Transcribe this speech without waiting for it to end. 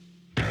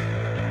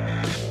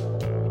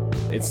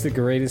It's the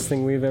greatest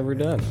thing we've ever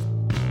done.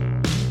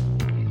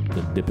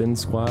 The Dippin'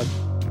 Squad.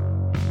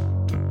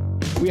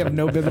 We have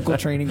no biblical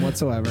training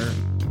whatsoever.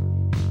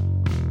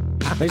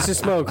 I used to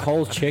smoke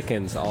whole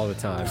chickens all the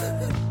time.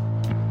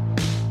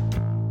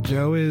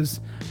 Joe is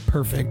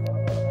perfect.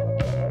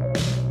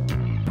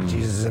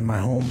 Jesus is my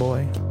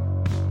homeboy.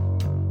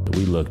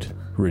 We looked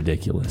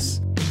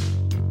ridiculous.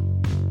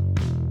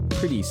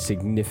 Pretty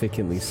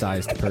significantly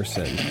sized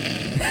person.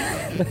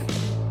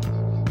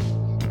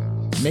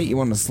 Nate, you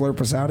want to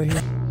slurp us out of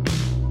here?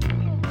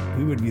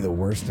 We would be the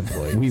worst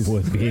employees. We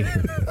would be.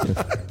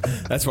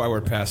 That's why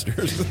we're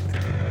pastors.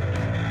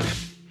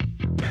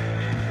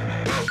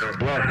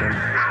 Welcome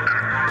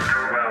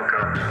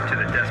to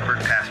the Desperate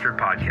Pastor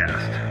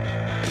Podcast.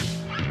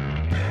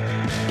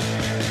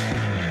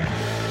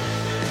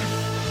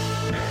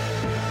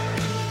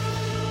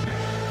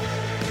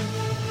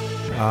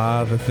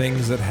 The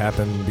things that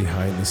happen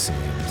behind the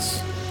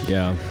scenes.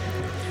 Yeah.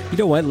 You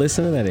know what?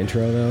 Listen to that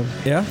intro, though.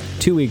 Yeah?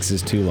 2 weeks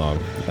is too long.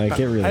 Like,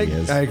 it really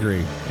is. I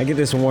agree. I get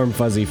this warm,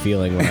 fuzzy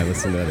feeling when I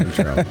listen to that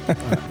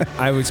intro.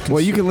 I was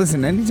Well, you can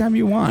listen anytime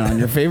you want on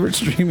your favorite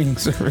streaming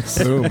service.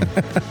 Boom.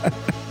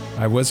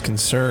 I was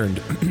concerned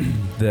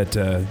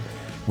that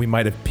we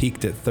might have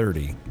peaked at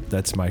 30.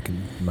 That's my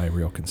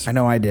real I concern.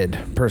 know I did,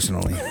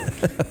 personally.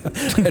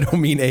 I don't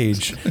mean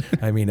age.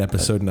 I mean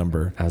episode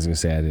number. I was going to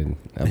say I'm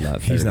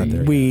not 30. He's not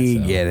there. We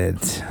so. get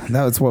it.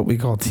 That's what we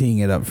call teeing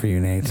it up for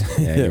you, Nate.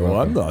 Yeah, you're Well,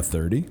 I'm welcome. not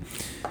 30.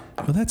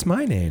 Well, that's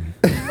my name.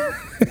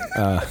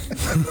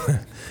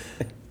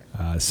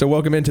 So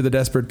welcome into the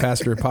Desperate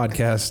Pastor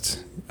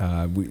Podcast.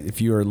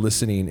 If you are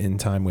listening in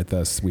time with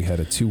us, we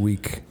had a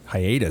 2-week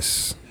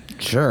hiatus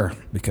Sure.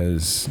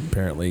 because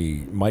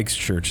apparently Mike's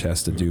church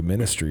has to do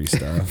ministry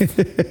stuff.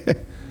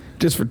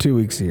 Just for 2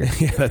 weeks here.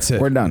 Yeah, that's it.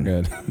 We're done.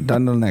 Good.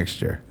 Done till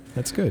next year.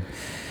 That's good.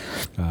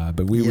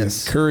 But we would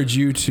Yes. encourage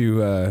you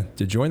to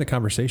join the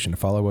conversation, to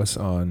follow us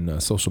on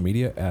social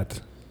media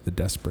at The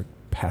Desperate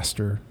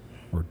Pastor,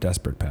 or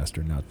Desperate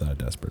Pastor, not The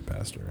Desperate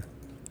Pastor.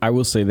 I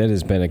will say that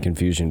has been a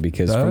confusion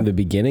because from the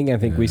beginning, I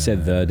think we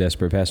said the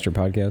Desperate Pastor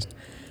Podcast.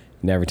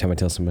 And every time I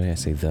tell somebody, I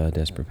say the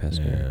Desperate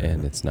Pastor,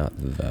 and it's not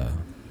the.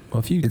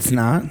 Well, It's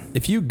not?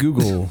 If you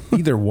Google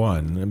either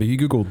one, I mean, if you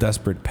Google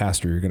Desperate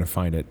Pastor, you're going to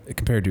find it.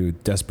 Compared to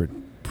Desperate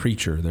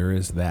Preacher, there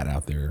is that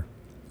out there.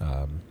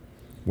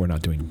 We're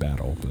not doing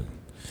battle, but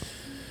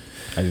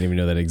I didn't even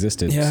know that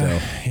existed. yeah,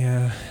 So.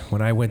 yeah.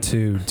 When I went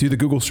to do the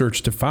Google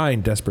search to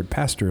find Desperate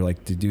Pastor,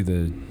 like to do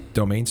the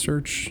domain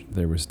search,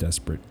 there was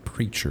Desperate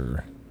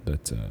Preacher.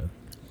 But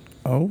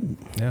Oh.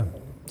 yeah,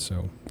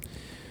 so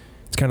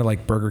it's kind of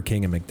like Burger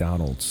King and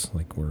McDonald's.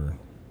 Like we're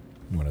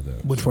one of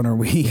those. Which one are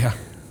we? Yeah.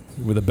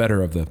 We're the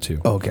better of the two.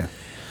 Oh, okay.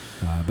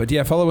 But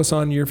yeah, follow us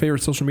on your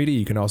favorite social media.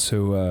 You can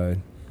also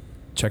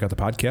check out the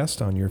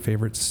podcast on your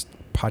favorite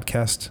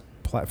podcast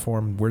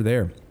platform. We're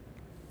there.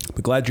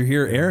 But glad you're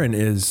here. Aaron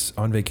is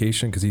on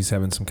vacation because he's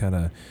having some kind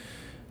of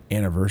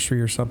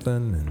anniversary or something.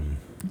 And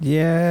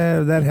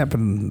Yeah, that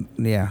happened.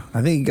 Yeah.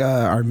 I think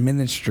our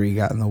ministry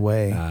got in the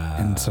way.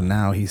 And so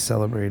now he's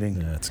celebrating.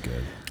 yeah, that's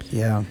good.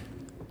 Yeah.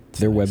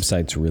 Their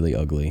website's really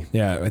ugly.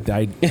 Yeah,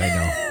 I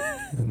know.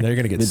 They're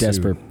gonna get The sued.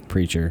 Desperate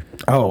Preacher.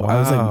 Oh, I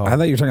was like, Wow. I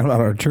thought you were talking about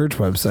our church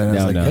website. I was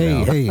No, like, no,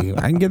 hey,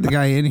 I can get the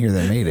guy in here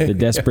that made The it.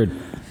 Desperate,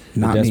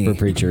 Not the Desperate me.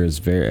 Preacher is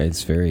very.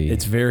 It's very.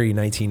 It's very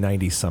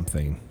 1990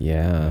 something.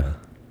 Yeah.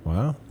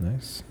 Wow,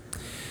 nice.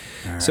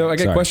 So I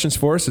got Sorry. questions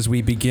for us as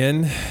we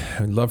begin.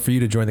 I'd love for you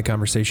to join the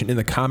conversation in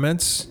the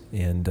comments.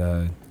 And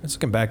let's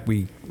looking back,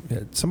 we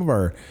some of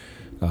our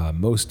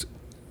most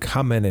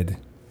commented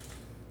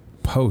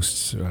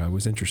posts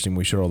was interesting.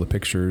 We showed all the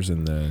pictures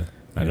and the.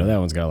 I know that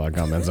one's got a lot of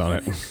comments on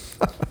it.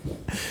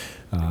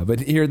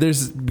 But here,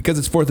 because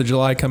it's 4th of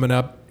July coming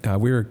up,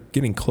 we're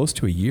getting close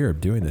to a year of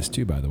doing this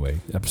too, by the way.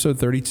 Episode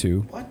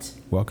 32. What?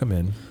 Welcome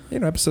in.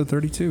 Episode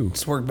 32.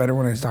 This worked better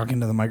when I was talking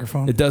to the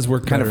microphone. It does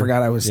work Kind of better.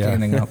 forgot I was Yeah.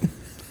 standing up.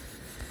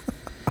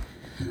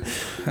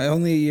 I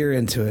only a year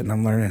into it, and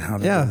I'm learning how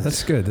to. Yeah, do this.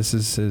 that's good. This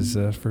is his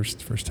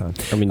first time.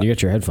 I mean, you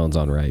got your headphones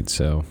on, right?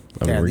 So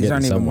I mean, Yeah, we're these getting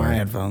aren't even somewhere. my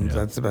headphones. Yeah.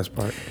 That's the best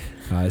part.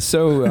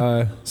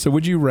 So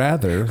would you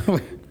rather?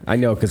 I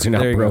know because they're not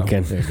There you go.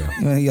 broken. There you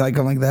go. You like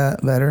them like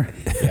that better?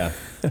 Yeah,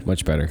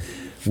 much better.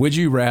 Would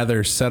you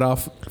rather set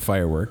off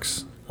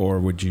fireworks, or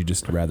would you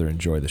just rather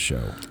enjoy the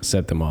show?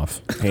 Set them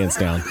off, hands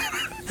down.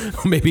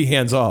 Maybe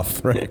hands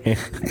off, right? Do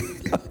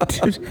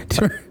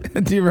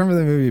you remember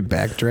the movie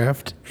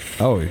Backdraft?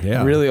 Oh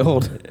yeah, Really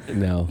old.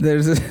 No.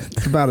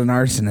 It's about an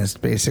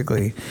arsonist,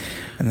 basically.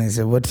 And they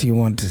said, what do you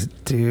want to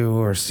do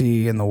or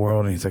see in the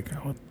world? And he's like,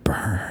 I would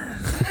burn.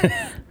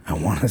 I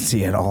want to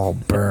see it all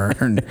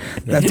burn.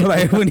 That's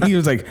what when he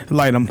was like,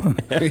 light them.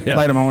 Light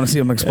them. I want to see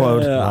them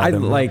explode. I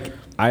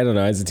don't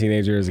know. As a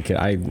teenager, as a kid,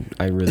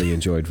 I really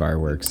enjoyed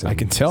fireworks. I and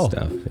can tell.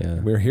 stuff. Yeah.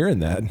 We're hearing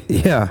that.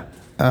 Yeah.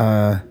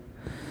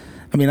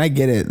 I mean, I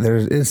get it. There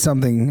is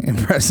something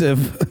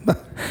impressive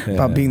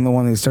about being the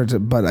one who starts it,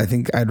 but I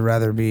think I'd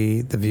rather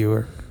be the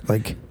viewer.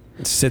 Like,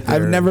 sit there.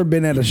 I've never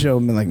been at a show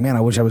and been like, man,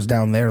 I wish I was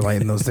down there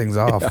lighting those things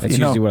off. That's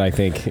usually what I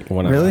think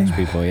when Really? I watch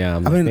people. Yeah,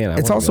 I'm I like, mean, man,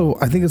 it's wanna also, go.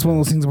 I think it's one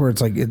of those things where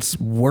it's like, it's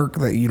work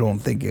that you don't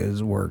think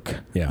is work.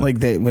 Yeah. Like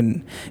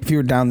if you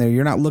were down there,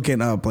 you're not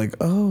looking up like,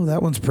 oh,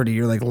 that one's pretty.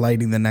 You're like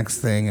lighting the next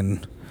thing.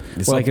 And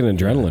It's like an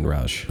adrenaline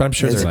rush. But I'm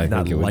sure That's they're what I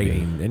not think it would be.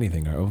 lighting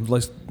anything. Or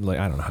like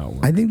I don't know how it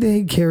works. I think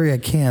they carry a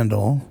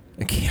candle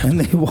and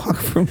they walk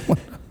from one.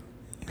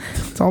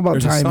 It's all about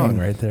There's timing. a song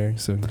right there.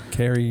 So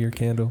carry your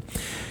candle.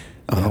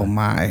 Oh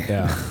my.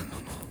 Yeah.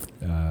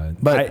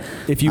 But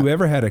if you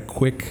ever had a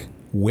quick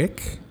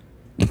wick,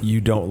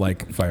 you don't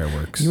like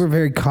fireworks. You were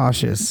very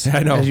cautious.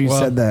 I know. As you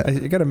said that. I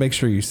got to make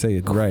sure you say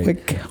it right.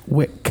 Quick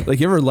wick. Like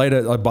you ever light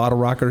a bottle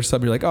rocket or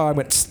something? You're like, oh, I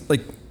went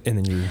like, and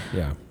then you,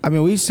 yeah. I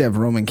mean, we used to have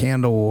Roman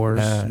candle wars.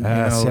 see,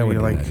 I you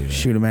wouldn't like do that either.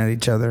 shoot them at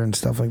each other and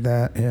stuff like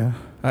that. Yeah.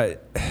 I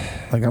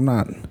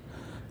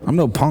I'm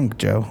no punk,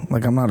 Joe.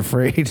 Like, I'm not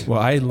afraid. well,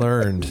 I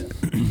learned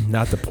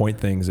not to point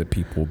things at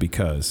people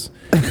because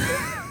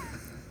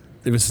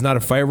if it's not a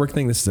firework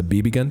thing, this is a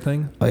BB gun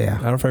thing. Oh yeah. I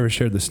don't know if I ever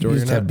shared the We story or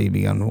used to not. have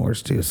BB gun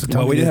wars too. So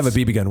tell Well, me we didn't have a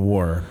this. BB gun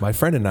war. My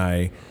friend and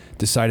I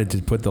decided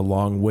to put the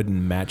long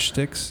wooden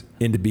matchsticks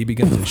into BB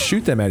guns and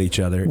shoot them at each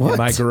other in What?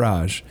 my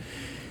garage.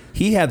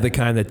 He had the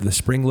kind that the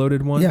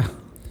spring-loaded one. Yeah.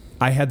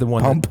 I had the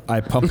one Pump. that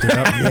I pumped it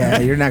up. Yeah,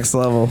 you're next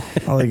level.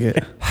 I like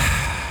it.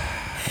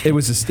 It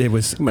was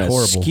I'm gonna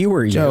horrible.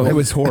 skewer you. Joe. It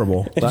was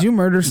horrible. Did you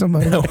murder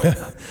somebody?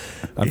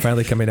 I'm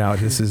finally coming out.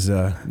 This is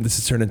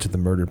turned into the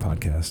murder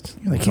podcast.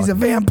 You're like, he's a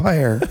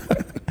vampire.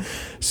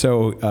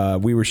 So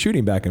we were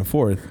shooting back and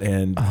forth,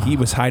 and he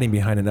was hiding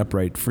behind an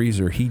upright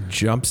freezer. He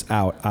jumps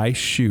out. I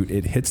shoot.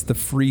 It hits the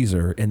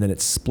freezer, and then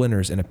it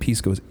splinters, and a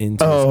piece goes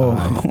into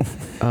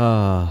his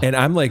eye. And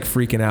I'm like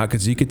freaking out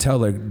because you could tell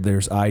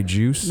there's eye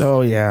juice.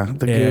 Oh yeah,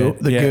 the goo.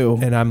 The goo.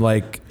 And I'm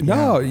like,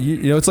 no, you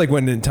know, it's like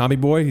when in Tommy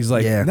Boy, he's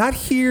like, Yeah. not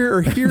here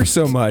or here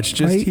so much,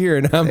 just Right. here.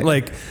 And I'm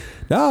like,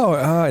 no.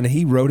 And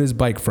he rode his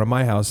bike from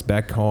my house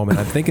back home, and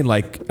I'm thinking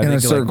like In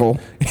a circle.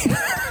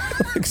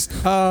 Like,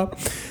 stop.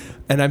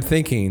 And I'm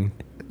thinking,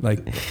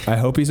 like, I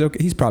hope he's okay.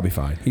 He's probably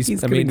fine. He's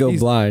gonna go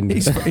blind.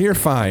 You're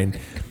fine.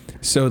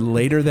 So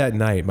later that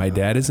night, my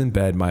dad is in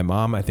bed. My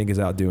mom, I think, is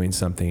out doing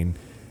something.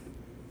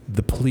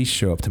 The police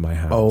show up to my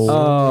house.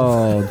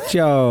 Oh,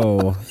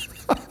 Joe.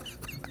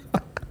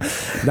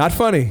 Not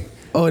funny.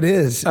 Oh, it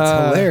is. It's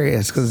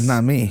hilarious because it's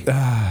not me.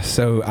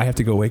 So I have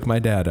to go wake my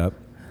dad up,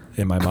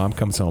 and my mom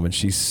comes home, and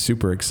she's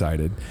super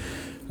excited.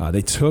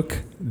 They took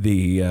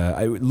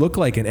it looked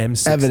like an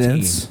M16.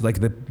 Evidence. Like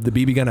the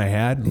BB gun I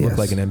had looked Yes.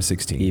 like an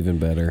M16. Even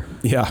better.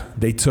 Yeah,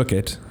 they took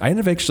it. I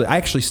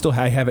actually still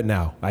have it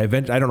now. I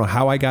don't know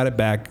how I got it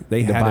back.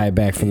 They To had buy it. it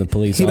back from the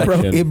police He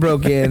auction.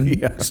 broke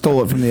in,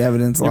 stole it from the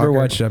evidence You locker. ever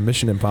watch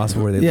Mission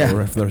Impossible where they Yeah.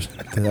 lower floors?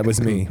 That was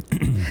me.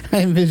 I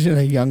envision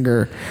a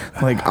younger,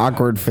 like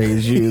awkward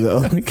phase you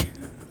though. Like,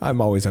 I'm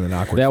always on an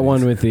awkward. That phase.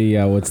 one with the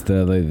what's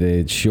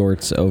the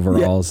shorts,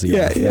 overalls,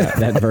 Yeah,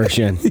 that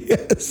version.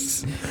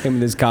 yes. Him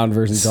in his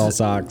Converse and tall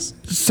socks.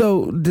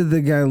 So did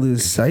the guy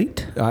lose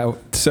sight?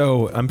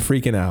 So I'm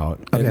freaking out,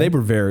 Okay. and they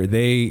were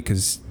very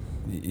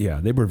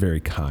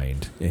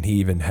kind, and he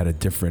even had a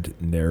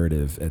different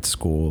narrative at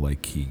school.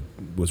 Like he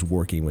was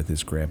working with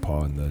his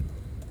grandpa and like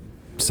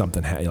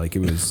it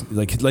was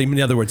like in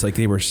other words, like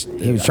they were.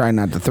 He was trying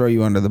not to throw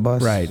you under the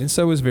bus. Right, and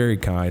so it was very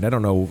kind. I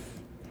don't know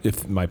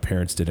if my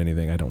parents did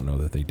anything. I don't know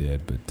that they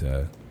did, but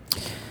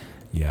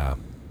yeah.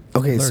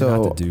 Okay, Learn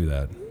so not to do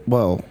that.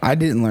 well, I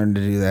didn't learn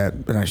to do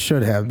that, but I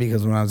should have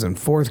because when I was in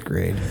 4th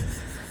grade,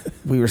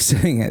 we were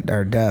sitting at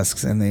our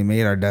desks and they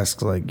made our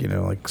desks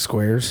like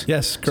squares.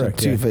 Yes, correct.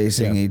 So two yeah.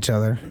 facing Yeah. each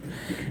other.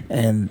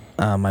 And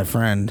my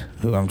friend,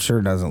 who I'm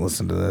sure doesn't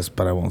listen to this,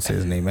 but I won't say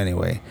his name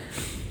anyway,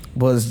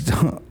 was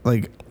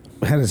like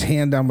had his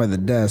hand down by the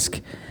desk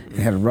and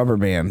had a rubber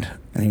band,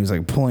 and he was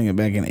like pulling it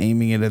back and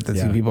aiming it at the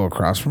two people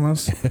across from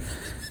us.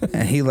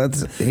 And he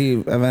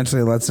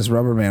eventually lets this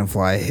rubber band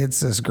fly, hits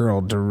this girl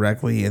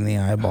directly in the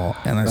eyeball,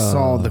 and I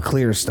saw the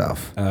clear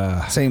stuff.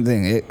 Same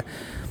thing.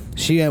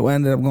 She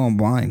ended up going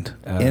blind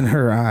in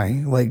her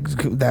eye. Like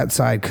that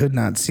side could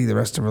not see the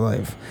rest of her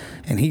life,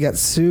 and he got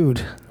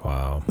sued.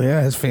 Wow.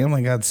 Yeah, his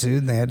family got sued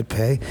and they had to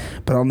pay.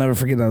 But I'll never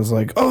forget. I was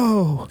like,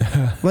 oh,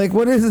 like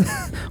what is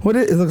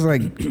it looks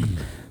like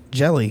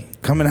jelly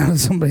coming out of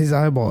somebody's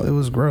eyeball. It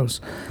was gross.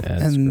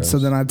 That's and so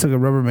gross. then I took a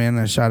rubber band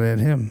and I shot it at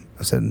him.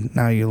 I said,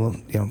 now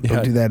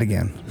don't do that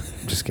again.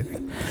 Just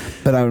kidding.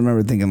 But I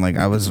remember thinking like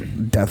I was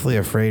deathly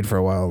afraid for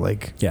a while,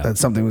 like that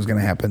something was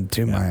going to happen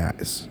to my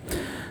eyes.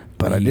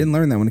 But I didn't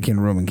learn that when it came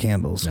to Roman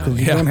candles because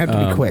you don't have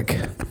to be quick.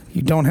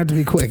 You don't have to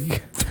be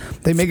quick.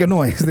 They make a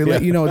noise. They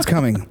let you know it's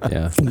coming.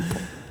 Yeah.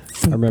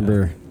 I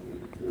remember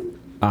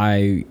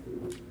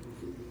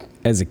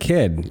as a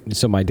kid,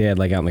 so my dad,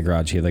 like out in the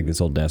garage, he had like this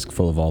old desk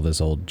full of all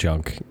this old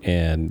junk.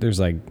 And there's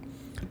like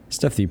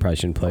stuff that you probably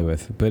shouldn't play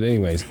with. But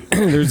anyways,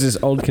 there's this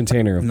old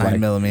container of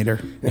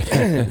 9mm.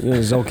 there's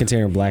this old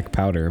container of black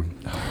powder.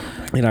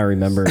 And I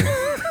remember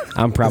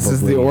I'm probably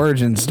This is the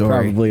origin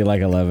story. probably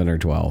like 11 or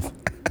 12.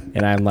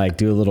 And I'm like,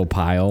 do a little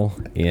pile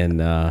in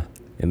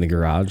in the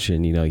garage,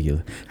 and you have In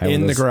one of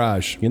the those-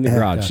 garage. In the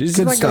garage, Yeah. it's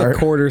Good like start. a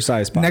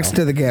quarter-size pile. Next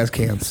to the gas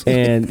cans.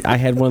 And I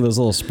had one of those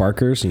little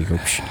sparkers, and you go,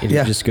 psh, and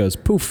Yeah. it just goes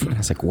poof. And I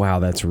was like, wow,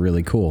 that's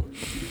really cool.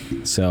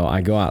 So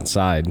I go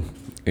outside,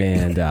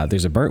 and we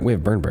have a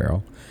burn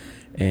barrel,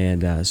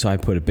 and so I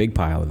put a big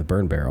pile in the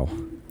burn barrel.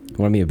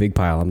 When I mean a big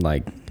pile, I'm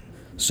like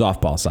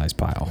softball size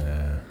pile.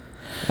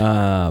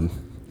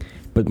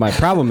 But my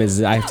problem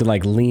is I have to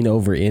like lean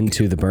over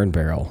into the burn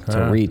barrel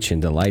to reach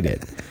and to light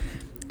it.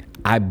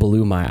 I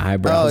blew my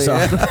eyebrows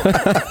off.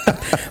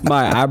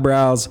 My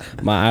eyebrows,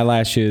 my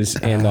eyelashes,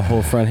 and the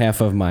whole front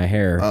half of my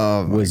hair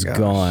was gosh.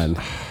 gone.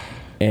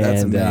 And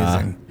That's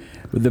amazing.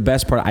 The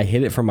best part, I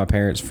hid it from my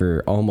parents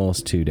for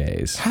almost 2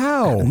 days.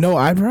 How? No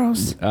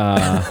eyebrows?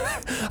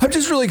 I'm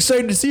just really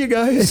excited to see you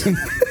guys.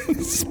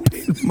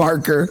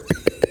 Marker.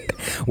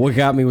 What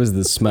got me was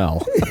the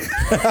smell.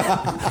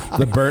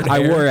 The burnt hair.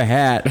 I wore a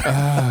hat,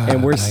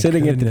 and we're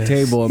sitting at the goodness.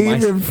 table, and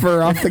Even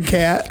fur off the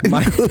cat.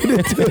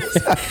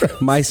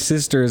 my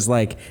sister is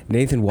like,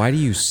 Nathan, why do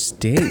you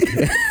stink?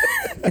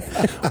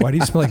 Why do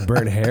you smell like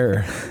burnt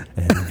hair?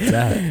 And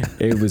that.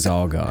 It was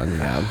all gone.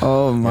 Yeah.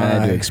 Oh, my. I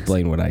had to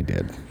explain what I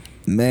did.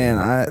 Man,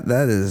 I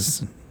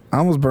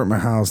almost burnt my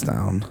house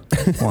down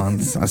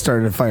once. I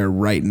started a fire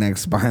right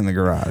behind the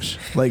garage,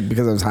 like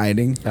because I was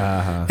hiding,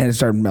 and it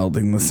started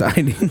melting the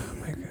siding.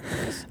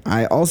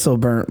 I also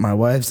burnt my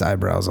wife's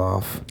eyebrows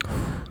off.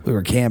 We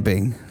were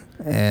camping,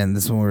 and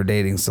this is when we were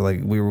dating. So like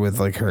we were with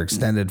like her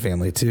extended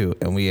family too,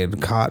 and we had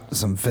caught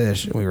some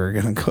fish, and we were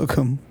gonna cook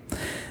them.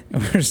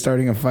 And we were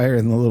starting a fire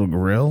in the little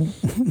grill,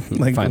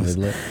 like Finally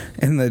lit.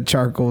 and the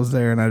charcoal was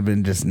there, and I'd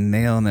been just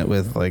nailing it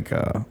with like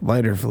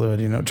lighter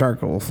fluid,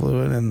 charcoal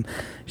fluid. And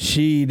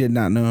she did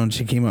not know, and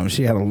she came up and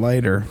she had a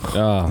lighter.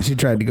 Oh. She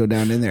tried to go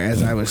down in there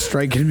as I was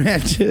striking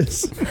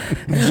matches,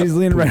 and she's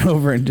leaning right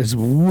over and just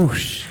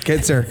whoosh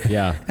gets her.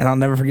 Yeah. And I'll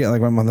never forget,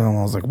 like my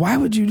mother-in-law was like, "Why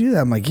would you do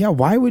that?" I'm like, "Yeah,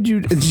 why would you?"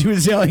 And she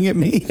was yelling at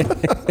me,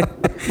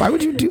 "Why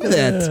would you do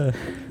that?"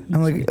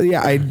 I'm like,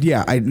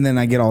 and then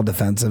I get all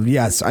defensive.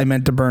 Yes, I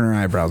meant to burn her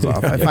eyebrows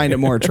off. I find it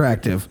more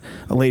attractive,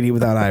 a lady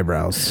without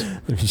eyebrows.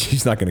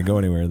 She's not going to go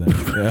anywhere then.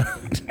 Yeah.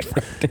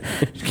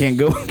 She can't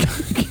go.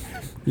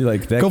 You're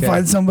like, that Go guy-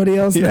 find somebody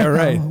else. Yeah, now.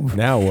 right.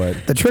 Now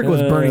what? The trick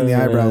was burning the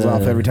eyebrows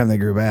off every time they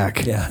grew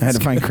back. Yeah. I had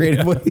to find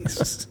creative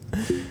ways.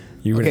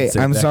 You wouldn't Okay, say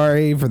I'm that.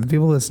 sorry for the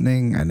people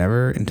listening. I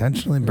never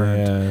intentionally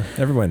burned.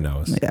 Yeah, everyone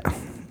knows. Yeah.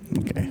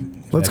 Okay.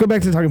 Let's go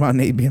back to talking about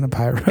Nate being a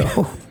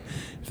pyro.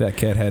 If that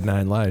cat had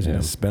 9 lives, you Yeah.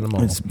 just spent them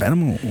all. It's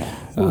been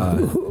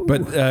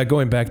But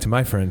going back to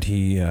my friend,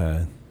 he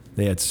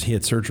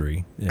had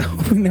surgery,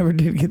 and, we never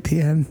did get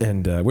the end.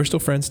 and we're still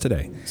friends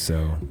today.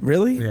 So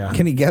Really? Yeah.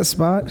 Can he guest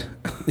spot?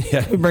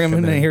 yeah, We bring him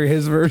in to hear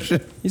his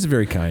version. He's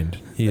very kind.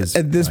 He is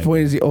At this kind.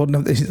 point, is he old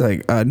enough that he's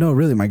like, no,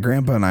 really, my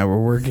grandpa and I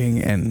were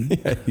working, and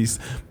Yeah, he's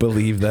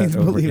believed that. He's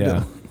over, believed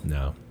yeah. it.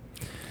 No,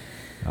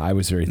 I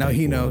was very. Now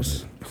he thankful of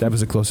knows. it. That was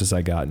the closest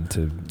I got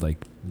into like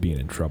being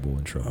in trouble.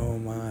 oh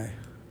my.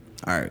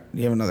 All right,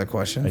 you have another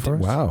question I for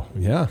did, us? wow.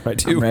 Yeah, I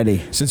do. I'm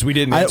ready. Since we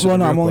didn't. Answer Well,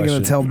 no, the I'm real only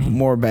going to question. tell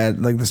more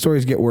bad. Like the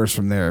stories get worse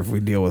from there if we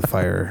deal with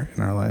fire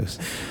in our lives.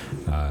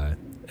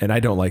 And I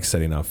don't like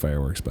setting off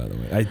fireworks, by the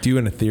way. I do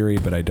in a theory,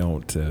 but I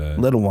don't.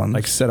 Little ones.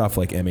 Like set off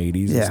like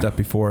M80s Yeah. and stuff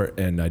before,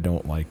 and I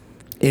don't like.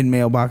 In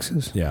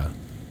mailboxes. Yeah,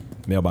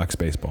 mailbox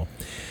baseball.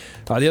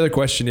 The other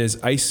question is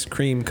ice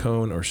cream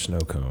cone or snow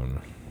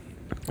cone?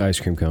 Ice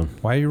cream cone.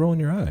 Why are you rolling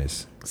your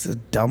eyes? It's a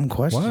dumb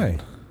question. Why?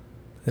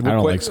 I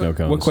don't like snow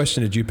cones. What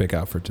question did you pick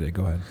out for today?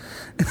 Go ahead.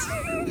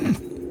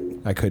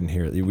 I couldn't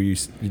hear it.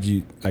 Did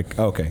you?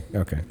 Okay.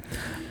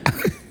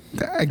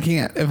 I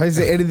can't. If I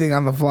say anything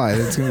on the fly,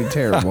 that's going to be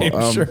terrible.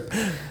 I'm sure.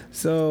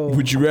 So,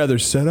 Would you rather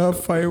set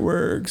off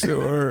fireworks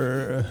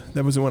or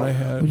that was the one I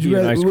had? would you Eat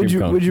an rather, ice cream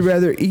cone. would you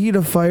rather eat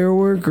a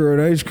firework or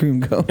an ice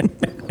cream cone?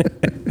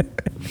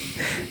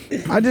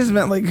 I just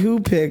meant like who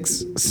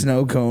picks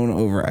snow cone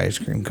over ice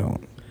cream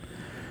cone?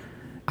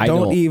 I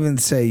Don't even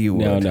say you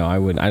would. No, I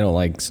wouldn't. I don't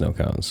like snow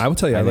cones. I will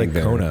tell you, I like think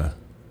they're- Kona.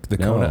 The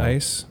No. Kona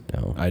ice.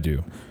 No, I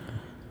do.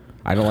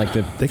 I don't like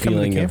the They come to the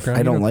feeling of. campground.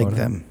 I don't You know like Kona?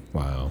 them.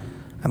 Wow.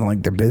 I don't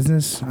like their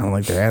business. I don't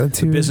like their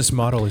attitude. Business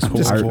model is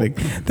Just horrible.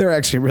 like, they're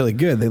actually really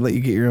good. They let you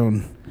get your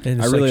own. And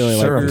I it's really only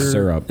like the sugar-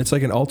 syrup. It's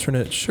like an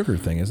alternate sugar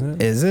thing,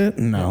 isn't it? Is it?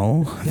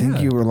 No. I think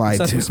Yeah. you were lied It's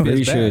not to. supposed to be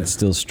Pretty as sure bad. it's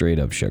still straight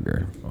up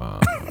sugar, Wow.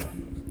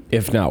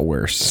 if not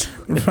worse.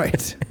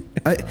 Right.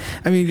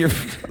 I mean, you're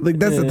like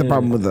that's not the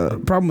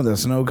problem with the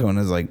snow cone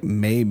is like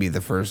maybe the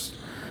first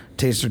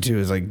taste or two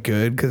is like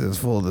good because it's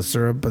full of the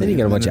syrup, but Then you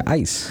got a bunch then of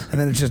ice. and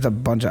then it's just a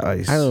bunch of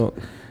ice. I don't.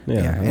 Yeah,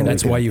 Yeah, I and don't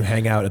That's like why it. you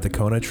hang out at the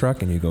Kona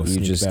truck and you go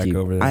sneak just back keep-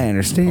 over there. I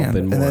understand,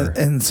 Open and, more.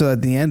 and so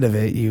at the end of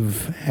it,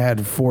 you've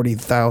had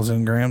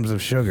 40,000 grams of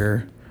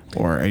sugar,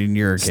 or in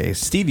your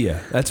case,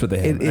 Stevia. That's what they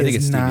have. It I think is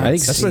it's not stevia. I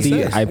think That's what it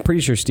stevia, says. I'm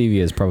pretty sure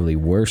stevia is probably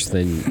worse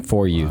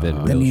for you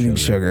than than real eating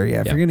sugar.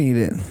 Yeah, if Yeah. you're gonna eat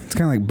it, it's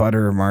kind of like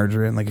butter or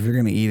margarine. Like if you're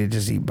gonna eat it,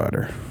 just eat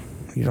butter.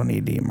 You don't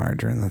need to eat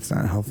margarine. That's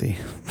not healthy.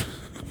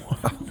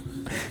 Wow.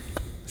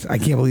 I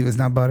can't believe it's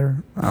not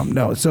butter.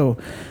 No, so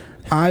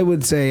I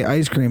would say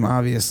ice cream,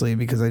 obviously,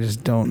 because I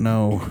just don't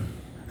know.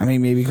 I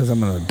mean, maybe because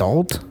I'm an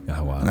adult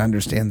Oh, wow. and I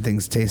understand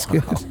things taste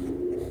good.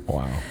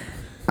 Wow.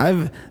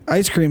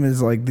 Ice cream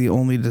is like the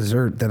only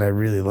dessert that I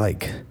really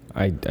like.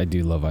 I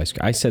do love ice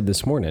cream. I said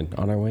this morning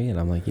on our way in,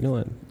 I'm like, you know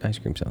what? Ice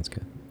cream sounds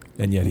good.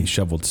 And yet he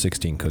shoveled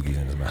 16 cookies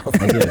in his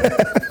mouth. I did.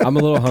 I'm a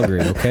little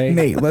hungry, okay?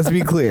 Nate, let's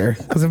be clear.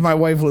 Because if my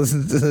wife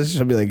listens to this,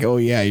 she'll be like, oh,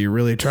 yeah, you're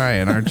really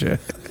trying, aren't you?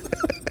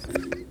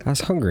 I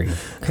was hungry,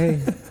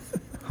 okay?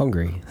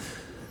 Hungry.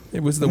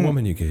 It was the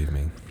woman you gave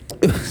me.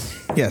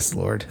 Yes,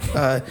 Lord.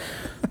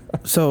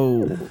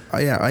 So,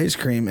 ice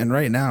cream. And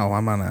right now,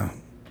 I'm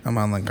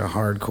on like a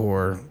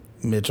hardcore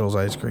Mitchell's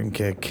ice cream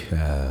kick.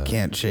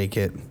 Can't shake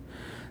it.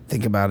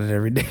 Think about it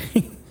every day.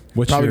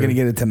 Probably going to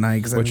get it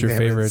tonight. Cause What's your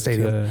favorite?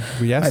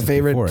 We asked my this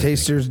favorite before,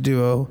 Tasters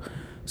Duo.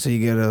 So you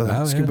get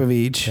a scoop of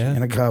each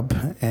in a cup,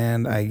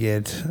 and I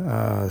get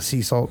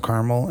sea salt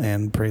caramel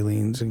and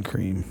pralines and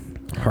cream.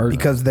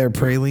 Because they're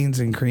pralines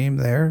and cream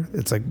there.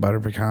 It's like butter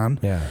pecan.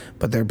 Yeah.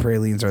 But their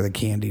pralines are the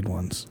candied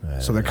ones.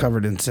 So they're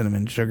covered in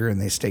cinnamon sugar and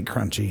they stay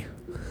crunchy.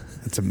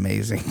 It's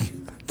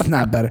amazing. It's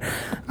not better.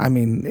 I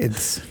mean,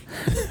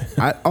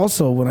 I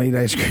also, when I eat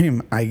ice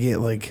cream,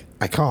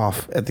 I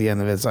cough at the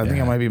end of it. So I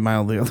think I might be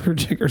mildly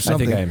allergic or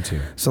something. I think I am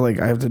too. So I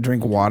have to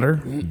drink water,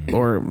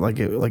 or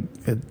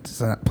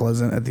it's not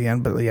pleasant at the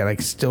end. But yeah, I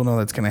still know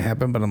that's gonna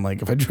happen. But I'm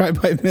like, if I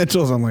drive by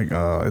Mitchell's, I'm like,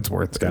 oh, it's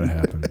worth it. It's gotta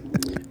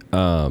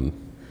happen.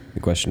 The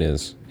question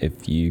is,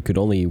 if you could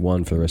only eat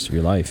one for the rest of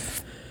your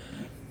life,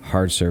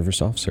 hard serve or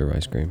soft serve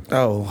ice cream?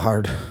 Oh,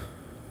 hard.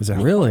 Is that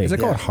Really? Is it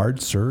called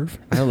hard serve?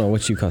 I don't know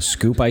what you call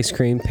scoop ice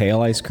cream,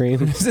 pale ice cream.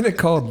 Isn't it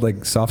called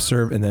like soft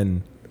serve and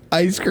then?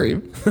 Ice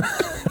cream.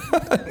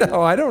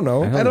 No, I don't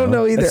know. I don't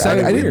know either. That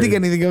sounded I didn't weird. think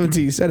anything of it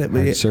until you said it.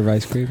 But Hard serve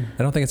ice cream.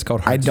 I don't think it's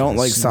called hard I don't serve.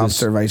 like soft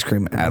serve ice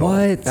cream at all.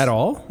 At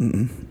all?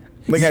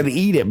 Like I'd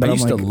eat it, but I I'm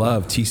used like, to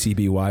love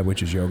TCBY,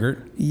 which is yogurt.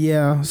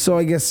 yeah. So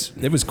I guess,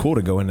 It was cool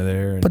to go into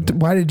there. but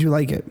why did you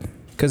like it?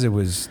 Because it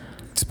was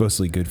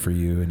supposedly good for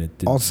you, and it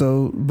did.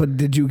 Also, but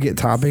did you get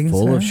toppings?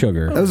 Full there? of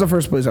sugar. That was the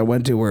first place I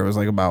went to where it was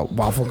like about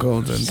waffle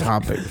cones and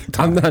toppings.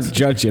 I'm not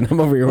judging. I'm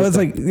over here. Well, with it's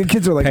like the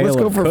kids are like, pail let's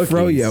go of for cookies.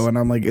 froyo, and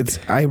I'm like,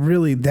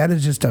 that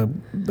is just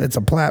it's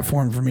a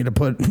platform for me to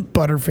put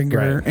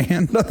Butterfinger Right.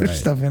 and other Right.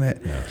 stuff in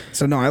it. Yeah.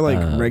 So no, I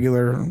like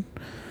regular,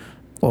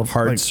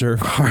 Hard serve.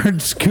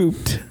 hard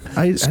scooped.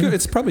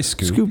 It's probably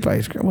scoop.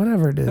 ice cream,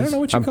 whatever it is. I don't know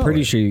what you I'm call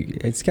pretty it. sure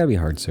it's got to be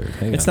hard serve.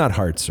 Hang It's on. not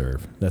hard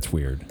serve. That's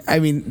weird. I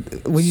mean,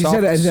 when you Soft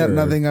said it, I serve. had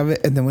nothing of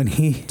it, and then when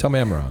he Tell me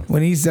I'm wrong.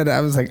 said it,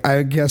 I was like,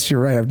 I guess you're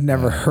right. I've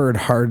never heard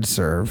hard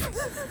serve.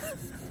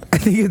 I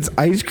think it's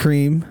ice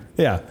cream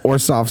Yeah, or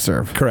soft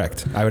serve.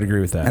 correct. I would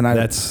agree with that. And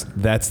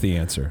that's the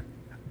answer.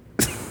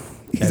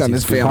 He's As on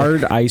he's his family.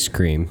 hard ice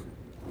cream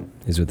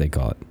is what they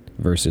call it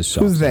versus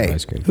soft Who's serve they?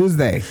 ice cream. Who's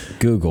they?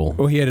 Google.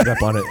 Well, he ended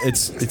up on it.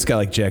 It's got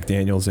like Jack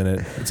Daniels in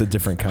it. It's a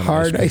different kind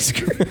Hard of ice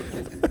cream. ice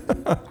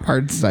cream.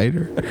 Hard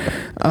cider.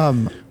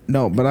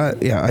 No, but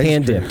ice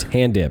Hand cream. dipped.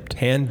 Hand dipped.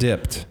 Hand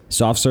dipped.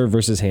 Soft serve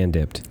versus hand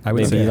dipped. I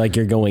would Maybe say- like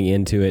you're going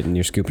into it and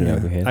you're scooping it out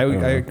with your hand. I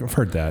don't know. I've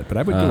heard that, but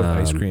I would go with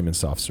ice cream and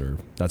soft serve.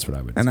 That's what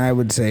I would. And I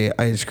would say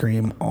ice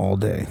cream all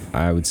day.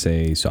 I would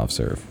say soft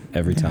serve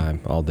every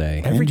time, all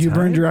day. And you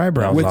burned your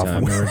eyebrows Every off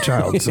time. when you were a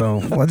child, so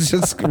let's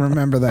just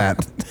remember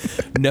that.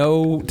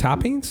 No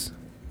toppings.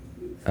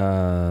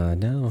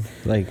 No,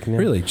 like no.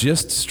 Really,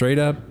 just straight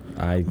up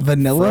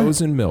Vanilla?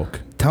 frozen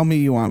milk. Tell me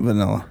you want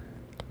vanilla.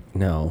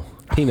 No,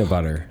 peanut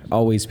butter.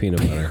 Always peanut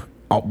butter.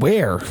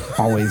 Where?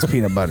 Always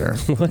peanut butter.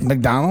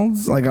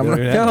 McDonald's? Like I'm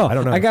Yeah, No, I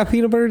don't know. I got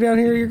peanut butter down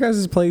here at your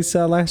guys' place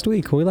last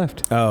week when we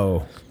left.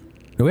 Oh,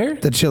 where?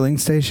 the chilling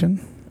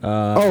station.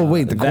 Oh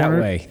wait, the that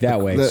corner. way.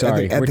 That way. The-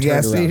 Sorry, at we're the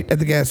gas turned around. station. At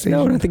the gas station.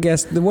 No, not the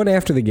gas. The one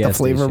after the gas.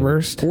 Flavor station.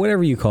 Burst?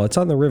 Whatever you call it. It's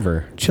on the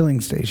river. Chilling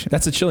station.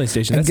 That's a chilling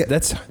station.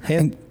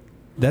 And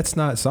That's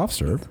not soft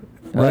serve.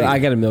 Right. I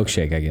got a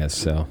milkshake, I guess.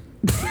 So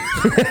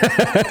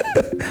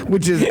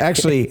Which is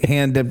actually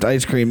hand dipped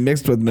ice cream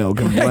mixed with milk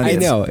and blended. I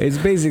know it's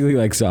basically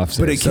like soft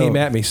serve. But it came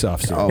at me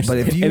soft serve. Oh, but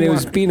if you and it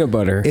want, was peanut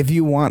butter. if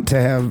you want to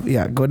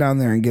have, go down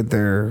there and get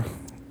their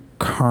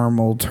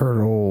caramel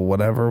turtle,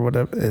 whatever,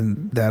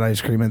 and that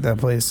ice cream at that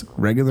place,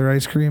 regular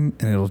ice cream,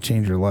 and it'll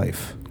change your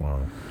life.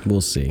 Wow.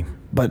 We'll see.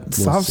 But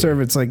soft see. serve,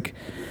 it's like,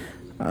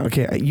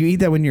 okay, you eat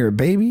that when you're a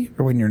baby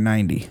or when you're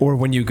 90. Or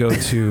when you go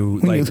to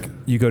When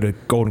you go to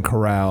Golden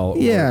Corral, or,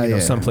 Yeah.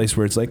 someplace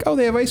where it's like, oh,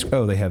 they have ice.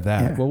 Oh, they have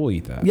that. Yeah. Well, we'll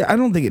eat that. Yeah, I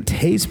don't think it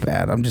tastes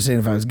bad. I'm just saying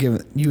if I was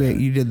given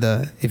you did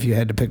if you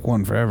had to pick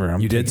one forever.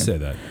 You did taking- say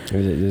that. It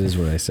is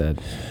what I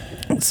said.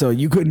 So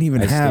you couldn't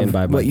even I stand have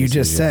by my what you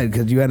just decision. said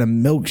because you had a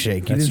milkshake.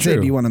 You That's didn't say,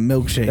 true. do you want a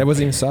milkshake? That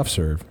wasn't even soft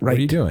serve. What are you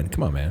Right. doing?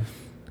 Come on, man.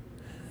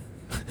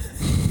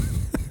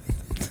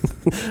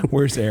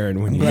 Where's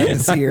Aaron when you Glad to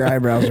see your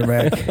eyebrows are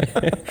back.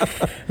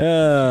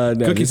 No,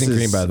 Cookies this and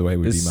cream, is- by the way,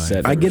 would this be is mine.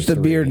 set I get the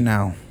for beard three.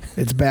 now.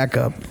 It's back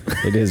up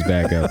It is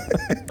back up.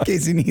 in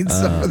case he needs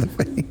some of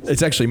the face.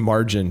 It's actually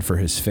margin for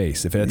his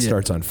face. If it Yeah.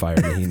 starts on fire,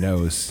 then he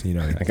knows.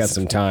 I got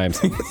some time.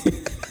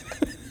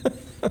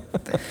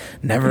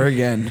 Never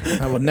again.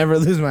 I will never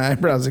lose my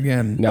eyebrows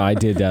again. No, I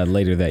did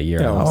later that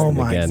year. I Oh lost them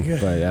my again.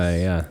 God. But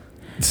yeah,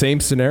 Same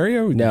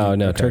scenario? No,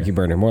 Okay. turkey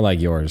burner, more like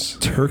yours.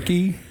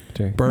 Turkey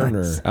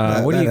burner.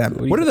 Nice. What do That you?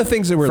 happened. What are the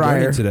things that we're Fryer,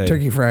 learning today?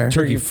 turkey fryer.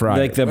 Turkey fryer.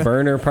 Like the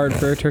burner part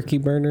for a turkey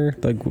burner?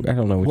 Like I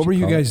don't know what were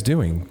you call guys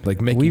doing?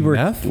 Like making We were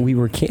meth? we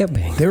were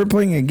camping. They were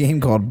playing a game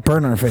called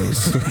Burn Our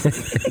Face.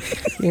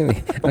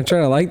 I'm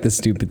trying to light the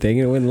stupid thing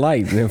and it wouldn't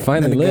light, and it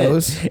finally And it lit,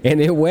 goes. and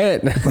it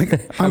went. Like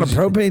on a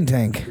propane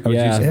tank. I was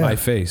Yeah. using Yeah. my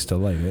face to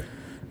light it.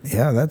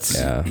 Yeah, that's.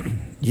 Yeah.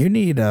 You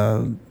need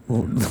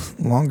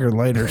longer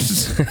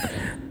lighters.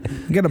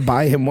 You got to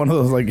buy him one of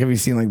those. Like, have you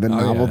seen like the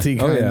novelty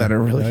kind that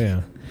are really? Oh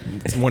yeah.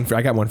 It's one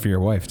I got one for your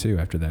wife too.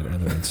 After that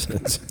other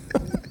instance.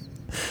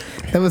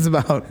 That was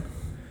about.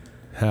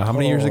 How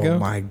many years ago? Oh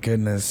my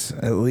goodness!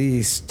 At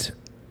least.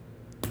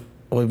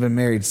 We've been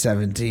married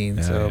 17,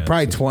 Yeah, so yeah,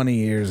 probably so- 20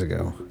 years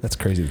ago. That's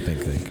crazy to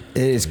think.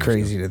 It is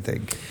crazy to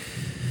think.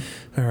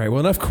 All right. Well,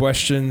 enough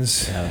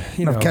questions.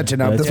 You Enough know, catching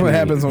up. let's That's what be-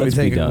 happens when we let's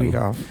be take a done. week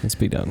off. Let's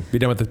be done. Be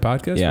done with the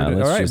podcast. Yeah, All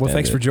let's right. just Well, end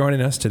thanks it. for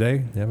joining us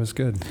today. That was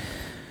good.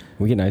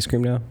 We getting ice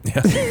cream now?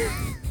 Yeah.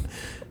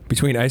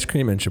 Between ice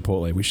cream and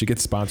Chipotle, we should get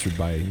sponsored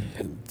by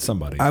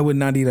somebody. I would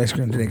not eat ice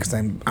cream today because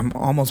I'm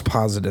almost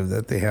positive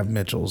that they have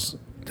Mitchell's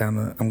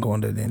down. I'm going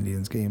to an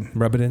Indians game.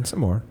 Rub it in some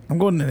more. I'm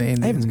going to an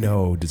Indians I have game.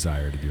 no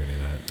desire to do any of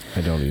that.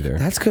 I don't either.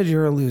 That's because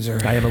you're a loser.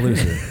 I am a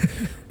loser.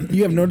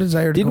 You have no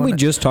desire to Didn't go we on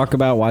just talk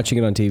about watching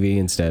it on TV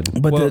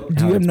instead? But Well,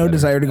 do you have no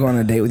desire to go on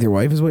a date with your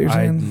wife? Is what you're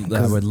saying?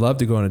 I would love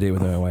to go on a date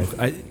with my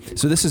wife.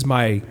 So this is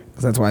my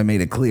 'Cause that's why I made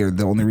it clear.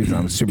 The only reason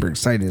I'm super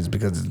excited is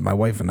because it's my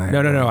wife and I.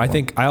 no. I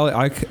think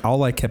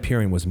all I kept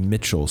hearing was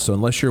Mitchell. So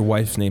unless your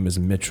wife's name is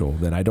Mitchell,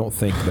 then I don't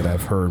think that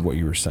I've heard what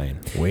you were saying.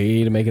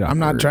 Way to make it. I'm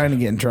not awkward. trying to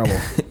get in trouble.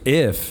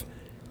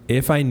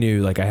 If I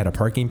knew like I had a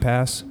parking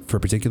pass for a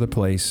particular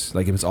place,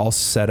 like it was all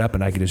set up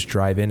and I could just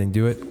drive in and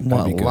do it,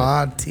 that'd be good.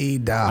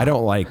 La-ti-da. I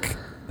don't like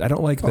the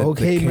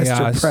Okay, the Mr.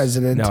 chaos.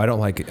 President. No, I don't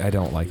like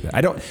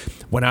that.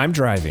 When I'm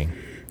driving,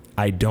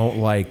 I don't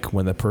like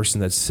when the person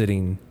that's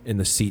sitting in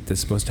the seat that's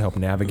supposed to help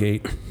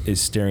navigate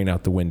is staring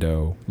out the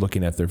window,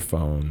 looking at their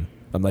phone.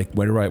 I'm like,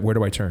 where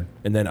do I turn?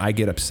 And then I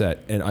get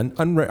upset, and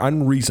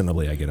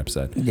unreasonably I get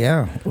upset.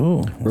 Yeah.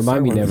 Ooh.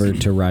 Remind me never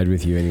to ride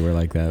with you anywhere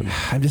like that.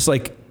 I'm just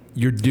like,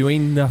 you're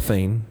doing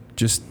nothing.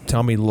 Just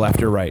tell me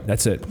left or right.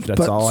 That's it.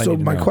 That's all I need to know.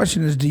 So my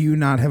question is, do you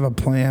not have a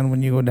plan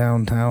when you go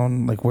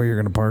downtown, like where you're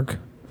going to park?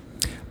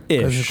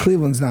 Because Ish.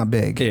 Cleveland's not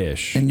big.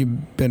 Ish. And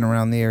you've been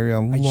around the area a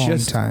long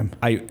time.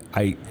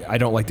 I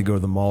don't like to go to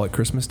the mall at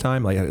Christmas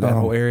time, like that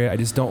whole area. I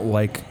just don't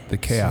like the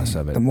chaos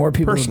of it. The more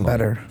people, the Personally.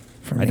 better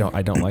for me.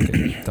 I don't like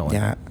it. Don't like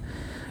Yeah. it.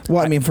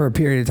 Well, I mean, for a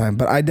period of time,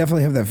 but I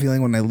definitely have that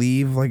feeling when I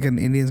leave, like an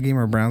Indians game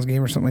or a Browns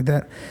game or something like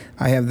that.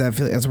 I have that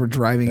feeling as we're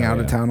driving out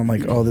of town. I'm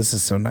like, oh, this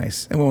is so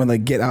nice. And when we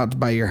like get out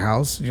by your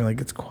house, you're like,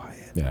 it's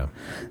quiet. Yeah.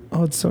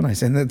 Oh, it's so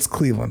nice. And that's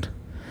Cleveland.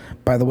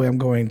 By the way, I'm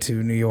going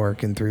to New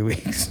York in 3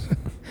 weeks.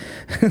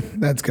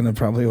 That's gonna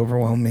probably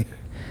overwhelm me.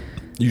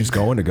 You just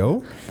going to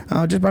go?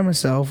 Just by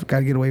myself. Got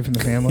to get away from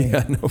the family.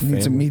 Yeah, no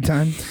Need some family. me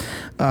time.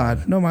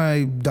 No,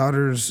 my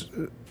daughter's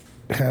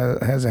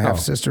has a half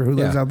sister who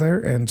lives yeah. out there,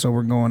 and so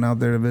we're going out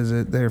there to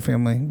visit their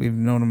family. We've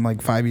known them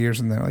like 5 years,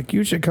 and they're like,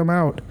 "You should come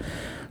out."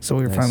 So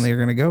we finally are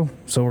going to go.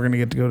 So we're going to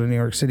get to go to New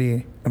York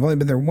City. I've only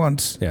been there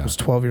once. Yeah. I was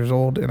 12 years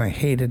old, and I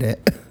hated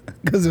it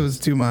because it was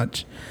too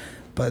much.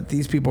 But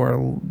these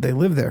people they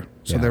live there,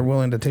 so Yeah. they're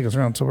willing to take us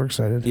around. So we're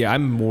excited. Yeah,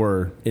 I'm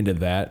more into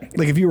that.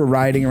 Like if you were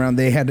riding around,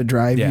 they had to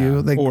drive Yeah,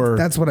 you. Like or-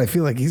 that's what I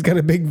feel like. He's got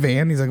a big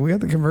van. He's like, we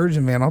got the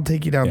conversion van. I'll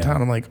take you downtown.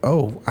 Yeah. I'm like,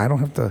 oh, I don't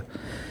have to.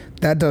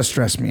 That does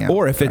stress me out.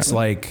 Or if it's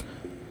like,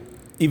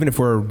 even if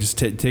we're just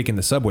taking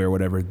the subway or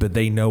whatever, but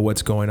they know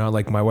what's going on.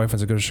 Like my wife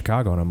wants to go to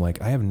Chicago, and I'm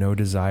like, I have no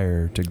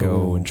desire to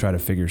go and try to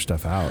figure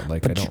stuff out.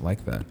 Like I don't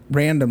like that.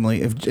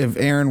 randomly, if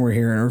Aaron were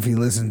here or if he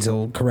listens,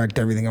 he'll correct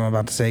everything I'm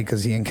about to say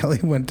because he and Kelly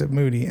went to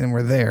Moody and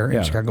we're there Yeah.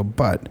 in Chicago.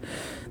 But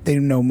they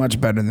know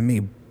much better than me.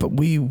 But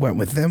we went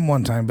with them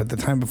one time. But the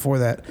time before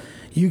that,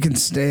 you can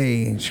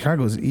stay.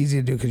 Chicago is easy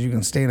to do because you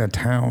can stay in a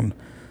town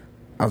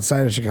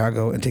outside of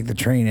Chicago and take the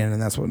train in, and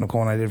that's what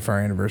Nicole and I did for our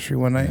anniversary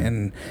one night.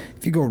 And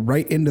if you go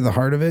right into the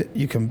heart of it,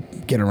 you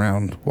can get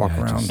around, walk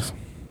Yeah, around. just-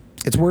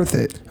 It's worth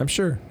it. I'm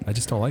sure. I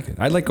just don't like it.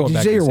 I like going Did you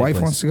back say to your the same wife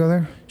place. wants to go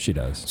there? She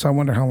does. So I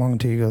wonder how long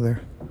until you go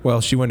there.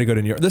 Well, she wanted to go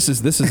to New York. This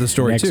is the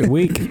story Next too.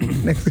 week.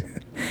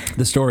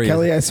 The story.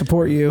 Kelly, I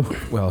support you.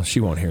 Well, she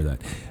won't hear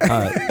that.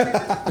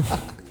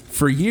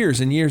 For years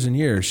and years and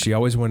years, she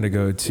always wanted to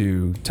go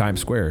to Times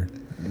Square,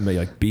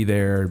 like be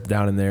there,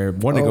 down in there.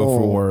 Wanted to go Oh.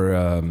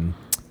 for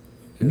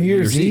New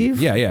Year's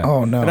Eve? Yeah, yeah.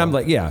 Oh, no. And I'm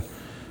like, yeah.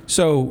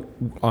 So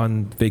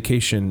on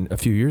vacation a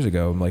few years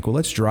ago, I'm like, well,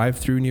 let's drive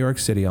through New York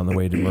City on the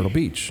way to Myrtle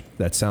Beach.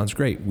 That sounds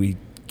great. We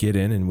get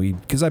in and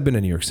because I've been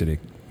in New York City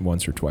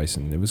once or twice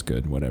and it was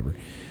good, whatever.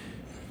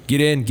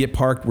 Get in, get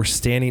parked. We're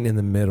standing in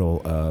the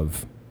middle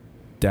of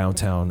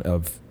downtown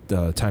of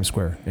Times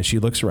Square. And she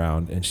looks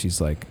around and she's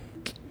like,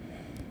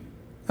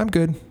 I'm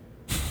good.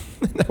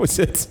 That was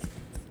it.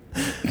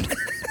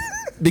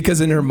 Because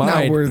in her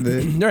mind, Not worth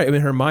it. right?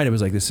 In her mind, it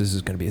was like this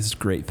is going to be this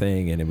great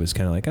thing, and it was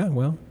kind of like, oh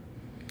well,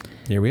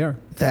 here we are.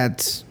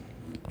 That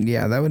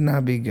would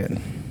not be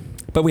good.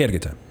 But we had a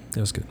good time. It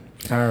was good.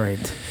 All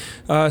right.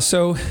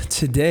 So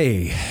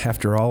today,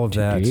 after all of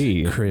that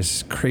Today.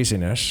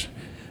 craziness,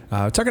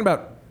 talking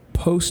about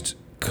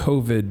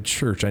post-COVID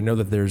church, I know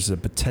that there's a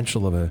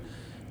potential of a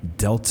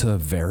Delta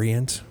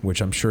variant,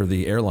 which I'm sure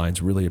the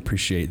airlines really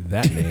appreciate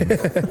that name.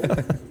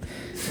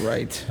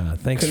 Right.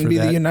 Thanks Couldn't for be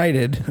that. the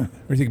United.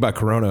 What do you think about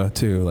Corona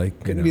too?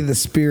 Like, Couldn't be the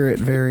Spirit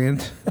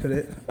variant. Could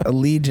it?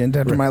 Allegiant.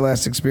 After my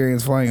last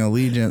experience flying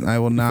Allegiant, I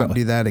will not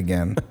do that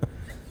again.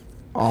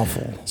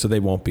 Awful. So they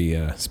won't be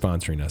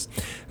sponsoring us.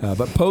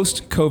 But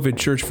post-COVID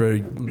church, for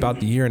about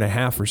the year and a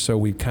half or so,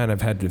 we've kind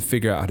of had to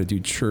figure out how to do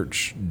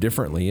church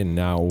differently. And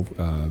now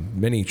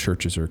many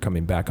churches are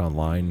coming back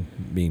online,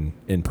 being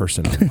in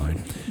person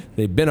online.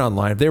 They've been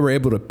online. If they were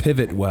able to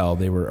pivot well,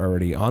 they were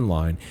already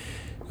online.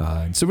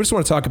 So we just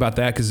want to talk about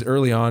that because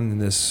early on in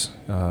this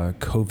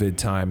COVID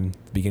time,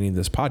 beginning of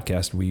this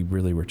podcast, we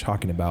really were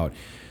talking about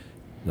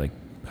like,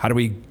 how do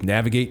we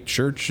navigate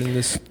church in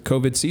this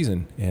COVID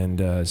season?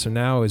 And so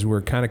now as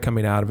we're kind of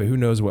coming out of it, who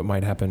knows what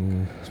might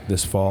happen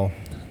this fall.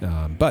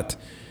 But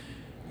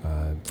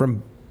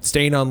from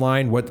staying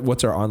online,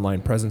 what's our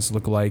online presence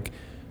look like?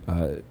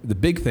 The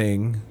big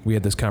thing, we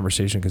had this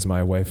conversation because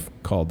my wife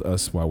called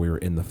us while we were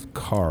in the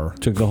car.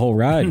 Took the whole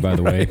ride, by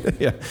the way.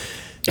 Yeah.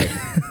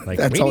 Like,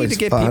 That's we need always to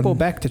get fun. people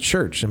back to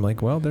church. I'm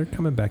like, well, they're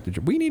coming back to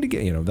church. We need to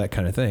get, that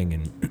kind of thing.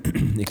 And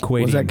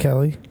equating. Was that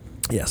Kelly?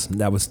 Yes,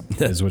 that was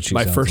Is what she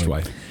my sounds first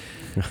like.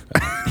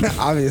 wife.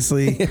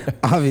 Obviously,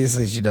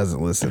 she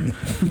doesn't listen.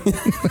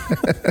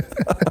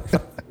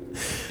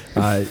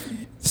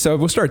 So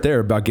we'll start there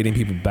about getting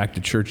people back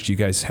to church. Do you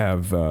guys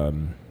have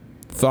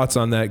thoughts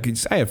on that?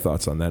 'Cause I have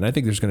thoughts on that. And I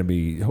think there's going to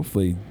be,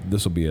 hopefully,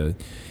 this will be an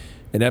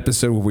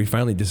episode where we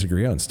finally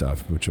disagree on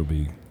stuff, which will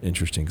be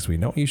interesting because we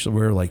don't usually,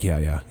 we're like,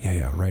 yeah,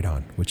 right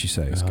on. What you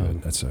say is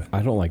good. That's a,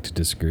 I don't like to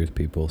disagree with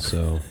people,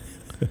 so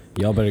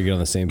y'all better get on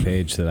the same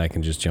page so that I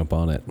can just jump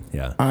on it.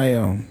 yeah. I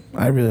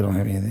really don't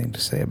have anything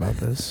to say about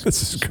this.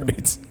 This is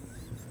great.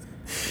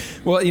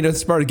 Well,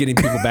 it's part of getting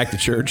people back to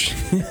church.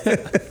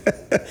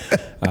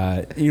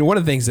 One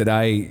of the things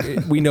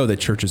that we know that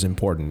church is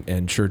important,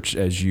 and church,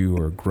 as you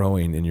are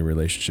growing in your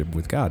relationship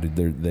with God,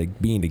 they're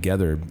being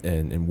together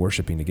and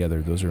worshiping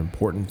together. Those are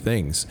important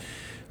things.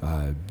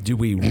 Do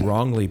we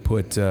wrongly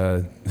put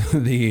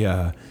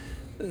the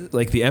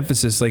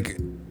emphasis, like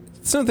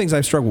some of the things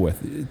I've struggled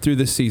with through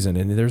this season,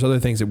 and there's other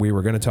things that we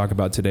were going to talk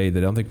about today that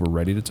I don't think we're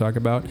ready to talk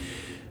about.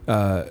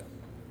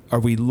 Are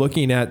we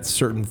looking at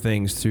certain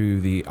things through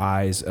the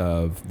eyes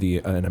of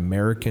an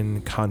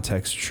American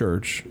context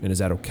church, and is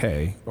that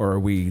okay? Or are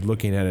we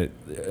looking at it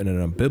in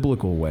a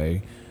biblical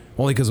way,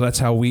 only because that's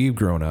how we've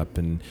grown up?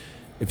 And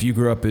if you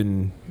grew up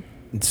in,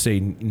 say,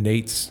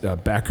 Nate's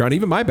background,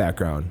 even my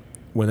background,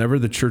 whenever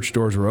the church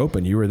doors were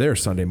open, you were there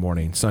Sunday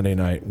morning, Sunday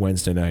night,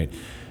 Wednesday night.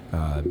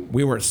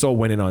 We weren't soul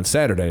winning on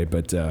Saturday,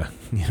 but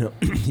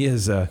he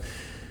is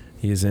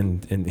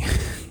in.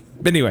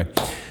 But anyway.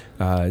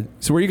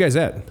 So where are you guys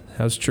at?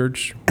 How's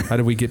church? How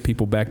do we get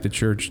people back to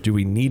church? Do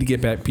we need to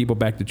get people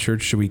back to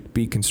church? Should we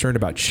be concerned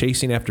about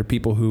chasing after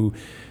people who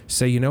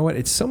say, you know what,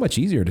 it's so much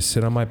easier to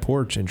sit on my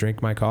porch and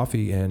drink my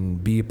coffee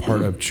and be a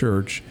part of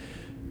church?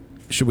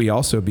 Should we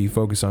also be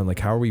focused on, like,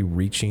 how are we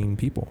reaching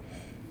people?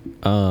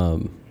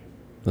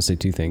 Let's say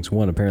two things.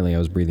 One, apparently I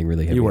was breathing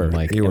really heavy. You were. on the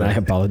mic, You and were. I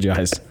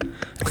apologize.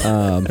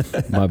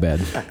 My bad.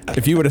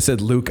 If you would have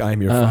said, Luke,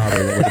 I'm your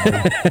father,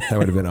 that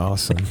would have been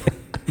awesome.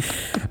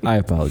 I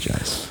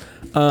apologize.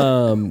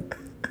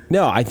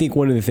 No, I think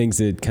one of the things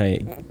that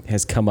kind of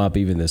has come up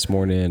even this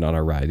morning on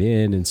our ride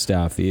in and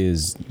stuff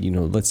is,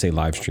 let's say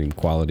live stream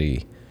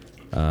quality,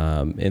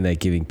 and that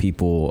giving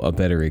people a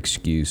better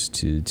excuse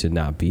to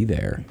not be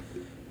there.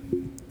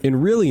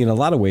 And really, in a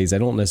lot of ways, I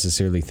don't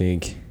necessarily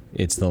think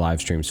it's the live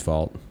stream's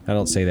fault. I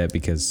don't say that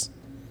because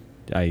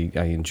I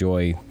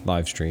enjoy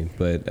live stream,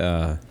 but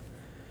I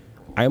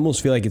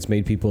almost feel like it's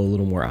made people a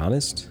little more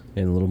honest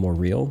and a little more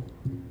real.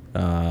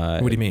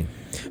 What do you mean?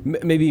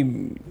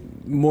 Maybe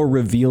more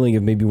revealing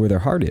of maybe where their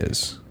heart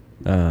is.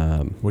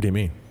 What do you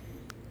mean?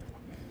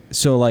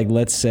 So, like,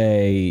 let's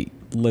say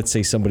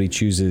somebody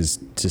chooses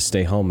to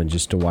stay home and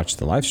just to watch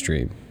the live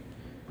stream,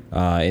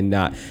 and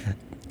not.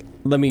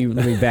 Let me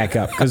back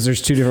up because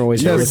there's two different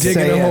ways. Just to look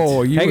say at it.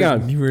 hole. Hang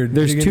on.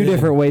 There's two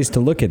different ways to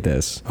look at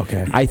this.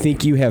 Okay. I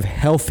think you have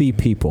healthy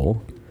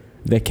people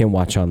that can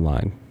watch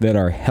online, that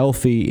are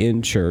healthy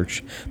in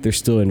church. They're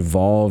still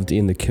involved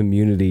in the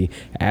community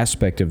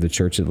aspect of the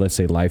church. Let's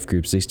say life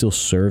groups. They still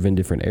serve in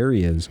different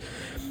areas.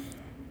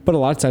 But a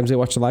lot of times they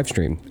watch the live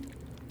stream.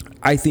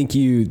 I think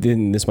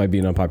then this might be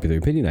an unpopular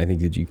opinion, I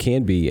think that you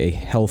can be a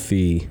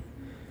healthy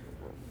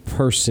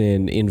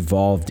person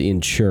involved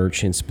in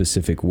church in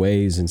specific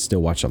ways and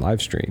still watch a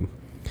live stream.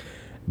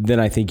 Then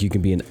I think you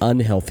can be an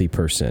unhealthy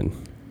person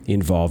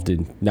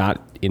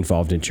not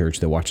involved in church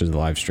that watches the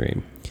live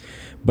stream.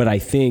 But I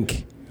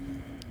think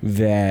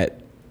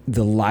that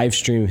the live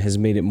stream has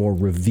made it more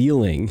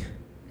revealing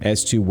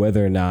as to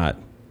whether or not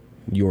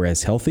you're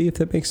as healthy, if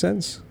that makes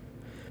sense.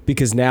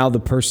 Because now the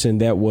person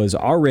that was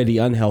already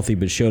unhealthy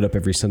but showed up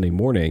every Sunday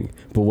morning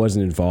but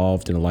wasn't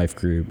involved in a life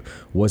group,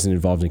 wasn't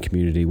involved in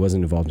community,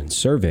 wasn't involved in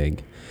serving,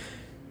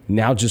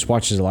 now just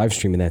watches a live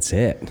stream and that's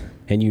it.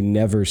 And you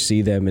never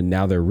see them, and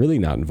now they're really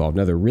not involved.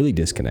 Now they're really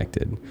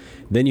disconnected.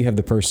 Then you have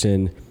the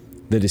person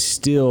that is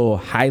still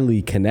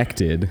highly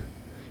connected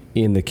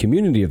in the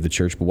community of the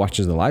church but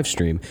watches the live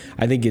stream.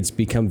 I think it's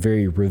become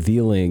very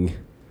revealing.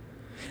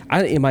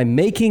 Am I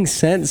making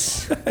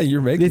sense?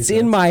 You're making it's sense.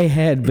 in my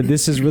head, but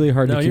this is really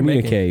hard to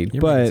communicate.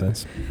 You're but making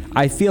sense.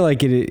 I feel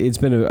like it's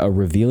been a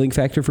revealing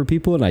factor for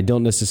people, and I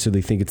don't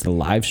necessarily think it's the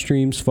live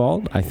stream's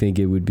fault. I think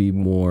it would be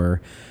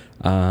more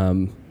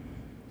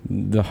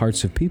the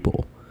hearts of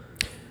people.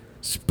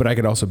 But I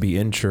could also be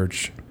in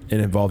church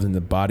and involved in the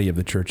body of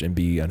the church and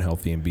be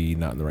unhealthy and be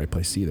not in the right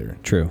place either.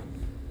 True.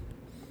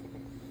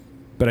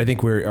 But I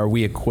think are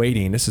we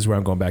equating, this is where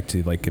I'm going back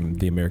to like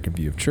the American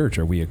view of church,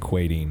 are we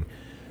equating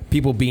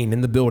people being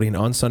in the building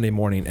on Sunday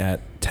morning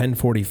at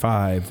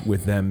 10:45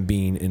 with them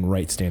being in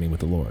right standing with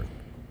the Lord?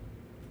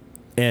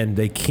 And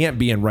they can't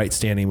be in right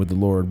standing with the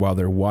Lord while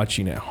they're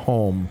watching at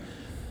home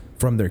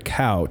from their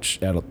couch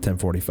at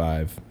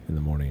 10:45 in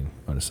the morning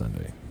on a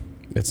Sunday.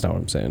 That's not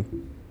what I'm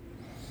saying.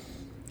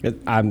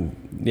 I'm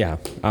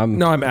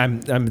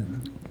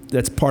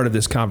That's part of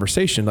this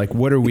conversation. Like,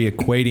 what are we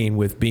equating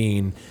with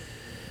being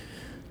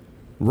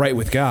right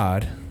with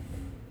God?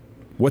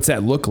 What's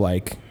that look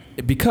like?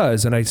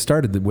 Because, and I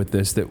started with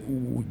this, that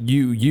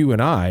you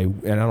and I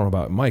don't know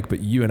about Mike, but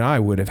you and I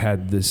would have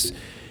had this,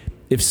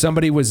 if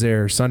somebody was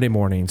there Sunday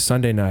morning,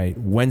 Sunday night,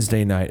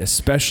 Wednesday night,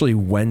 especially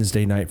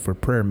Wednesday night for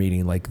prayer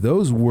meeting, like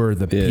those were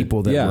the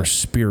people that were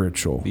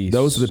spiritual.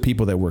 Those were the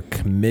people that were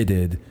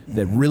committed,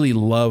 that really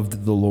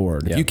loved the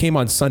Lord. Yeah. If you came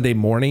on Sunday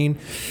morning,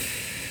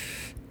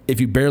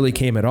 if you barely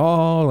came at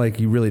all, like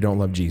you really don't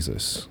love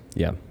Jesus.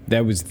 Yeah,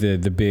 that was the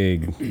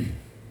big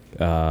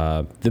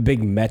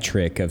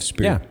metric of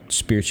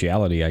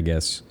spirituality, I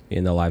guess,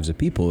 in the lives of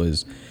people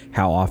is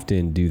how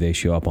often do they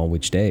show up on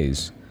which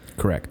days.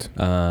 Correct.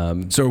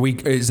 So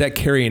is that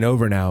carrying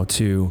over now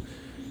to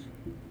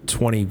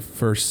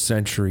 21st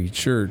century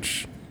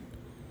church,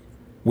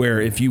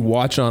 where if you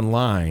watch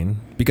online,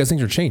 because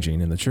things are changing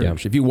in the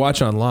church, if you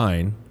watch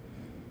online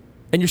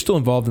and you're still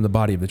involved in the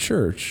body of the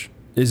church,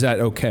 is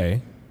that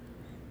okay?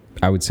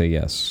 I would say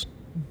yes.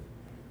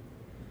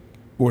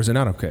 Or is it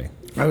not okay?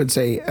 I would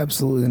say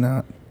absolutely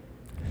not.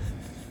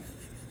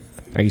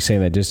 Are you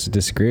saying that just to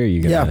disagree, or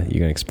you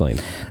gonna explain?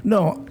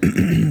 No,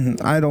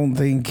 I don't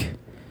think.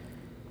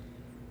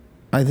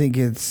 I think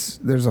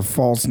there's a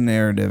false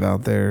narrative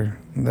out there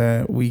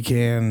that we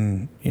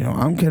can,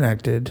 I'm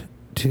connected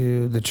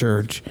to the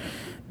church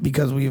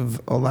because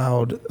we've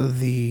allowed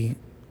the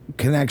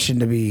connection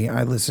to be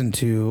I listen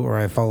to or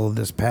I follow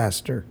this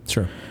pastor.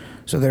 Sure.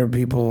 So there are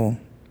people,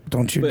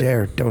 don't you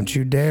dare.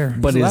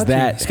 But is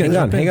that,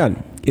 hang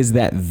on, is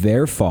that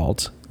their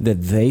fault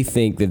that they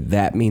think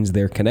that means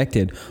they're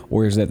connected,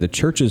 or is that the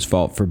church's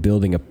fault for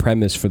building a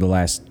premise for the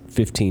last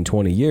 15,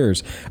 20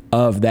 years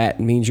of that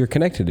means you're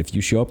connected if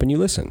you show up and you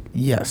listen?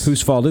 Yes.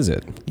 Whose fault is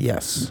it?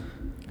 Yes.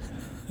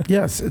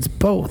 Yes, it's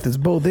both. It's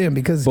both in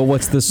because. But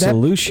what's the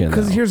solution?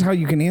 Because here's how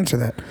you can answer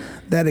that.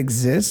 That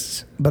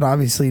exists, but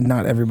obviously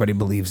not everybody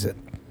believes it.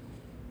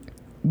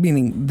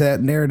 Meaning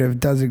that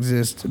narrative does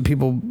exist.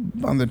 People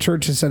on the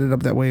church has set it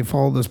up that way.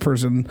 Follow this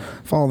person,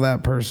 follow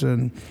that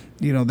person.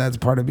 That's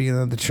part of being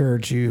at the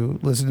church. You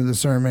listen to the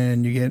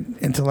sermon, you get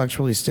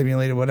intellectually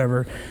stimulated,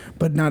 whatever.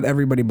 But not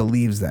everybody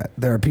believes that.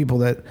 There are people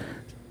that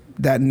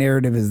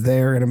narrative is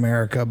there in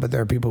America, but there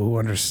are people who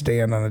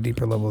understand on a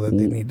deeper level that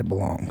they need to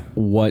belong.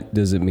 What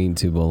does it mean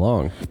to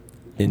belong?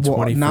 In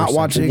 21st not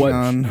watching what,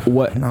 on.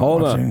 What? Not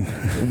Hold watching.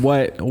 on.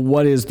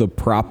 What is the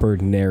proper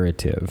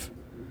narrative?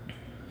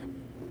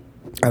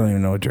 I don't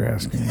even know what you're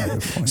asking at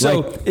this point.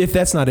 So if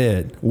that's not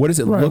it, what does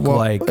it look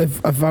like?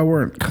 If I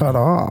weren't cut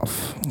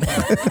off,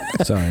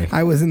 Sorry.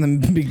 I was in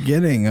the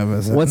beginning of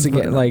a sentence. Once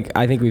again,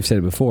 I think we've said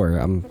it before.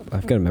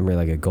 I've got a memory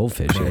like a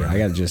goldfish here. I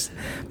gotta just.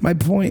 My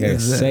point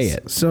is this. say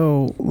it.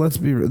 So let's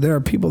be real. There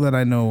are people that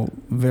I know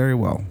very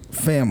well,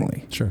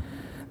 family, Sure.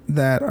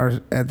 that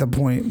are at the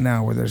point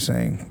now where they're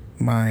saying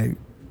my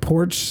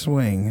porch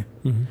swing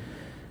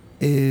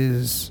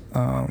is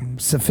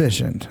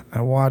sufficient.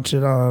 I watch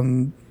it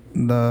on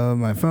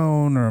my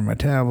phone or my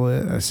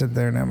tablet. I sit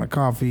there and have my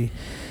coffee,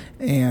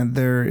 and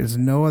there is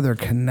no other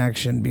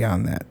connection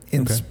beyond that.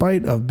 In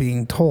spite of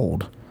being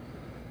told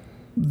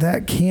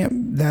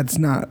that's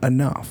not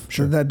enough.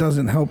 Sure. So that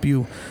doesn't help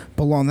you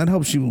belong. That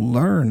helps you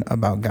learn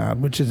about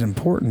God, which is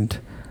important.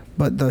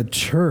 But the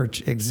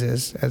church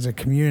exists as a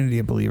community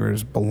of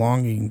believers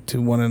belonging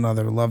to one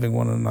another, loving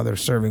one another,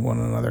 serving one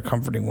another,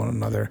 comforting one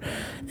another.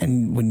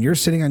 And when you're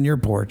sitting on your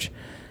porch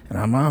and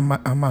I'm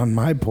on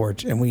my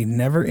porch and we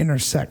never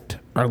intersect,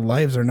 our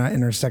lives are not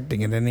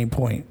intersecting at any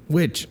point,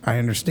 which I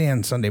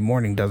understand Sunday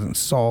morning doesn't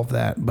solve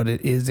that, but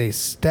it is a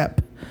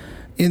step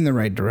in the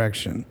right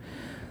direction.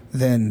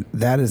 then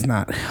that is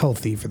not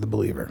healthy for the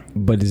believer.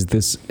 But is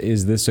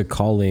this a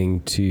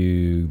calling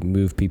to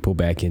move people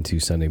back into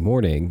Sunday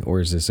morning, or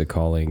is this a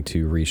calling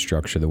to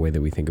restructure the way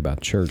that we think about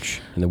church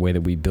and the way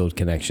that we build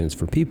connections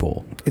for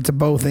people? It's a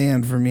both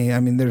and for me. I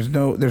mean, there's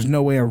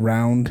no way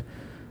around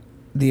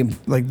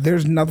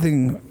there's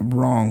nothing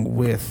wrong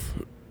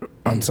with,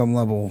 on some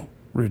level,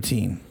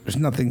 routine.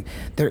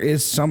 There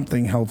is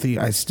something healthy.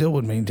 I still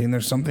would maintain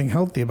there's something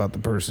healthy about the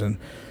person.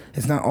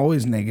 It's not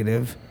always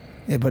negative,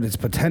 but it's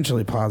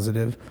potentially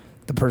positive.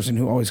 The person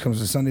who always comes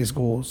to Sunday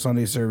school,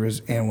 Sunday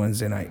service, and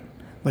Wednesday night.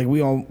 Like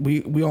we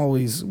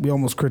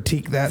almost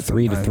critique that.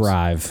 3 sometimes. to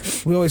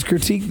thrive. We always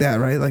critique that,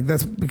 right? Like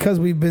that's because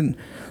we've been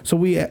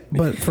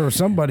but for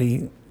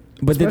somebody.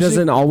 But that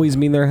doesn't always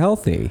mean they're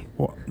healthy.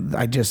 Well,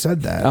 I just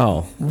said that.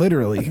 Oh.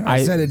 Literally.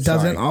 I said it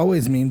doesn't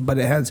always mean, but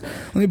it has.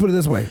 Let me put it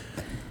this way.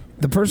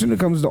 The person who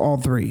comes to all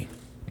three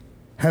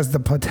has the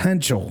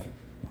potential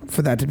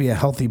for that to be a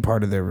healthy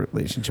part of their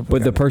relationship with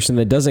But the God. person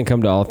that doesn't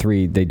come to all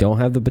three, they don't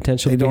have the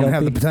potential They to be don't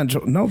healthy? have the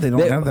potential. No, they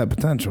don't have that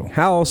potential.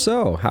 How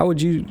so? How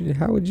would you?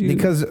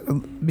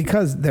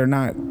 Because they're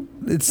not.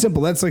 It's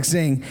simple. That's like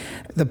saying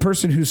the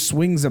person who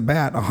swings a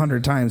bat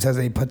 100 times has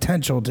a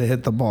potential to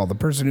hit the ball. The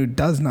person who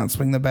does not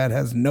swing the bat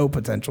has no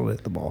potential to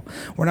hit the ball.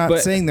 We're not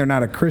saying they're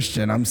not a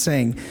Christian. I'm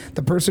saying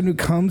the person who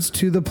comes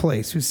to the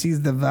place, who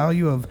sees the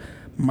value of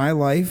my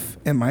life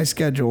and my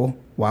schedule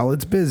while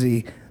it's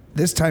busy,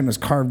 this time is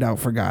carved out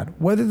for God.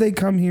 Whether they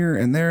come here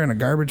and they're in a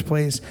garbage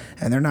place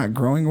and they're not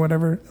growing or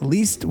whatever, at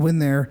least when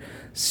they're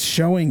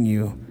showing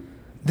you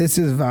this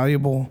is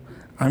valuable,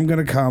 I'm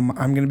going to come,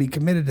 I'm going to be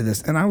committed to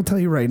this. And I will tell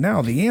you right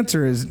now, the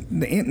answer is,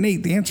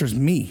 Nate, the answer is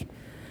me.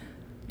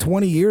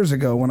 20 years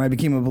ago when I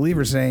became a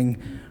believer, saying,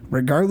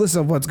 regardless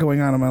of what's going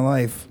on in my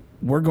life,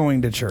 we're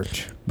going to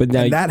church. But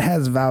now, and that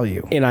has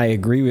value. And I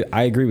agree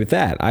with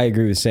that. I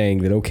agree with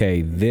saying that,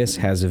 okay, this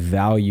has a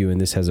value and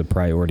this has a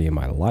priority in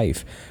my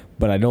life.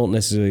 But I don't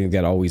necessarily think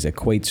that always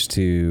equates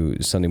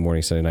to Sunday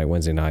morning, Sunday night,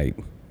 Wednesday night.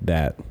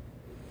 That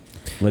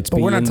But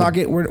we're not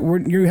talking.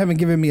 You haven't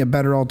given me a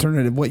better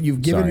alternative. What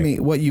you've given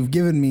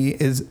me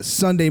is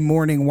Sunday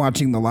morning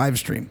watching the live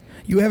stream.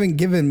 You haven't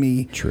given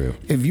me. True.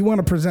 If you want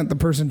to present the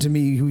person to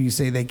me who you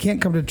say they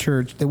can't come to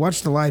church, they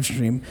watch the live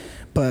stream,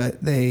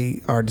 but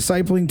they are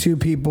discipling 2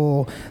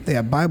 people. They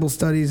have Bible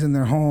studies in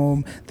their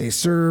home. They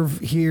serve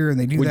here and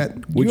they do that.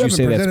 You haven't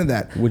presented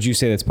that. Would you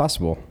say that's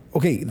possible?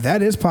 Okay,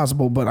 that is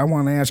possible, but I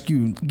want to ask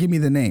you, give me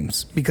the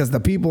names. Because the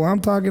people I'm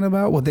talking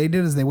about, what they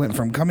did is they went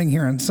from coming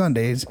here on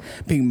Sundays,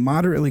 being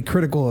moderately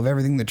critical of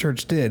everything the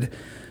church did,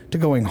 to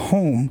going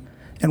home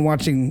and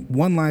watching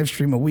one live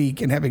stream a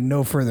week and having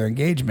no further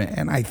engagement.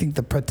 And I think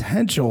the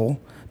potential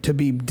to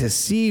be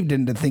deceived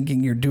into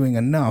thinking you're doing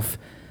enough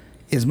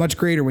is much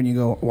greater when you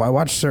go, well, I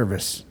watch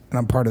service and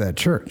I'm part of that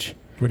church.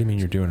 What do you mean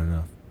you're doing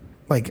enough?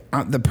 Like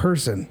the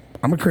person,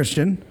 I'm a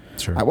Christian.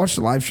 Sure. I watch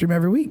the live stream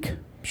every week.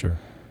 Sure.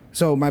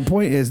 So my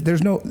point is,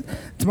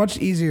 it's much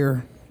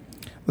easier.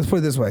 Let's put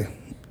it this way,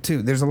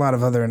 too. There's a lot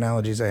of other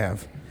analogies I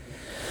have.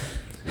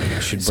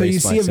 So you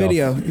see a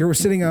video, you're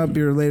sitting up,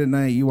 you're late at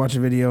night, you watch a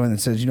video and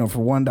it says, for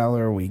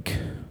 $1 a week,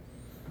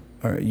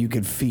 or you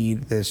could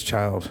feed this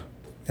child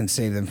and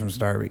save them from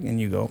starving.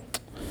 And you go,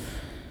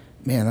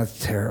 man, that's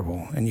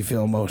terrible. And you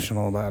feel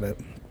emotional about it.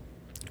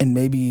 And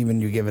maybe even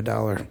you give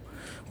 $1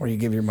 or you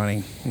give your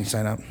money and you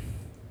sign up.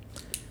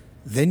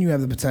 Then you have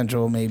the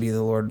potential, maybe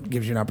the Lord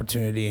gives you an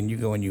opportunity and you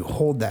go and you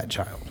hold that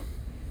child.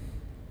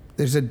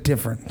 There's a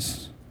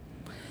difference.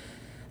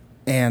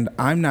 And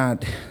I'm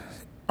not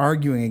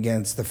arguing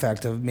against the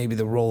fact of maybe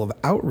the role of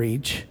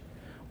outreach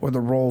or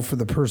the role for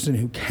the person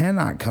who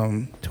cannot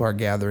come to our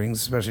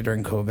gatherings, especially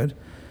during COVID,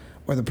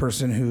 or the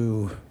person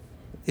who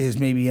is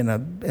maybe in a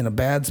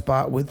bad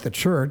spot with the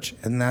church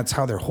and that's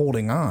how they're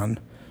holding on.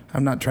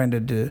 I'm not trying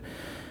to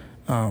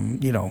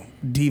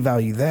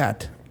devalue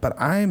that. But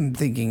I'm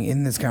thinking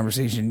in this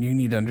conversation, you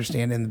need to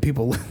understand, and the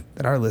people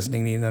that are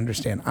listening need to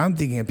understand, I'm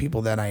thinking of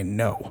people that I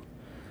know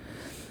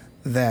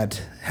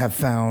that have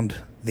found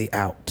the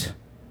out.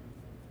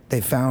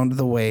 They found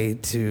the way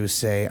to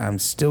say, I'm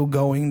still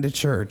going to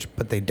church,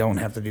 but they don't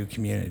have to do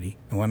community.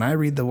 And when I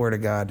read the Word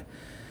of God,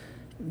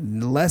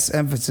 less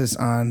emphasis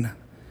on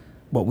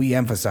what we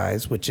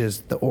emphasize, which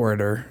is the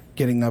orator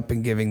getting up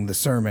and giving the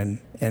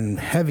sermon, and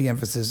heavy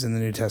emphasis in the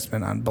New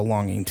Testament on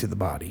belonging to the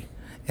body.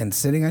 And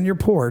sitting on your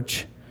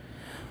porch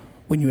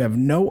when you have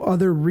no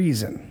other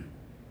reason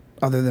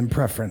other than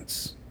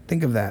preference.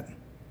 Think of that.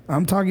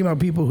 I'm talking about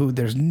people who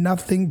there's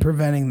nothing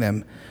preventing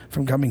them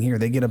from coming here.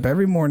 They get up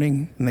every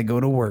morning and they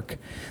go to work.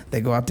 They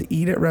go out to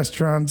eat at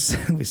restaurants.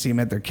 We see them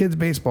at their kids'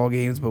 baseball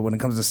games. But when it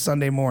comes to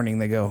Sunday morning,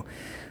 they go,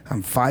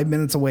 I'm 5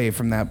 minutes away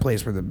from that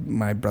place where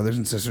my brothers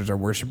and sisters are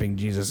worshiping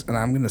Jesus, and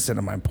I'm going to sit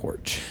on my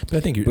porch. But I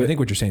think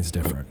what you're saying is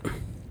different.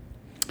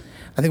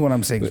 I think what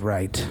I'm saying is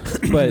right.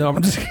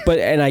 But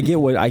and I get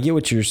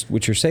what you're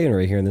saying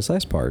right here in this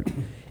last part.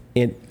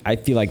 And I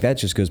feel like that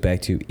just goes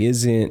back to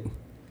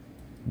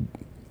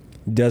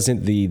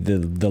doesn't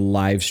the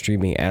live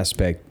streaming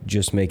aspect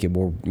just make it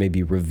more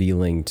maybe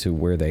revealing to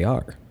where they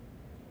are?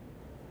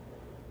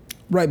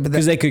 Right, but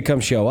because they could come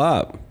show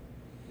up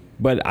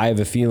But I have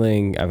a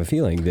feeling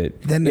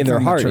that Then in it's their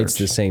on the heart it's church.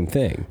 the same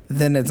thing.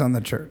 Then it's on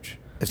the church.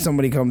 If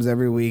somebody comes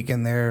every week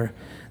and they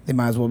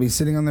might as well be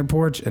sitting on their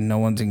porch and no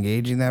one's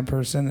engaging that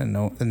person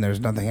and there's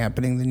nothing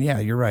happening, then yeah,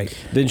 you're right.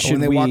 Then But should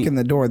when they we- walk in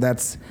the door,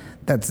 that's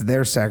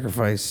their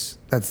sacrifice.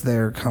 That's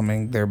their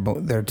coming. They're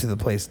to the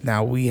place.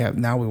 Now we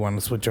want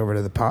to switch over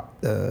to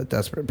the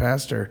Desperate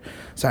Pastor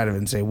side of it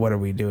and say, what are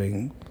we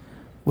doing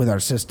with our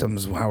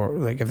systems?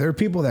 If there are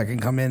people that can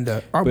come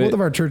into both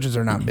of our churches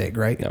are not big,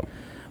 right? No.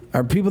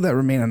 Our people that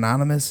remain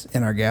anonymous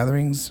in our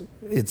gatherings,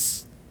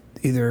 it's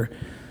either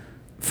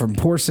from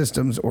poor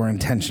systems or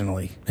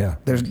intentionally. Yeah.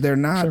 They're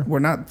not. Sure. We're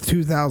not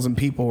 2,000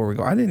 people where we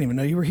go, I didn't even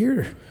know you were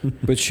here.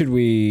 But should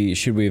we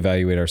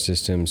evaluate our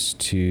systems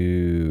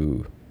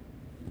to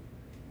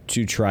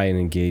try and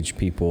engage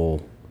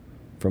people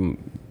from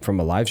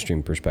a live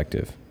stream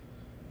perspective?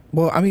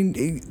 Well, I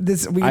mean,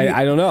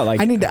 I don't know. Like,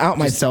 I need to out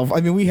myself.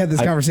 I mean, we had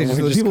this conversation. we're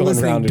So the just people going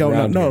listening round and don't know.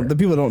 round No, here. the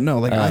people don't know.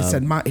 Like I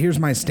said, here's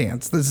my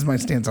stance. This is my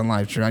stance on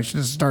live stream. I should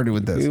have started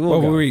with this.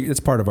 We'll go. It's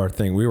part of our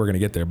thing. We were going to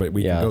get there, but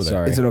we Yeah, can go there.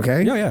 sorry. Is it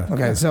okay? Yeah. Okay,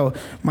 Yeah. so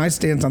my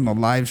stance on the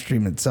live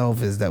stream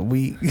itself is that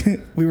we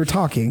were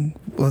talking.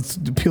 Let's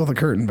peel the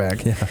curtain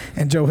back. Yeah.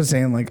 And Joe was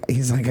saying, I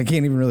can't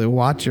even really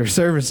watch your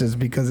services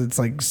because it's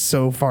like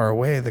so far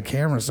away. The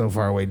camera's so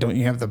far away. Don't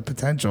you have the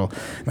potential?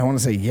 And I want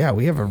to say, yeah,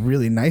 we have a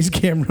really nice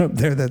camera up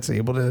there that's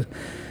able to.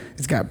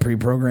 It's got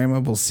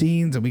pre-programmable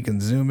scenes, and we can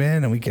zoom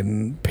in, and we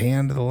can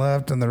pan to the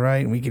left and the right,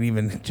 and we can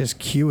even just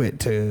cue it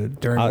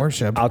during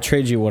worship. I'll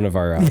trade you one of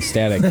our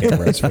static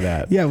cameras for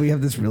that. Yeah, we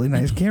have this really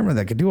nice camera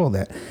that could do all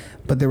that.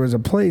 But there was a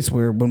place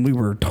where when we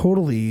were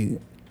totally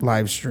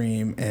live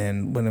stream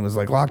and when it was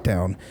like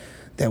lockdown,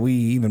 that we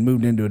even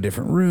moved into a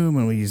different room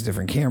and we used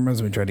different cameras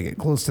and we tried to get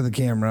close to the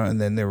camera.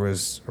 And then there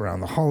was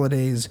around the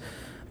holidays,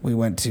 we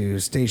went to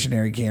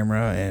stationary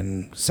camera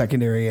and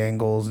secondary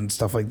angles and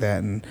stuff like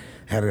that, and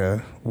had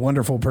a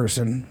wonderful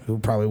person who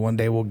probably one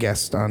day will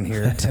guest on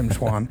here, Tim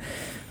Schwan,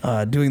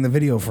 doing the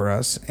video for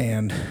us.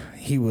 And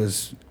he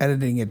was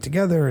editing it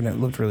together and it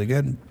looked really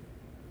good.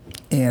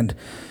 And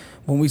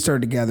when we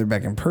started to gather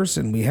back in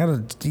person, we had a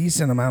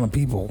decent amount of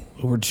people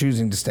who were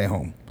choosing to stay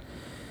home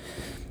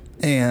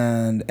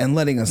and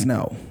letting us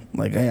know,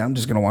 like, hey, I'm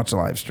just going to watch the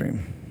live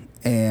stream.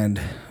 And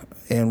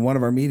in one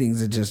of our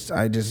meetings,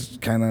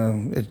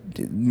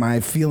 my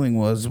feeling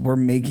was we're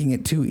making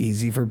it too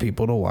easy for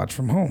people to watch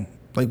from home.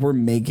 Like, we're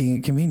making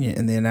it convenient.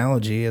 And the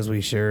analogy, as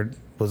we shared,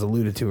 was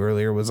alluded to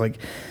earlier, was like,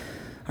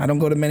 I don't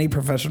go to many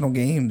professional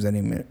games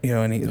anymore,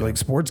 like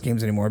sports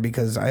games anymore,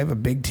 because I have a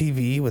big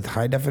TV with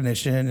high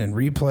definition and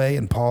replay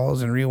and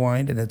pause and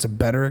rewind, and it's a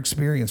better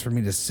experience for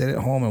me to sit at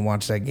home and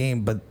watch that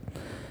game. But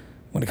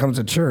when it comes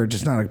to church,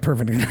 it's not a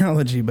perfect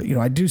analogy, but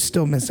I do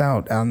still miss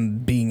out on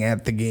being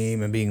at the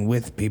game and being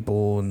with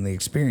people and the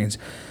experience.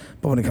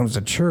 But when it comes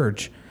to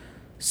church,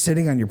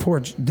 sitting on your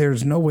porch,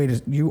 there's no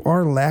way you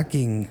are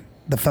lacking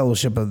the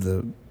fellowship of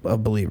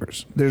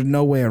believers. There's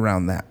no way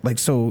around that. Like,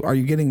 so are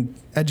you getting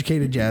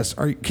educated? Yes.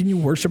 Can you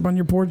worship on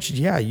your porch?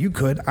 Yeah, you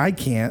could. I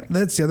can't.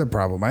 That's the other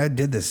problem. I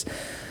did this.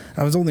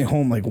 I was only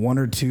home like 1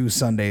 or 2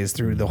 Sundays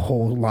through the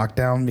whole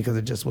lockdown because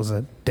it just was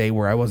a day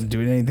where I wasn't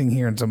doing anything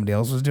here and somebody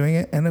else was doing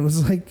it. And it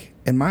was like,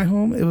 in my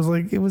home, it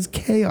was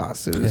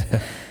chaos. It was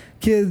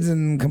kids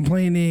and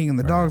complaining and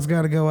the dogs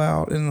got to go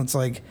out. And it's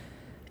like,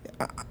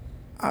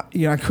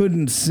 I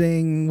couldn't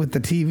sing with the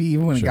TV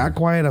even when it got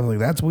quiet. I was like,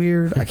 that's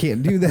weird. I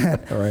can't do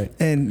that. All right.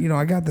 And,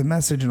 I got the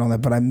message and all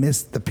that, but I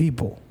missed the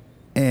people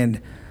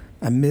and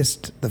I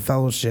missed the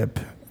fellowship.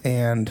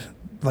 And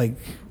like,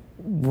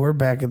 we're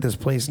back at this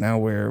place now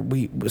where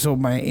so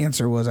my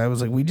answer was, I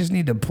was like, we just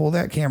need to pull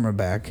that camera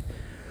back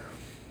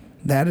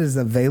that is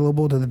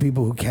available to the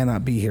people who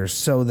cannot be here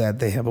so that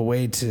they have a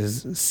way to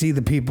see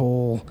the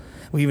people.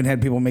 We even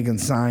had people making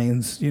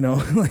signs,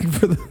 like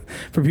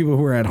for people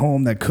who were at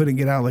home that couldn't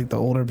get out, like the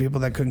older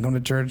people that couldn't come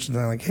to church. And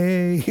they're like,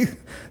 hey,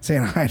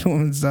 saying hi to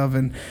them and stuff.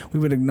 And we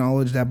would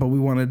acknowledge that, but we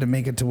wanted to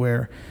make it to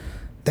where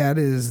that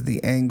is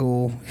the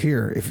angle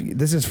here.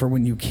 This is for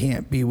when you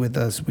can't be with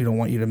us. We don't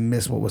want you to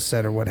miss what was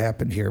said or what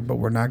happened here, but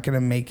we're not going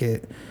to make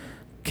it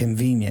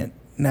convenient.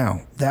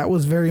 Now, that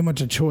was very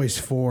much a choice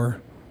for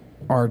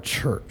our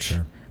church.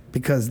 Sure.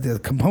 Because the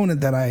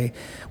component that I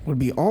would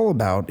be all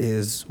about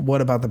is,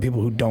 what about the people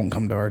who don't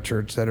come to our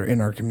church, that are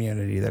in our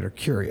community, that are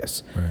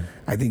curious? Right.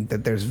 I think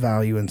that there's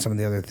value in some of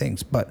the other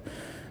things. But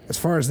as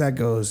far as that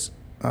goes,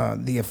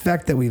 the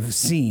effect that we've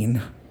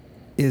seen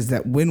is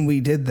that when we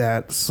did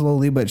that,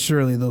 slowly but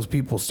surely, those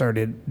people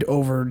started,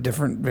 over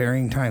different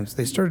varying times,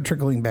 they started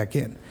trickling back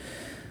in.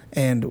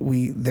 And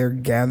they're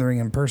gathering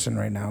in person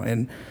right now.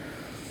 And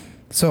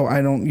so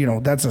I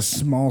don't, that's a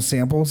small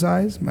sample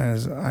size.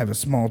 I have a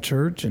small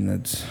church,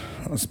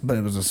 but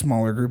it was a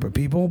smaller group of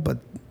people. But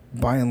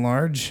by and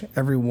large,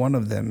 every one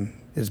of them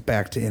is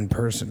back to in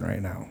person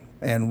right now.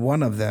 And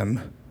one of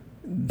them,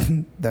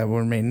 that will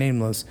remain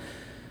nameless,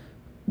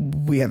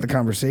 we had the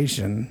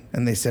conversation,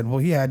 and they said,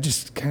 "Well, yeah, I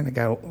just kind of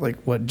got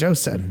like what Joe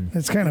said. Mm-hmm.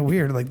 It's kind of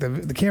weird. Like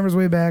the camera's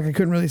way back, I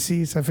couldn't really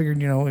see, so I figured,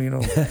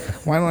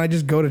 why don't I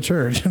just go to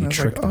church?" And I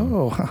was like,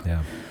 "Oh,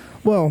 yeah.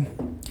 Well."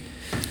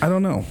 I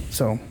don't know.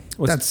 So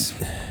that's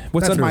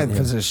my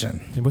position.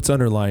 What's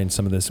underlying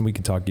some of this, and we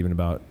can talk even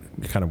about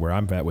kind of where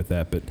I'm at with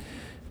that, but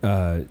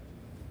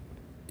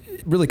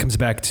it really comes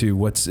back to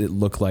what's it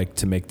look like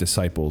to make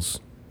disciples.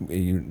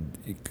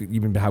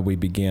 Even how we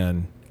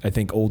began, I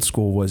think old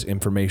school was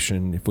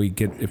information. If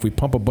we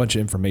pump a bunch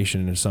of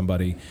information into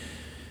somebody,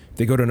 if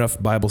they go to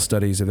enough Bible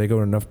studies, if they go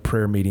to enough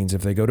prayer meetings,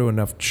 if they go to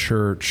enough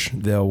church,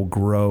 they'll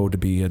grow to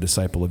be a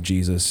disciple of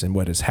Jesus. And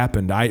what has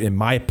happened, in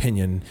my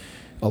opinion,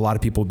 a lot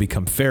of people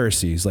become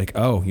Pharisees. Like,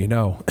 oh,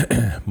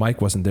 Mike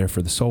wasn't there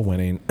for the soul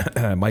winning.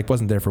 Mike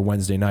wasn't there for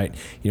Wednesday night.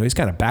 He's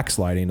kind of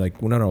backsliding. Like,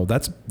 well, no,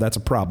 that's a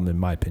problem in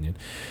my opinion.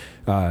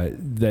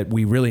 That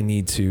we really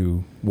need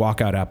to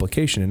walk out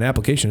application. And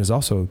application is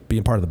also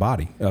being part of the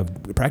body,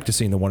 of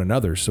practicing the one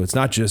another. So it's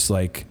not just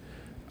like,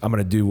 I'm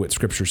going to do what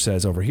Scripture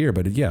says over here,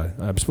 but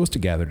I'm supposed to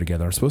gather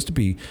together. I'm supposed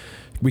to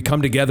we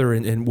come together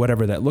in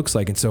whatever that looks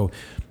like. And so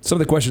some of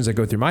the questions that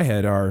go through my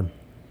head are,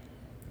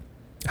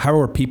 how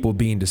are people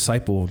being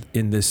discipled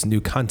in this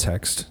new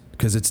context?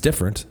 Because it's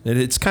different. And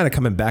it's kind of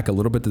coming back a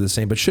little bit to the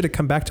same, but should it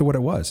come back to what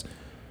it was?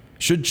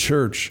 Should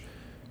church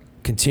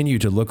continue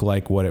to look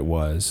like what it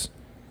was?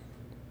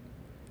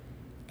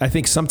 I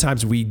think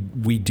sometimes we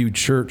do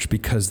church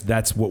because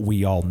that's what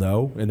we all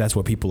know, and that's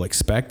what people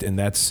expect, and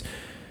that's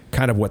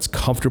kind of what's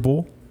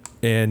comfortable.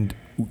 And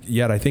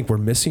yet I think we're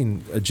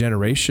missing a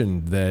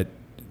generation that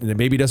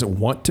maybe doesn't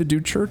want to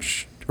do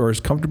church or is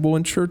comfortable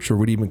in church or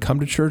would even come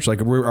to church. Like,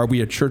 are we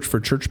a church for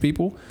church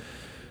people?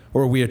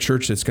 Or are we a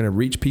church that's going to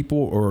reach people,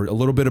 or a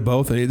little bit of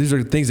both? These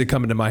are things that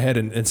come into my head,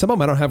 and some of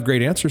them I don't have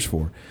great answers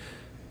for.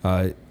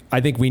 I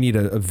think we need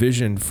a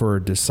vision for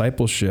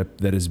discipleship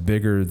that is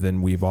bigger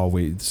than we've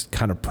always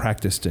kind of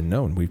practiced and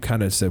known. We've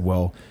kind of said,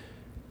 well,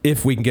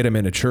 if we can get them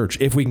into church,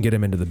 if we can get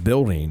them into the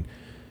building,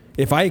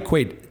 if I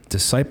equate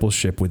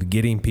discipleship with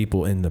getting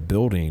people in the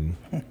building,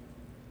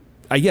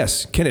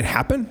 yes, can it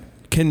happen?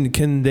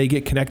 Can they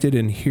get connected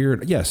and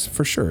hear? Yes,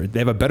 for sure. They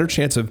have a better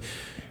chance of,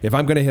 if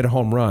I'm going to hit a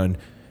home run,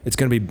 I'm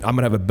going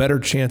to have a better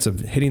chance of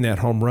hitting that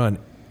home run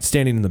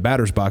standing in the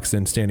batter's box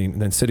than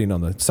sitting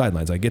on the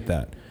sidelines. I get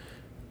that.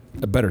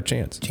 A better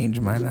chance.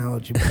 Change my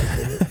analogy.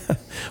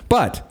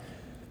 But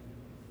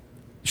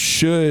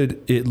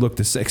should it look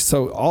the same?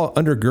 So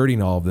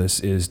undergirding all of this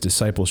is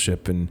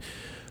discipleship. And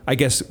I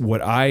guess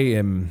what I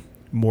am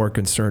more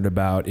concerned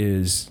about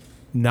is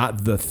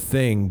not the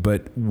thing,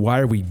 but why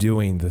are we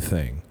doing the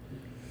thing?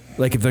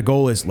 Like, if the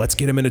goal is, let's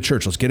get him into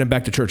church, let's get him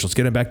back to church, let's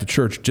get him back to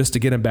church, just to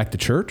get him back to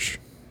church,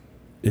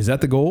 is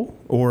that the goal?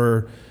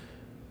 Or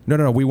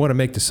no, we want to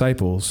make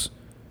disciples,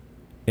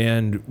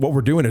 and what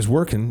we're doing is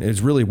working,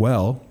 is really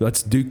well.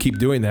 Let's keep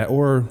doing that.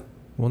 Or,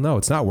 well, no,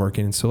 it's not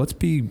working. So let's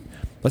be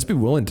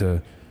willing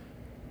to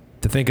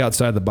think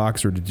outside the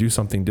box or to do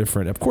something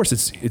different. Of course,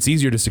 it's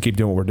easier just to keep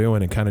doing what we're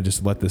doing and kind of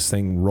just let this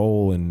thing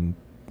roll.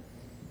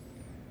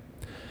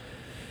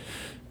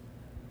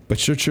 But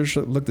should church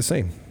look the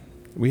same?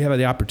 We have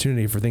the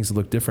opportunity for things to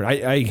look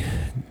different. I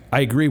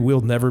agree.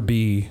 We'll never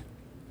be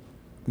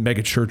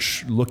mega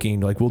church looking.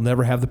 Like, we'll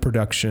never have the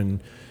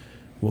production.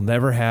 We'll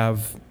never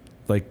have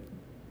like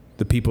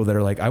the people that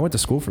are like, I went to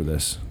school for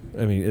this.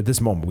 I mean, at this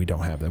moment, we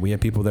don't have that. We have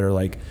people that are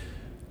like,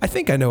 I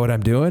think I know what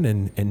I'm doing.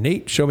 And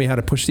Nate showed me how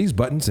to push these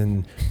buttons,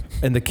 and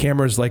the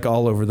camera's like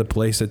all over the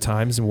place at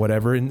times and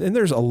whatever. And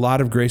there's a lot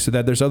of grace to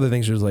that. There's other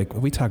things there's like,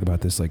 we talk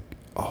about this like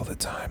all the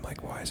time.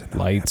 Like, why is it not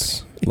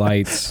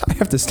lights? I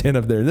have to stand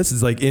up there. This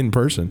is like in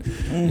person.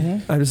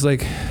 Mm-hmm. I'm just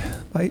like,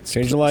 lights.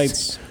 Change the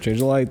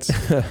lights.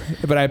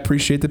 But I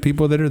appreciate the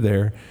people that are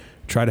there.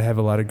 Try to have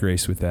a lot of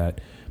grace with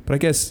that. But I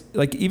guess,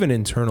 like, even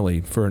internally,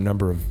 for a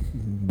number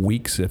of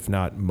weeks, if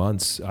not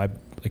months, I've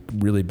like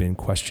really been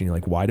questioning,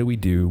 like, why do we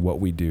do what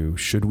we do?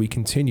 Should we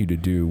continue to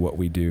do what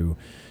we do?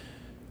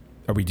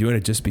 Are we doing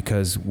it just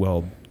because,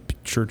 well,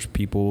 church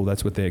people,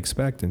 that's what they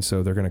expect, and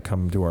so they're going to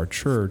come to our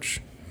church?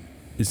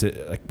 Is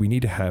it like we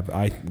need to have,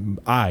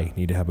 I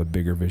need to have a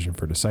bigger vision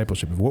for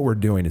discipleship. If what we're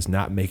doing is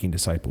not making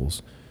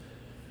disciples,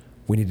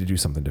 we need to do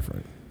something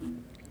different.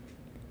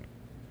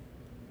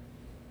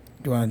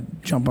 Do you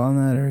want to jump on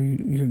that, or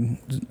you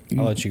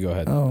I'll let you go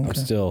ahead. Oh, okay. I'm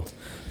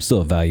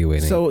still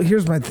evaluating. So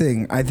here's my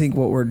thing. I think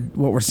what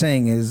we're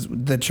saying is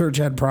the church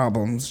had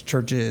problems.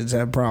 Churches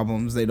have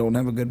problems. They don't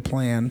have a good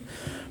plan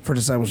for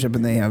discipleship,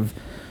 and they have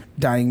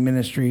dying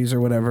ministries or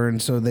whatever.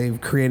 And so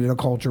they've created a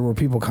culture where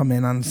people come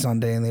in on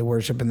Sunday and they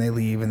worship and they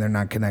leave and they're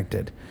not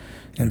connected.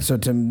 And so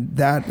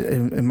that,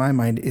 in my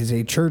mind, is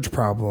a church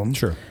problem.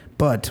 Sure.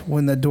 But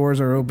when the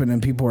doors are open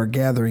and people are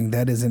gathering,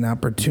 that is an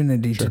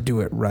opportunity to do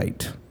it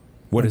right.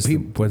 What is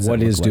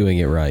doing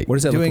it right? What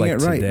does that look like doing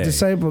it right? today?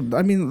 Disciple.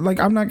 I mean, like,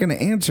 I'm not going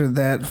to answer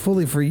that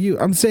fully for you.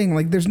 I'm saying,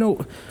 like, there's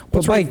no.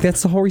 But Mike,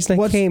 that's the whole reason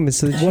I came, is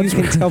so that you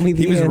can tell me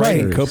the He was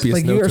writing answers. copious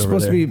like, notes you are over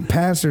supposed there. to be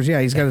pastors.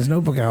 Yeah, he's got his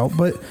notebook out.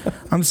 But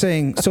I'm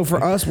saying, so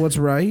for us, what's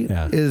right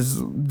Yeah.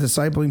 is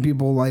discipling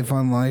people life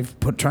on life,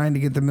 trying to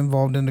get them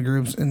involved into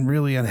groups, and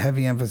really a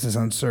heavy emphasis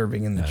on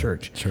serving in the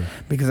church. Sure.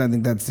 Because I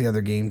think that's the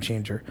other game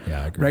changer.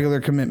 Yeah, I agree.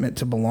 Regular commitment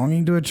to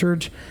belonging to a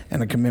church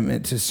and a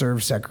commitment to serve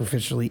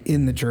sacrificially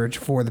in the church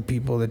for the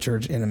people of the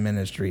church in a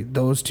ministry.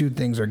 Those two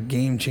things are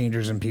game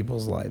changers in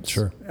people's lives.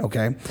 Sure.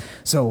 Okay.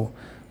 So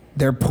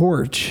their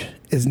porch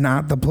is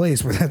not the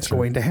place where that's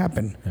going to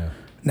happen. Yeah.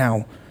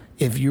 Now,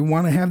 if you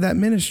want to have that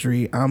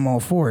ministry, I'm all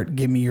for it.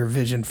 Give me your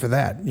vision for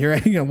that. You're,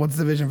 what's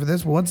the vision for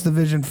this? Well, what's the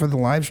vision for the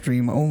live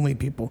stream only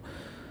people?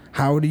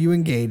 How do you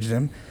engage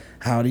them?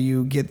 How do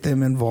you get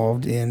them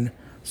involved in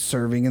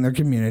serving in their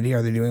community?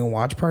 Are they doing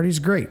watch parties?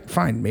 Great.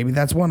 Fine. Maybe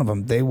that's one of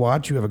them. They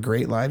watch, you have a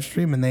great live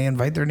stream, and they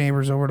invite their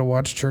neighbors over to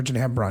watch church and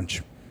have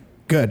brunch.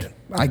 Good.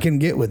 I can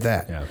get with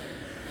that. Yeah.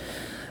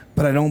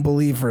 But I don't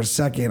believe for a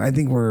second. I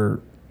think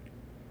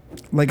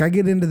I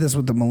get into this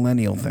with the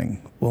millennial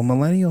thing. Well,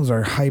 millennials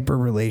are hyper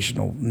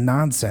relational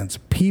nonsense.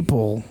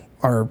 People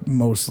are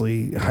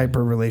mostly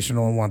hyper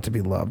relational and want to be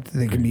loved.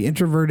 They can be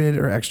introverted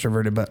or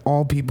extroverted, but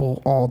all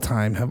people, all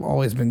time, have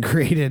always been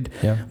created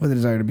with a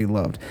desire to be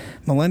loved.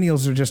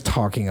 Millennials are just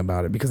talking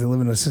about it because they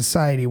live in a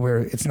society where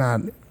it's not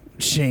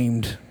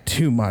shamed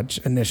too much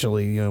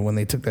initially, when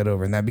they took that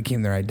over, and that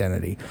became their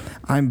identity.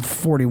 I'm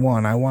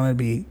 41. I want to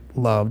be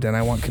loved, and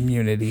I want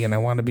community, and I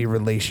want to be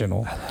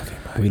relational. I love you,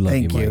 Mike. We love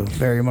Thank you Mike.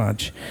 very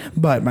much.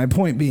 But my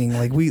point being,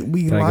 we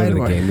Can lie I go to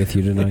to the game with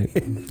you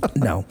tonight?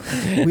 No,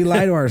 we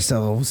lie to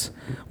ourselves.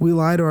 We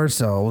lie to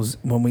ourselves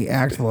when we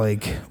act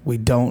like we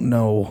don't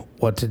know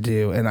what to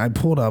do. And I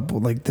pulled up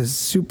this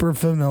super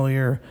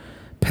familiar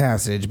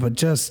passage, but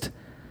just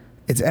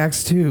it's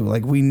Acts 2.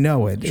 We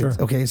know it. Sure.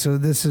 Okay, so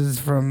this is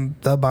from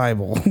the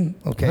Bible.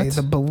 Okay, What?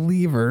 the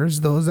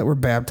believers, those that were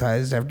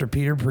baptized after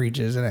Peter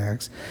preaches in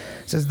Acts,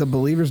 says the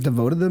believers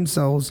devoted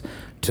themselves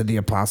to the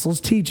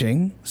apostles'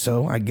 teaching.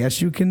 So I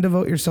guess you can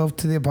devote yourself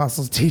to the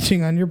apostles'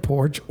 teaching on your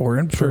porch or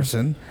in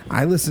person.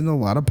 I listen to a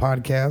lot of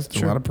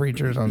podcasts, a lot of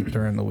preachers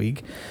during the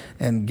week,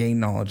 and gain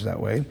knowledge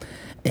that way,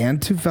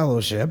 and to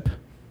fellowship.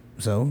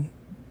 So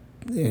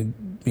you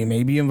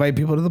maybe invite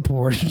people to the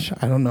porch.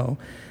 I don't know.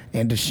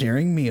 And to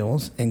sharing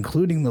meals,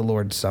 including the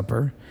Lord's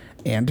Supper,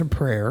 and to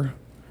prayer,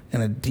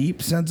 and a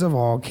deep sense of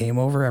awe came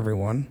over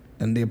everyone.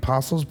 And the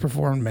apostles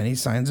performed many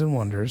signs and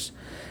wonders,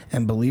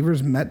 and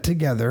believers met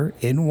together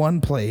in one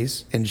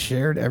place and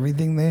shared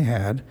everything they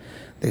had.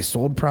 They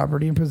sold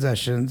property and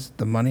possessions,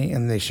 the money,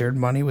 and they shared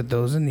money with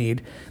those in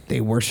need.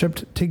 They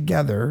worshiped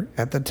together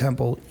at the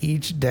temple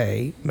each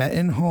day, met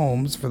in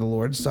homes for the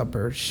Lord's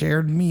Supper,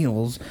 shared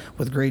meals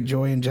with great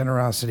joy and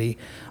generosity,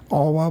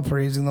 all while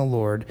praising the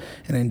Lord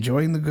and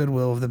enjoying the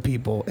goodwill of the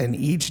people. And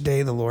each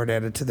day the Lord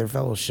added to their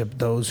fellowship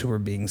those who were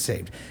being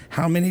saved.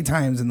 How many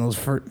times in those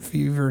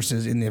few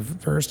verses in the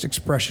first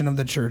expression of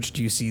the church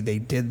do you see they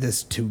did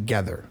this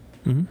together?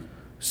 Mm-hmm.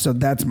 So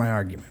that's my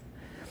argument.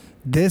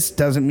 This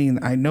doesn't mean,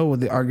 I know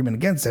the argument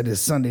against that is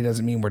Sunday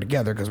doesn't mean we're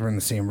together because we're in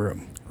the same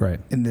room. Right.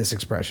 In this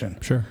expression.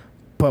 Sure.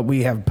 But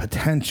we have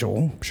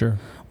potential. Sure.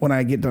 When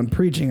I get done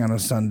preaching on a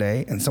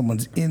Sunday and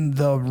someone's in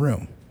the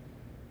room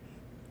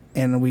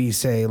and we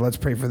say, let's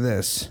pray for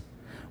this,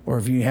 or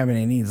if you have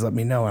any needs, let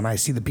me know. And I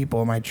see the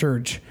people in my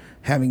church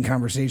having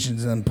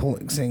conversations and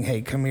then saying,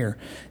 hey, come here,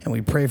 and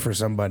we pray for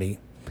somebody.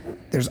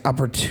 There's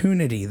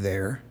opportunity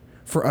there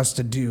for us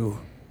to do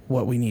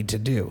what we need to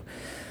do.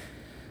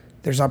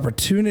 There's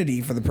opportunity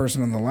for the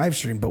person on the live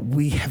stream, but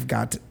we have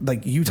got to,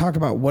 you talk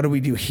about what do we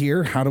do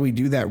here? How do we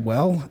do that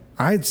well?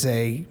 I'd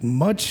say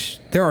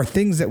there are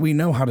things that we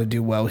know how to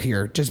do well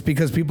here. Just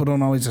because people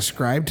don't always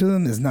ascribe to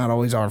them is not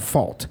always our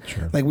fault.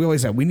 Sure. We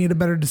always said, we need a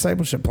better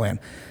discipleship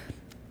plan.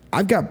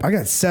 I got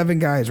 7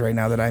 guys right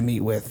now that I meet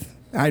with.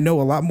 I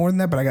know a lot more than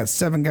that, but I got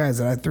 7 guys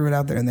that I threw it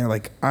out there, and they're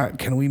like,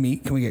 can we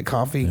meet? Can we get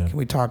coffee? Yeah. Can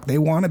we talk? They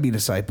want to be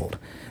discipled.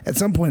 At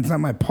some point, it's not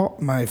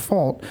my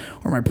fault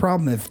or my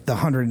problem if the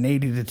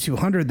 180 to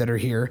 200 that are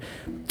here,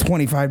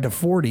 25 to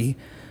 40,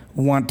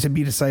 want to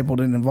be discipled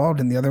and involved,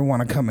 and the other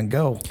want to come and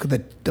go.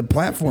 The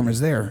platform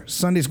is there.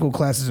 Sunday school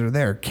classes are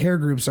there. Care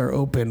groups are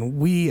open.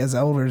 We as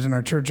elders in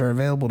our church are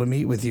available to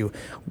meet with you.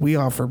 We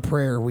offer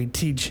prayer. We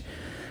teach.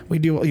 We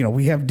do,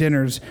 we have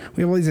dinners.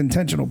 We have all these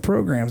intentional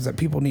programs that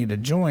people need to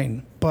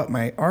join. But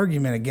my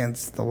argument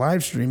against the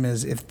live stream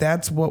is if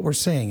that's what we're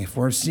saying, if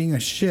we're seeing a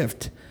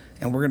shift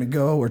and we're going to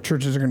go, or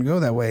churches are going to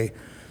go that way,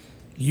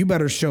 you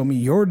better show me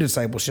your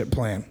discipleship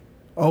plan.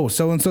 Oh,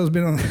 so-and-so's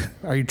been on,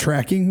 are you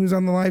tracking who's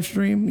on the live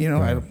stream?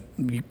 Right.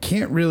 You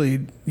can't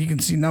really, you can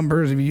see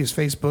numbers. If you use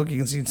Facebook, you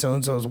can see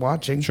so-and-so's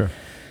watching. Sure.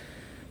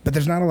 But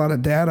there's not a lot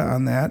of data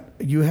on that.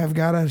 You have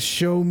got to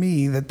show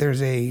me that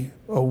there's a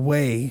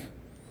way.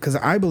 Because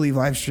I believe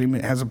live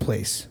streaming has a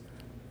place.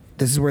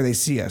 This is where they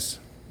see us.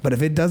 But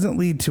if it doesn't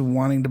lead to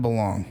wanting to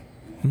belong,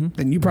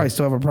 then you probably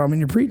still have a problem in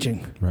your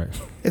preaching. Right.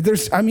 If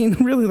there's,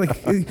 really,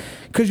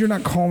 because you're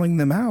not calling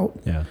them out.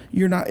 Yeah.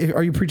 You're not.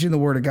 Are you preaching the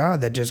word of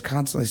God that just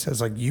constantly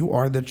says you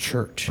are the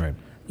church? Right.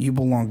 You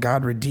belong.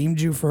 God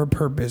redeemed you for a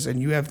purpose, and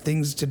you have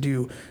things to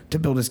do to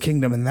build His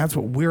kingdom, and that's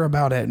what we're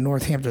about at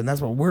Northampton.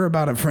 That's what we're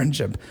about at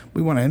Friendship.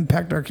 We want to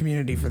impact our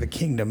community for the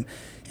kingdom,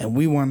 and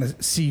we want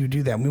to see you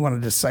do that. And we want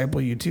to disciple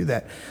you to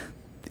that.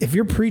 If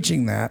you're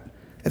preaching that,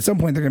 at some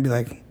point they're going to be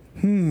like,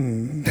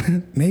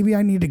 maybe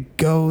I need to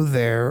go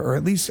there, or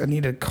at least I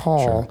need to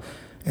call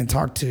and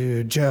talk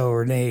to Joe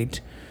or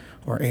Nate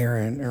or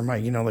Aaron or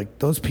Mike, like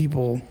those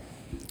people.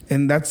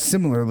 And that's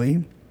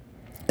similarly,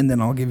 and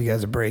then I'll give you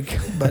guys a break.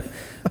 But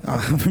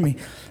for me,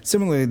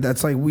 similarly,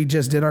 that's like we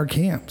just did our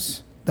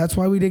camps. That's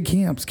why we did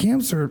camps.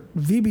 Camps are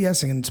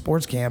VBSing and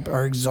sports camp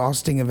are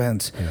exhausting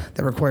events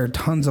that require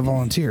tons of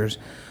volunteers.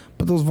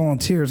 But those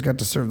volunteers got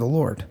to serve the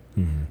Lord.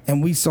 Mm-hmm.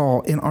 And we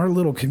saw in our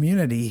little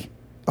community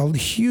a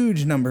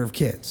huge number of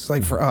kids.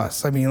 Like for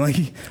us, I mean, like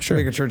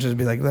bigger churches would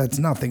be like, that's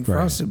nothing. For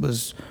us, it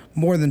was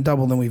more than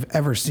double than we've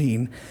ever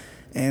seen.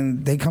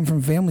 And they come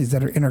from families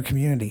that are in our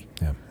community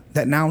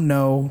that now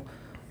know.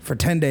 For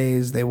 10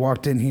 days, they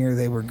walked in here.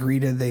 They were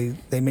greeted.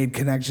 They made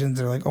connections.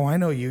 They're like, "Oh, I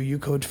know you. You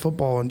coach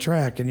football and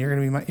track, and you're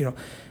going to be my,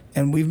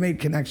 And we've made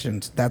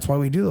connections. That's why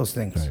we do those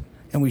things. Right.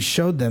 And we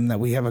showed them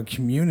that we have a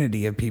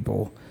community of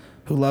people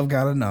who love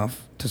God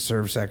enough to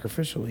serve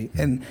sacrificially.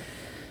 And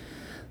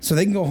so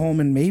they can go home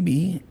and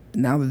maybe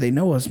now that they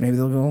know us, maybe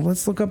they'll go,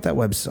 let's look up that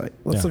website.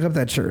 Let's look up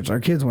that church. Our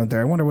kids went there.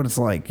 I wonder what it's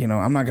like.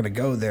 I'm not going to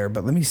go there,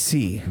 but let me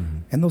see. Mm-hmm.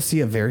 And they'll see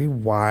a very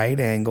wide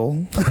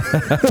angle.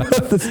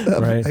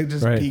 Right. I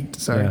just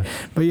peeked. Sorry. Yeah.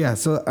 But yeah,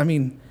 so, I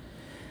mean,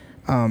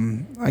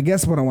 I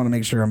guess what I want to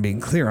make sure I'm being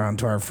clear on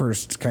to our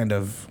first kind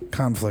of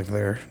conflict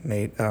there,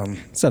 Nate.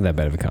 It's not that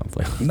bad of a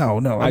conflict. No.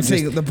 I'm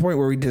saying the point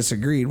where we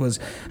disagreed was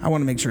I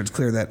want to make sure it's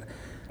clear that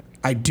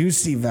I do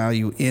see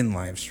value in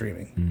live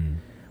streaming. Mm-hmm.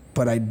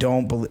 But I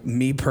don't believe,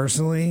 me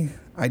personally,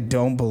 I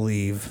don't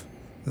believe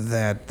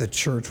that the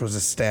church was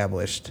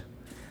established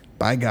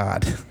by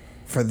God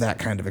for that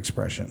kind of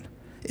expression.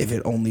 If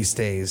it only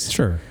stays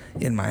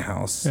in my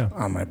house,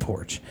 on my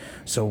porch.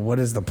 So what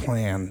is the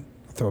plan?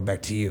 I'll throw it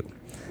back to you.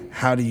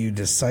 How do you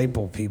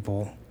disciple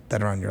people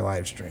that are on your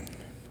live stream?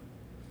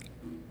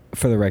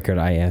 For the record,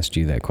 I asked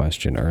you that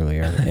question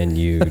earlier, and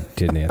you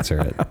didn't answer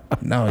it.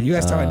 No, you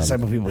asked how I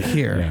disciple people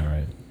here. Yeah,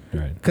 right.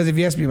 Right. Because if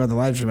you ask me about the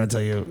live stream, I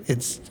tell you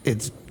it's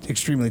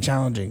extremely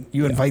challenging.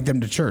 You invite them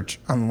to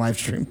church on the live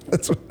stream.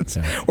 That's what it's,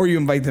 or you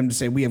invite them to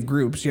say we have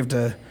groups. You have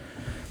to.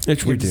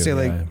 Say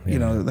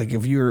like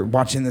if you're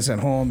watching this at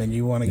home and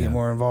you want to get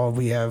more involved,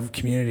 we have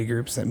community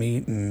groups that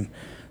meet, and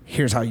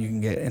here's how you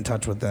can get in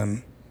touch with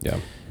them. Yeah.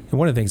 And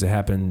one of the things that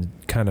happened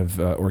kind of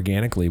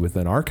organically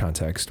within our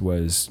context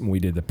was when we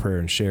did the prayer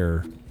and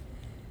share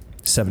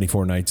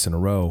 74 nights in a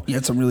row. You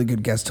had some really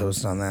good guest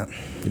hosts on that.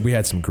 We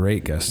had some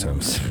great guest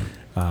hosts.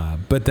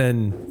 But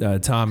then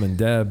Tom and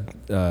Deb,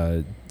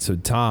 so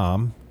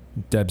Tom,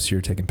 Deb's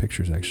here taking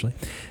pictures actually.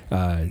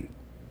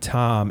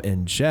 Tom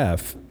and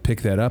Jeff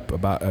picked that up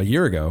about a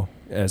year ago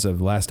as of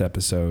last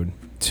episode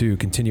to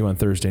continue on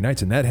Thursday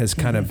nights. And that has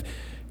kind of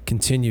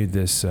continued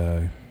this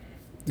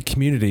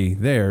community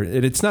there.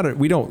 It's not,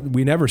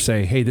 we never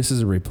say, hey, this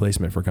is a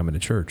replacement for coming to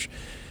church.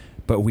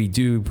 But we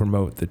do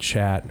promote the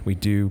chat. We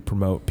do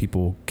promote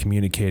people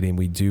communicating.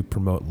 We do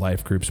promote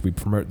life groups. We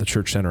promote the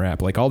Church Center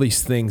app, like all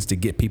these things to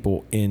get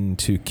people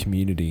into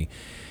community.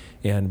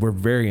 And we're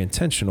very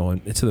intentional.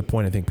 And to the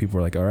point, I think people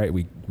are like, all right,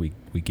 we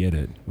get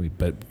it.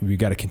 But we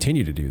got to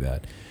continue to do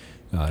that.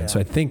 So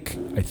I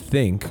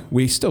think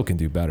we still can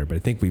do better, but I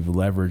think we've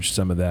leveraged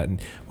some of that. And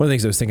one of the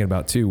things I was thinking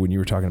about too, when you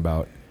were talking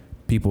about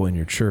people in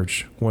your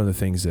church, one of the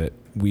things that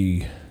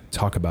we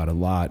talk about a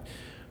lot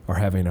are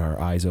having our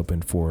eyes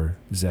open for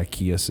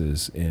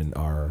Zacchaeuses in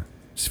our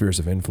spheres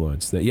of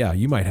influence. That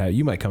you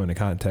might come into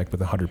contact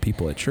with 100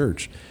 people at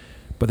church,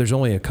 but there's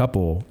only a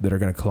couple that are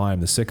going to climb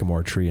the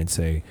sycamore tree and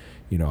say,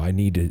 I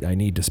need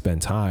to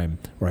spend time,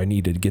 or I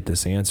need to get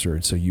this answer.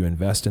 And so you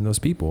invest in those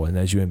people, and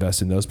as you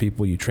invest in those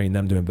people, you train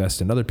them to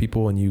invest in other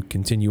people, and you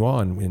continue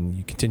on and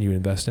you continue to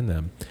invest in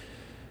them.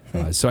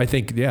 So I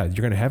think, you're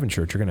going to have in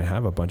church, you're going to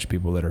have a bunch of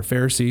people that are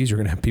Pharisees. You're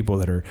going to have people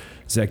that are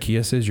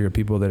Zacchaeuses. You're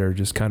people that are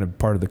just kind of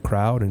part of the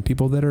crowd, and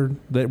people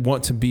that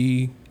want to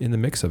be in the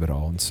mix of it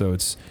all. And so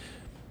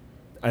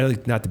I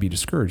like not to be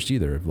discouraged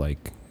either. Of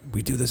like,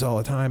 we do this all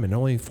the time, and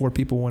only 4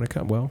 people want to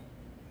come. Well,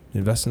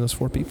 invest in those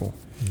 4 people.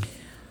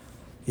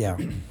 Yeah,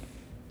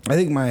 I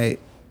think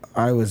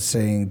I was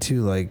saying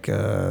too, like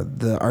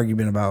the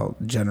argument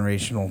about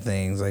generational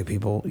things, like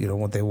people,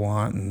 what they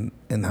want,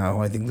 and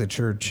how I think the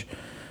church,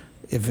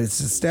 if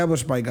it's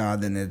established by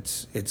God, then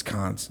it's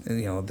constant.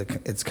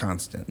 It's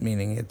constant,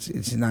 meaning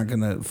it's not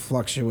going to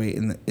fluctuate,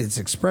 and its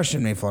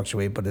expression may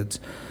fluctuate, but it's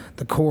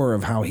the core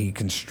of how He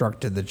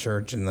constructed the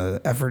church and the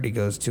effort He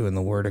goes to in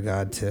the Word of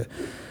God to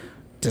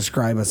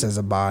describe us as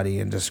a body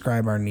and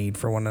describe our need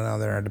for one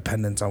another, our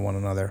dependence on one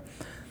another.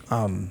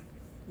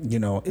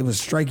 It was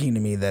striking to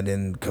me that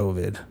in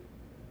COVID,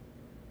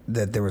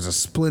 that there was a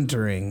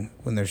splintering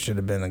when there should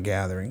have been a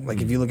gathering.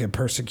 Like if you look at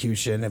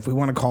persecution, if we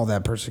want to call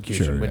that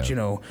persecution, which,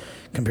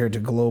 compared to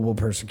global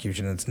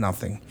persecution, it's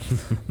nothing.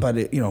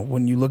 But,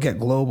 when you look at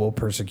global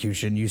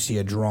persecution, you see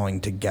a drawing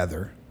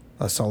together,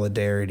 a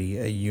solidarity,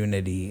 a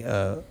unity,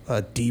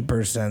 a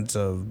deeper sense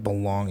of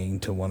belonging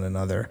to one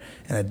another,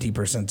 and a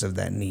deeper sense of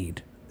that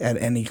need at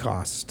any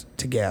cost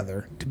to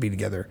gather, to be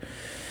together.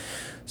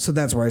 So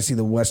that's where I see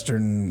the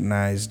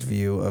westernized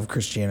view of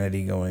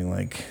Christianity going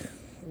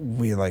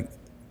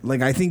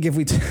I think if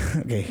we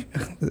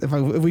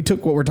if we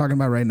took what we're talking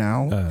about right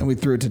now and we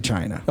threw it to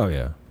China, oh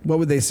yeah, what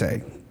would they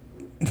say?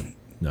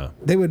 No.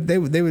 They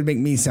would make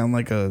me sound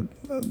like a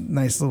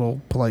nice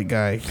little polite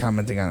guy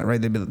commenting on it,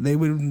 right? They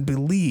would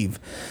believe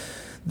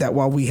that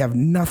while we have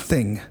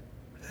nothing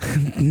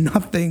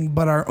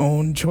but our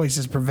own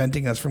choices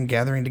preventing us from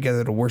gathering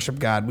together to worship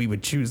God, we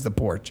would choose the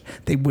porch.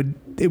 It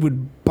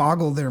would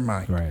boggle their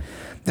mind. Right.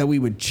 That we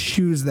would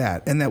choose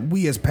that, and that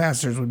we as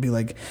pastors would be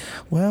like,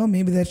 well,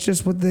 maybe that's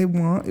just what they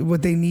want,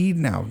 what they need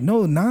now.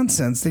 No,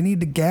 nonsense. They need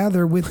to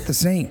gather with the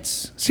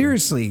saints.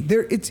 Seriously,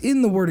 it's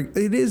in the word.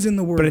 It is in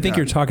the word. But I think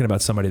you're talking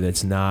about somebody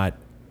that's not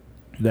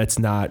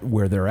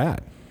where they're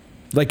at.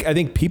 Like, I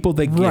think people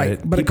that get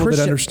it, but people a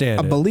Christian, that understand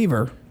a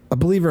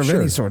believer of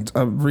Sure. any sort,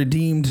 a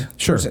redeemed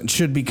Sure. person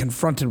should be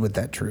confronted with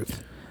that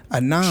truth.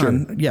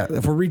 Sure.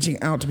 If we're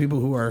reaching out to people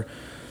who are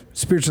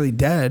spiritually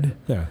dead,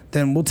 Yeah.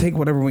 then we'll take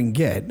whatever we can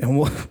get, and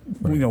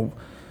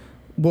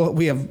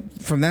we have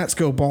from that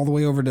scope all the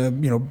way over to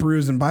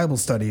brews and Bible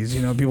studies.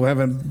 People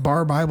having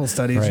bar Bible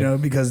studies. Right.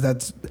 Because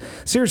that's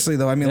seriously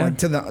though. I mean, Yeah. like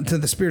to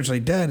the spiritually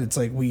dead, it's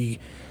like we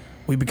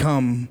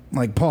become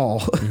like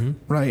Paul,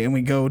 right? And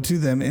we go to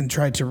them and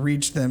try to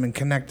reach them and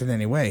connect in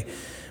any way.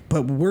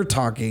 But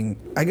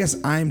I guess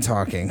I'm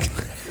talking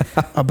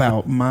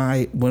about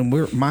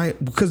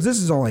because this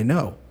is all I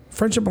know.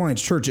 Friendship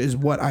Alliance Church is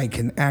what I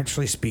can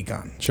actually speak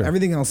on. Sure.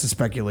 Everything else is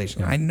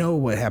speculation. Yeah. I know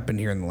what happened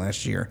here in the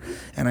last year,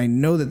 and I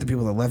know that the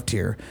people that left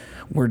here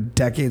were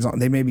decades on.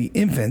 They may be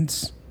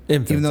infants.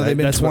 Even though they've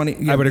been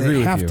 20. I would agree with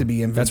you. They have to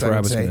be infants. That's what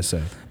I was going going to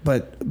say.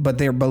 But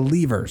they're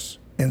believers.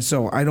 And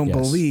so I don't Yes.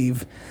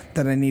 believe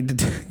that I need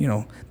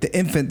to, the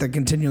infant that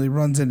continually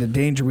runs into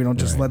danger, we don't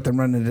just Right. let them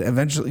run into,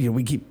 eventually,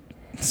 we keep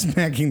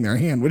smacking their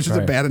hand, which is a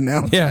Right. bad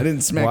analogy. Yeah. I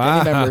didn't smack Wow.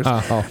 any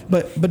members.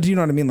 But do you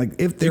know what I mean? Like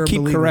if they're You a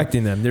keep believer,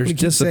 correcting them. There's we keep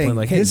discipline, saying,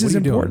 like, hey, this what is are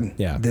you doing? important.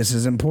 Yeah. This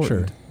is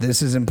important. Sure.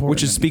 This is important.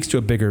 which speaks to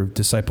a bigger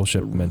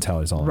discipleship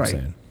mentality is all right. I'm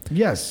saying.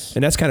 Yes.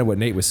 And that's kind of what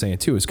Nate was saying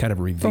too, is kind of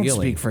revealing.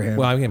 speak for him.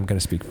 Well, I am going to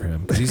speak for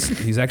him because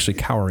he's actually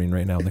cowering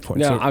right now in the corner.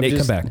 No, So, I'm Nate,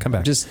 just, come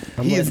back.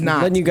 I'm He is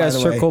not, letting you guys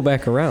by the way. circle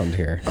back around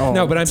here.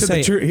 No, but I'm to the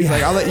saying- truth. He's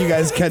like, I'll let you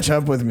guys catch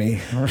up with me.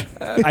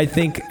 I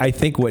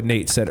think what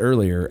Nate said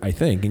earlier,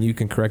 and you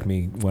can correct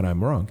me when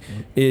I'm wrong,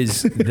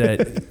 is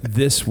that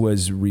this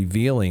was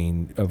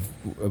revealing of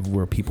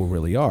where people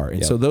really are.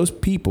 And Yeah. so those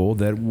people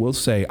that will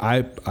say,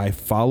 I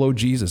follow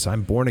Jesus,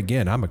 I'm born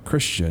again, I'm a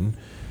Christian,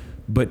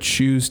 but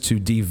choose to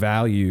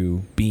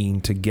devalue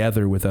being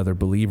together with other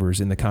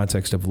believers in the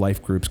context of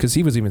life groups. Because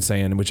he was even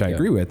saying, which I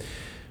agree with,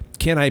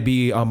 can I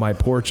be on my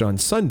porch on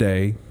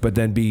Sunday, but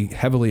then be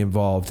heavily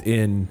involved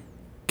in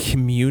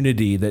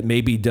community that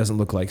maybe doesn't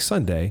look like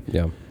Sunday?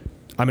 Yeah.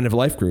 I'm in a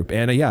life group,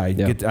 and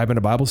I'm in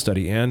a Bible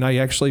study, and I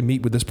actually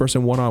meet with this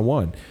person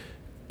one-on-one.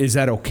 Is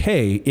that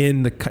okay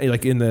in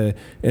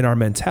our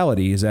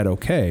mentality? Is that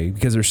okay?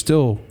 Because they're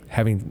still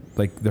having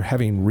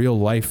real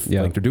life,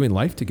 Yeah. like they're doing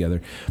life together.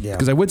 Yeah.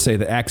 Because I would say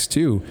that Acts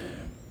 2,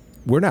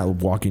 we're not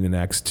walking in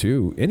Acts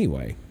 2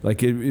 anyway.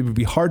 Like it would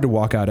be hard to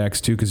walk out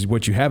Acts 2 because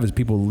what you have is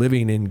people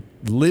living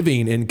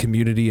in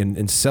community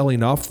and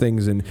selling off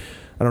things, and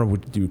I don't know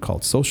what you would call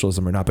it,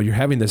 socialism or not, but you're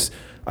having this,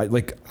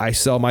 I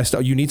sell my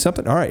stuff. You need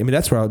something? All right. I mean,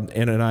 that's where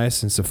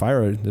Ananias and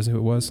Sapphira, is who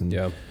it was. And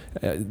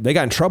they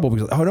got in trouble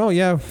because, oh no,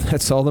 yeah,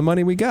 that's all the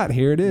money we got.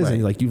 Here it is. Right.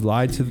 And like, you've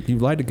lied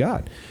to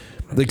God.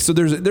 Like, so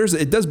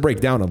it does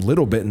break down a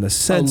little bit in the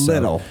sense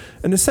of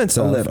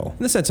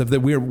that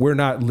we're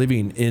not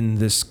living in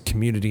this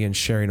community and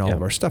sharing all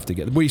of our stuff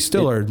together. We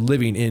still are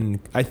living in,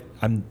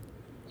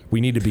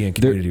 we need to be in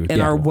community with And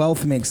people. our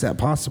wealth makes that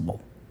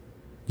possible.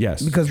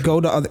 Yes. Because go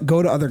to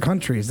other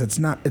countries.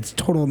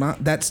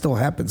 That still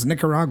happens.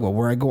 Nicaragua,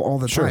 where I go all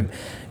the Sure. time.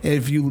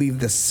 If you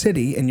leave the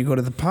city and you go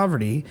to the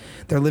poverty,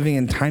 they're living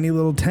in tiny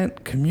little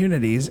tent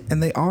communities,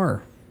 and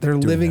they're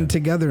living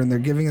together, and they're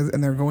giving,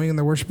 and they're going and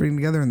they're worshiping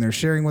together, and they're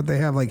sharing what they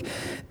have. Like,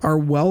 our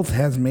wealth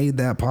has made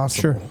that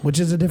possible,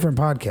 which is a different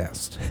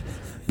podcast.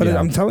 But Yeah,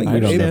 I'm telling you, I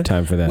don't have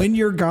time for that. When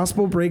your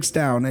gospel breaks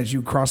down as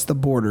you cross the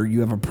border,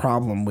 you have a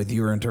problem with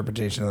your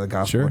interpretation of the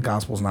gospel. Sure. The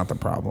gospel's not the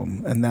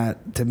problem, and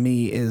that to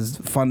me is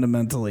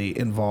fundamentally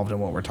involved in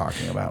what we're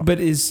talking about. But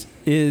is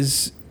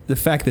the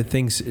fact that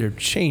things are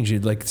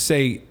changing, like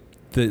say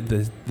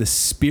the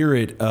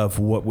spirit of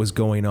what was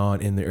going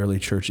on in the early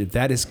church, if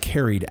that is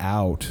carried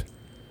out,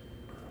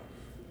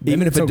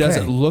 even if it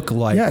doesn't look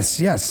like yes,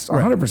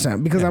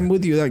 100%. Because I'm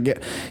with you.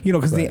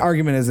 Because the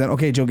argument is that,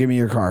 okay, Joe, give me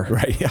your car.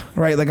 Right. Yeah.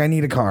 Right. Like, I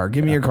need a car.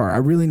 Give me your car. I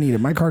really need it.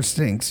 My car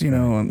stinks.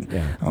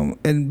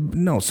 And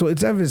no. So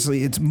it's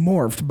obviously it's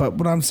morphed. But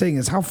what I'm saying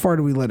is, how far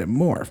do we let it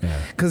morph?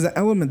 Because the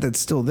element that's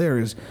still there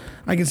is,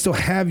 I can still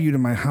have you to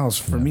my house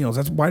for meals.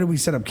 That's why do we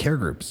set up care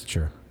groups?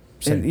 Sure.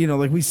 And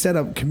like we set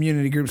up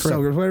community groups,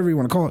 cell groups, whatever you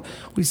want to call it.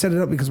 We set it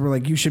up because we're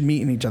like, you should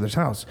meet in each other's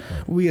house.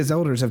 Right. We as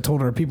elders have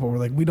told our people, we're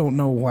like, we don't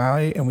know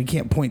why, and we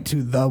can't point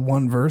to the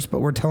one verse, but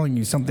we're telling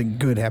you something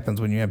good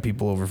happens when you have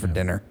people over for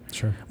dinner.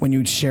 Sure. When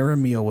you share a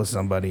meal with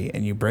somebody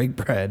and you break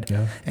bread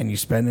and you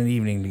spend an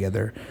evening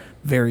together,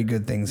 very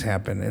good things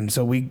happen. And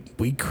so we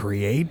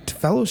create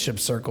fellowship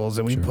circles,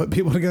 and we put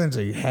people together and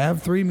say, you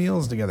have 3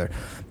 meals together.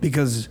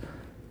 Because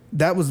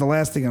that was the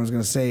last thing I was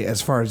going to say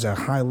as far as a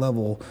high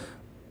level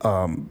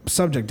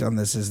subject on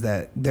this is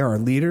that there are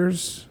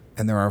leaders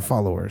and there are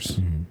followers,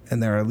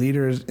 and there are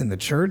leaders in the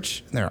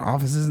church, and there are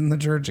offices in the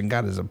church, and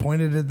God has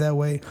appointed it that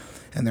way.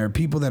 And there are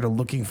people that are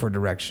looking for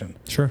direction.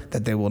 Sure.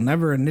 That they will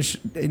never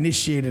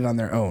initiate it on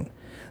their own.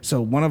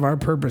 So one of our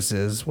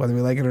purposes, whether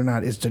we like it or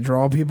not, is to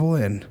draw people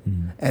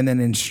in and then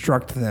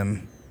instruct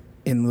them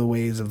in the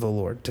ways of the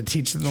Lord, to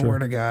teach them the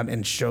Word of God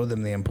and show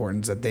them the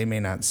importance that they may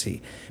not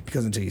see.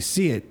 Because until you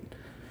see it,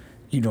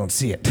 you don't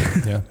see it.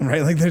 Yeah.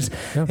 Right? Like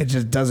it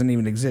just doesn't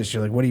even exist.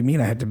 You're like, what do you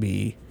mean I have to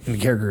be in a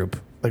care group?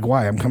 Like,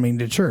 why? I'm coming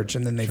to church.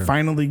 And then they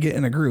finally get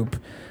in a group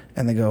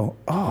and they go,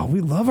 oh,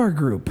 we love our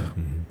group.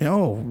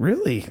 Oh,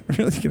 really?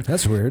 Really?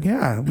 That's weird.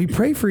 Yeah. We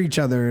pray for each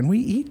other and we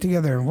eat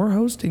together and we're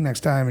hosting next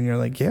time. And you're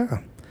like,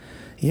 yeah.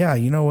 Yeah,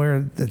 you know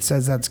where it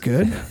says that's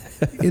good?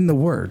 In the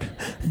Word.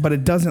 But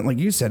it doesn't, like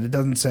you said, it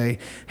doesn't say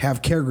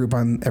have care group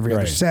on every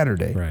other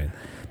Saturday. Right.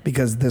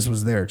 Because this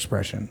was their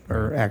expression,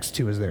 or Acts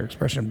 2 is their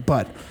expression.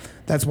 But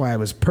that's why I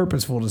was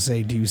purposeful to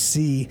say, do you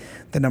see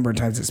the number of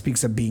times it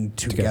speaks of being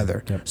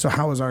together? Yep. So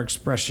how is our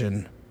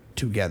expression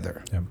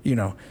together? Yep. You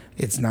know,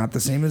 it's not the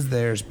same as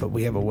theirs, but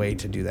we have a way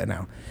to do that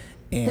now.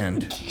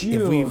 And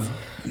if we've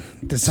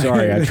decided...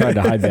 Sorry, I tried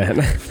to hide that.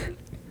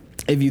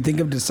 If you think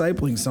of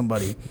discipling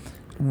somebody,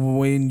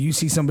 when you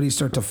see somebody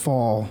start to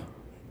fall,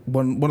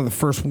 one of the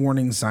first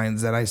warning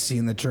signs that I see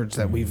in the church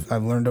that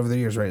I've learned over the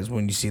years, right, is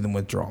when you see them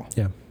withdraw.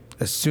 Yeah.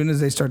 As soon as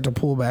they start to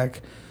pull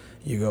back,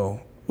 you go,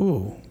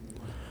 ooh,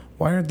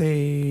 why aren't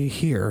they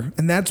here?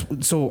 And that's,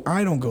 so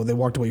I don't go, they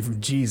walked away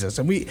from Jesus.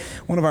 And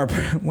one of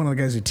the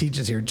guys who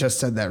teaches here just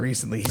said that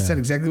recently. He said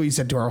exactly what you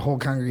said to our whole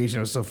congregation.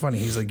 It was so funny.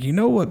 He's like, you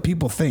know what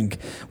people think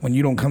when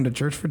you don't come to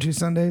church for 2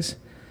 Sundays?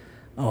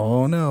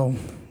 Oh no,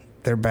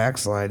 they're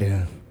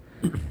backsliding.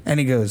 Yeah. And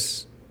he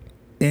goes,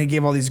 and he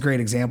gave all these great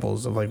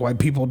examples of like why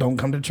people don't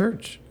come to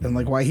church and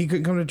like why he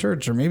couldn't come to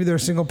church, or maybe they're a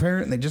single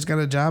parent and they just got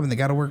a job and they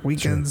got to work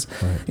weekends.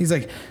 Sure. Right. He's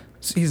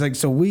like,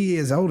 so we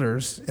as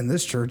elders in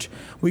this church,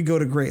 we go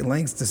to great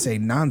lengths to say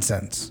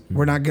nonsense.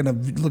 We're not going to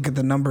look at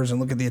the numbers and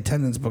look at the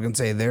attendance book and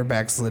say they're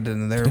backslidden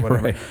and they're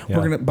whatever. Right.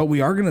 Yeah. But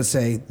we are going to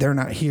say they're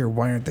not here.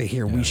 Why aren't they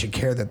here? Yeah. We should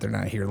care that they're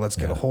not here. Let's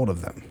get a hold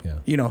of them. Yeah.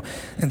 You know,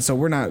 and so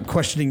we're not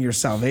questioning your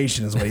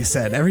salvation is what he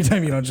said every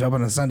time you don't show up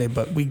on a Sunday,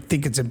 but we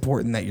think it's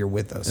important that you're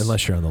with us.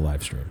 Unless you're on the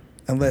live stream.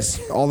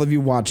 Unless all of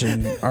you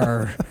watching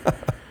are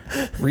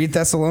read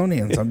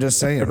Thessalonians. I'm just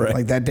saying,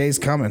 like that day's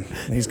coming.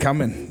 He's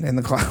coming in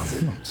the cloud.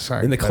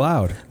 Sorry. In the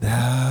cloud.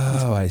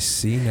 Oh, I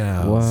see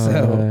now. What?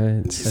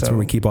 That's where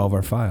we keep all of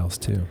our files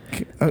too.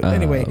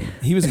 Anyway,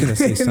 he was going to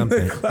say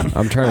something.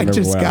 I'm trying to remember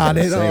just what got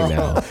I was it. saying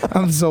now.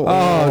 I'm so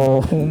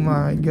oh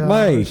my god,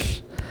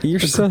 Mike, you're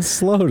so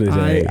slow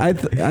today.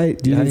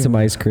 Do you need some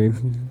ice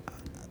cream?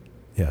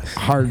 Yes.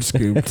 Hard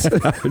scooped.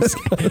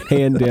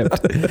 Hand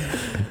dipped.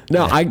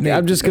 No,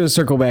 I'm just going to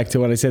circle back to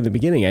what I said at the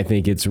beginning. I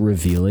think it's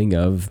revealing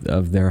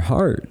of their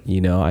heart.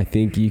 You know, I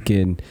think you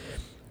can,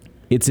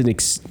 it's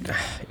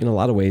in a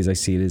lot of ways I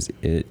see it as,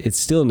 it's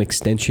still an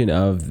extension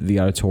of the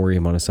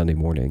auditorium on a Sunday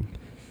morning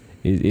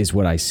is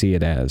what I see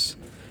it as.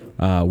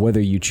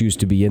 Whether you choose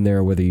to be in there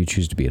or whether you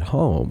choose to be at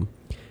home,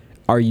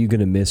 are you going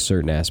to miss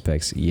certain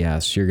aspects?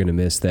 Yes, you're going to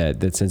miss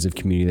that sense of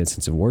community, that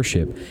sense of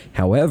worship.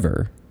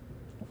 However,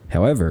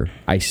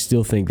 I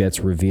still think that's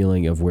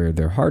revealing of where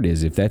their heart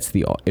is. If that's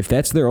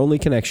their only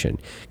connection,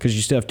 because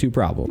you still have 2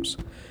 problems.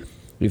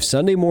 If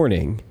Sunday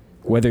morning,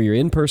 whether you're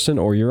in person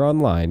or you're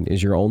online,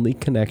 is your only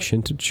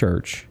connection to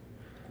church,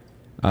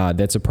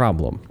 that's a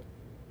problem,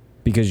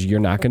 because you're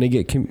not going to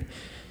get.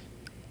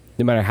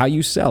 No matter how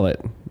you sell it,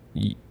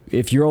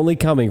 if you're only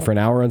coming for an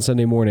hour on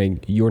Sunday morning,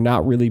 you're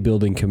not really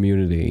building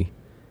community.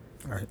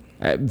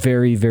 Right.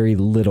 Very, very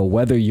little,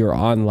 whether you're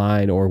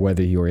online or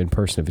whether you're in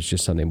person. If it's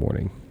just Sunday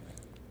morning.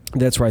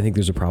 That's where I think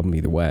there's a problem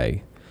either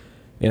way.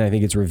 And I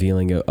think it's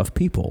revealing of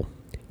people.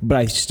 But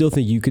I still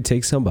think you could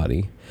take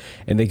somebody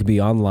and they could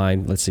be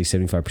online, let's say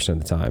 75%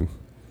 of the time,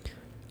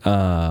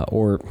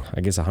 or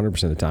I guess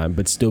 100% of the time,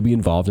 but still be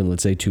involved in,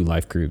 let's say, 2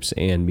 life groups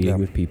and meeting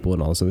with people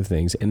and all those other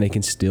things. And they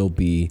can still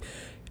be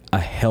a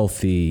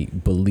healthy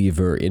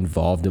believer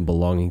involved in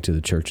belonging to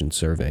the church and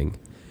serving.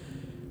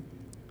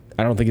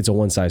 I don't think it's a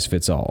one size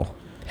fits all.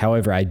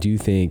 However, I do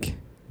think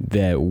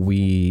that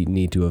we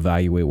need to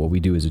evaluate what we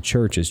do as a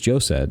church, as Joe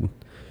said,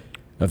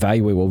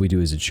 evaluate what we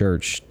do as a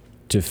church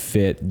to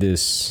fit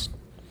this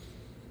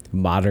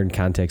modern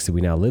context that we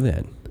now live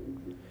in.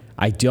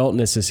 I don't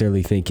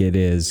necessarily think it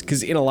is,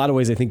 because in a lot of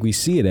ways I think we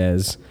see it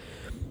as,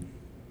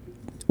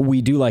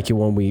 we do like it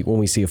when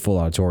we see a full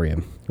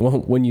auditorium.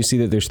 When you see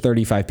that there's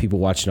 35 people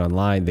watching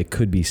online that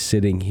could be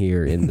sitting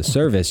here in the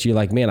service, you're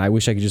like, man, I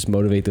wish I could just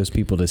motivate those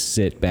people to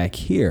sit back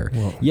here.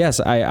 Well, yes,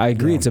 I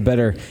agree. Yeah.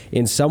 It's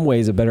in some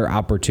ways, a better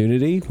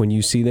opportunity when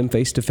you see them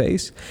face to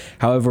face.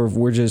 However, if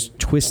we're just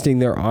twisting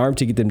their arm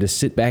to get them to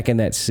sit back in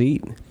that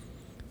seat,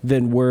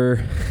 then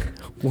we're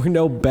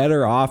no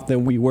better off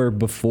than we were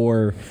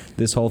before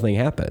this whole thing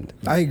happened.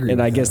 I agree.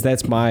 And I guess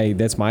that's my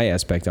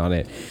aspect on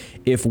it.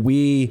 If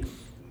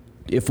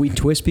we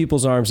twist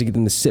people's arms to get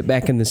them to sit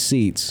back in the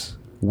seats,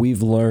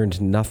 we've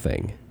learned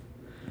nothing.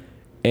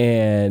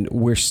 And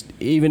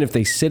even if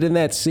they sit in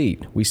that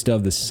seat, we still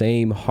have the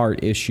same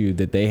heart issue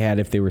that they had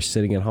if they were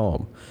sitting at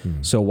home.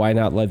 So why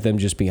not let them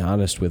just be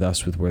honest with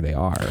us with where they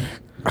are?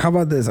 How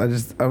about this?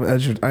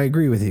 I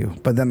agree with you,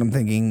 but then I'm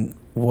thinking,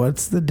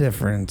 what's the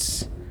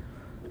difference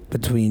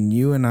between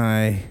you and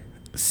I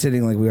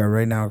sitting like we are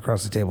right now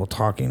across the table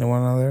talking to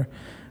one another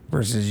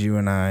versus you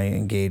and I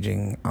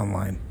engaging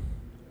online?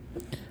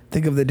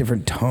 Think of the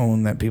different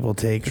tone that people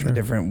take, the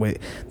different way.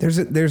 There's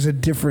a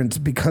difference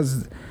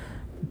because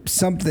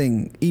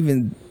something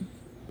even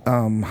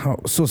how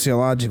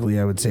sociologically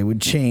I would say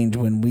would change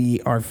when we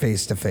are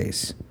face to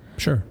face.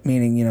 Sure.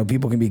 Meaning,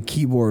 people can be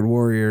keyboard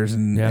warriors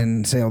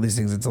and say all these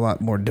things. It's a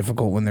lot more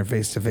difficult when they're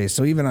face to face.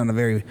 So even on a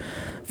very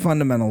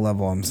fundamental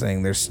level, I'm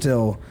saying there's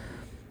still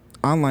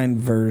online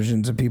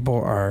versions of people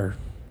are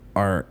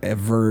a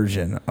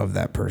version of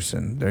that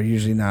person. They're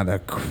usually not a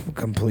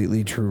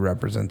completely true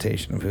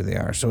representation of who they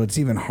are. So it's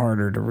even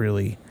harder to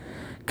really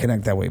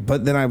connect that way.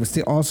 But then I was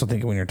also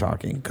thinking when you're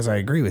talking, because I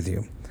agree with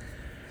you,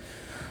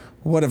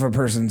 what if a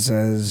person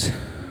says,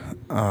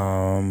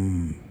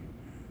 I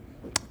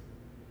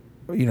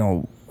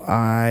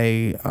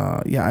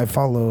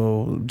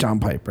follow John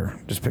Piper.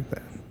 Just pick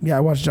that. Yeah, I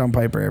watch John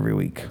Piper every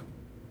week.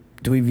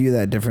 Do we view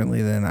that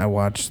differently than I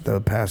watch the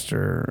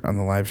pastor on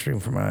the live stream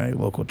for my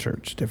local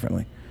church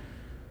differently?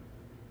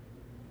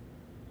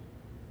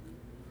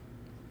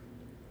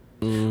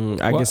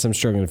 I guess I'm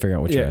struggling to figure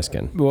out what you're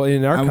asking. Well,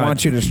 I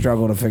want you to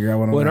struggle to figure out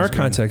what I'm asking. In our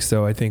context,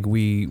 though, I think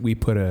we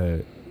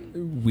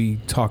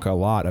talk a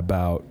lot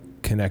about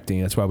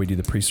connecting. That's why we do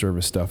the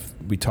pre-service stuff.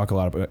 We talk a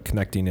lot about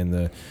connecting in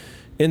the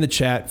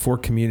chat for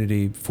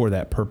community for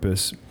that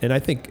purpose. And I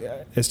think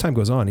as time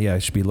goes on,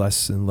 it should be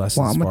less and less.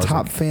 Well, I'm a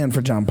top fan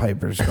for John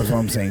Piper's. That's what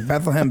I'm saying.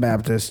 Bethlehem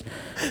Baptist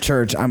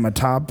Church. I'm a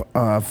top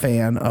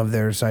fan of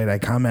their site. I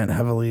comment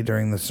heavily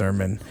during the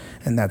sermon,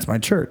 and that's my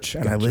church.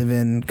 And I live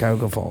in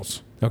Cuyahoga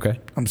Falls. Okay.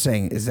 I'm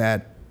saying, is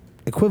that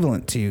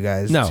equivalent to you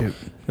guys? No.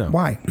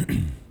 Why?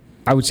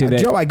 I would say that.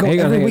 Joe, I go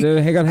every week.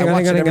 Hang on.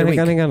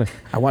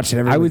 I watch it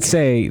every week. I would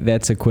say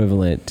that's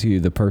equivalent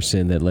to the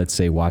person that, let's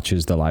say,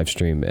 watches the live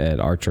stream at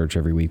our church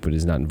every week but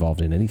is not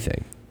involved in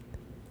anything.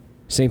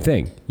 Same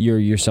thing.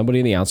 You're somebody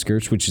in the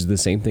outskirts, which is the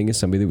same thing as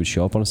somebody that would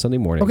show up on a Sunday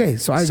morning. Okay,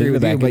 so I agree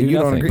with you, but you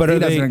don't agree. He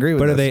doesn't agree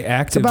with us. But are they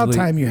actively? It's about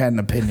time you had an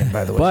opinion,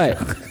 by the way.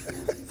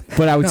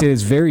 But I would say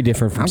it's very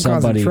different from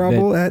somebody that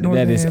is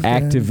Northampton.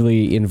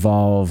 actively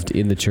involved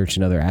in the church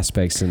and other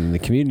aspects in the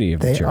community of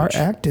the church. They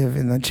are active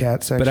in the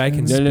chat section. But I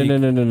can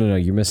No.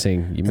 You're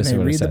missing what I said.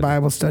 They read the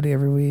Bible study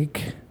every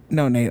week.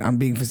 No, Nate, I'm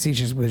being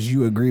facetious because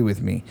you agree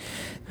with me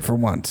for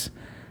once.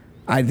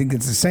 I think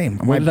it's the same.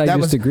 What did I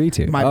just agree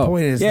to? My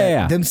point is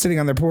that them sitting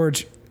on their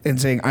porch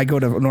and saying, I go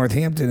to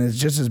Northampton is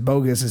just as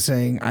bogus as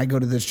saying, I go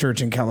to this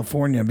church in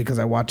California because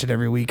I watch it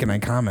every week and I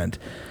comment.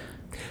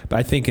 But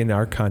I think in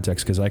our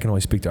context, because I can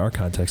only speak to our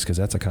context because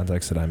that's a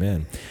context that I'm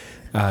in,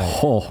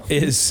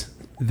 is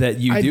that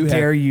you do have... I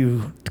dare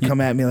you to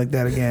come at me like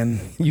that again.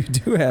 You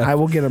do have... I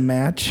will get a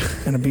match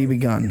and a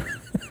BB gun.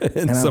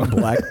 and some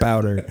black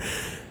powder.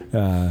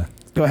 Go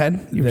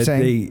ahead. You were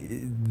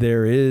saying...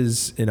 There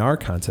is, in our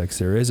context,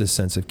 there is a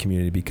sense of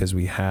community because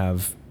we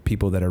have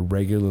people that are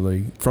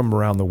regularly from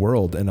around the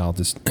world, and I'll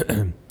just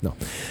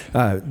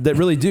that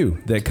really do,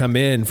 that come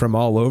in from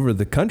all over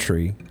the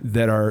country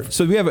that are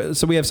we have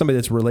somebody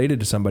that's related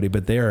to somebody,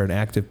 but they are an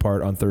active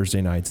part on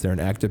Thursday nights. They're an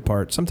active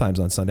part sometimes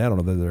on Sunday. I don't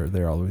know that they're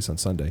there always on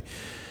Sunday,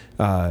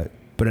 but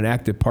an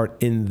active part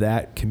in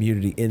that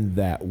community in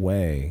that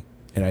way.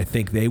 And I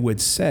think they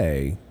would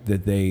say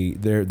that they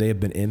have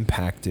been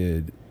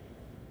impacted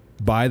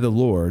by the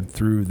Lord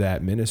through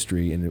that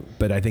ministry,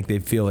 but I think they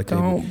feel like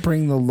don't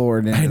bring the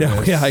Lord into I know,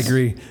 this. yeah, I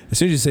agree. As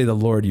soon as you say the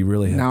Lord, you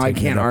really have now I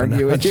can't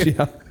argue with you.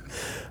 Yeah.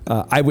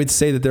 I would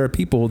say that there are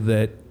people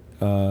that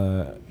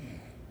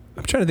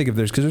I'm trying to think if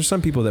because there's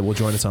some people that will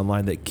join us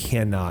online that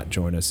cannot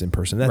join us in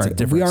person. That's a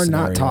different. We are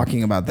scenario. not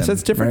talking about them.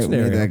 That's a different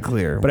scenario. Made that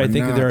clear. But I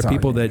think that there are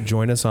people that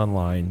join us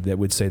online that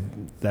would say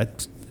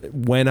that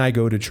when I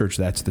go to church,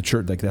 that's the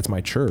church. Like that's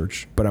my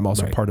church, but I'm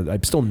also part of.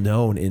 I'm still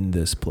known in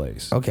this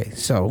place. Okay,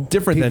 so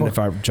different than if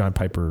I'm John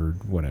Piper,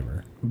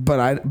 whatever.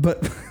 But I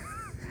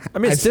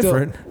mean, it's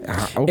different.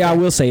 Okay. Yeah, I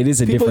will say it is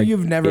a people different.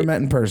 You've never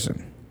met in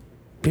person.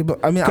 People.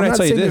 I mean, can I'm not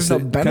tell you saying this?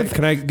 there's no benefit.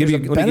 Can I give you?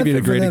 Let me give you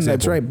a great example.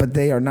 That's right, but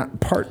they are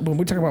not part. When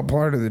we talk about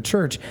part of the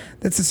church,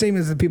 that's the same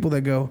as the people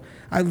that go.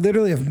 I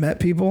literally have met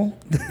people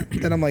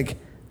that I'm like,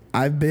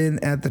 I've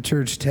been at the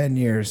church 10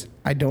 years.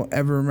 I don't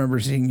ever remember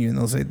seeing you. And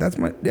they'll say,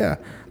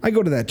 I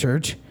go to that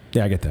church.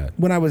 Yeah, I get that.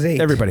 When I was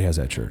 8. Everybody has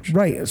that church.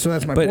 Right. So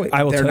that's my but point.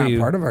 I will They're tell not you,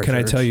 part of our can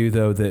church. I tell you,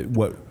 though, that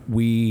what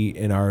we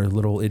in our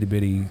little itty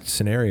bitty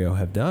scenario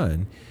have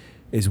done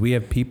is we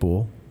have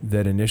people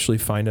that initially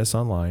find us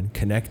online,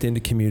 connect into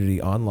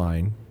community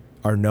online,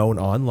 are known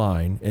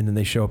online, and then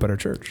they show up at our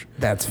church.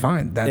 That's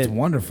fine. That's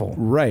wonderful.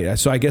 Right.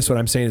 So I guess what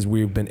I'm saying is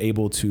we've been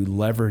able to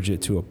leverage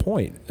it to a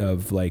point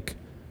of like,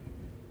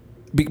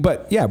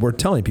 but yeah, we're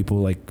telling people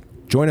like,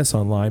 join us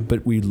online,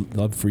 but we'd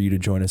love for you to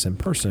join us in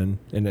person.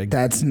 And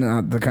that's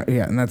not the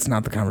and that's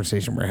not the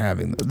conversation we're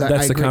having.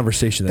 That's the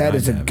conversation that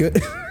is I'm a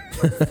good.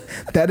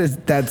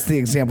 That's the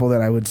example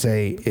that I would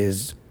say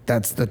is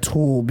that's the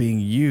tool being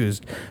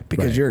used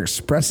because Right. you're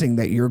expressing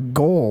that your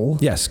goal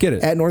Yes, get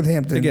it. at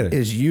Northampton I get it.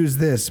 is use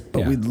this, but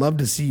Yeah. we'd love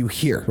to see you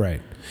here. Right.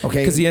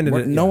 Okay. 'Cause the end of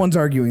it, no yeah. one's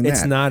arguing that.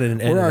 It's not an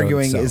end in We're and of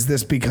arguing itself. is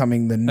this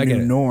becoming the I get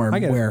new it. norm I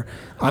get it. where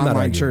I'm not online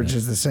arguing church that.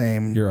 is the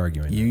same. You're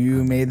arguing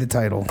You made the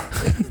title.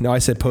 No, I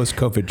said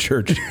post-COVID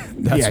church.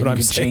 That's yeah, what you I'm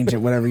can saying. change it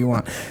whatever you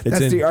want.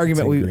 That's in- the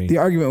argument it's in green. the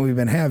argument we've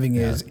been having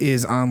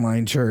is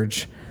online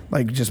church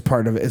like just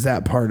part of it? Is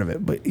that part of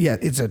it? But yeah,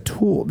 it's a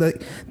tool. Then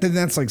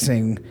that's like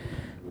saying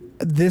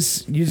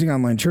this using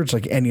online church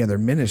like any other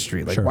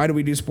ministry. Like Sure. why do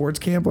we do sports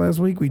camp last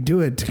week? We do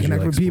it to you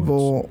connect like with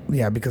people.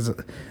 Yeah, because I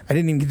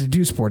didn't even get to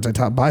do sports. I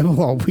taught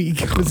Bible all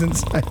week. I was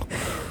inside.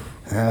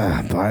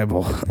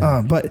 Bible.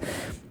 But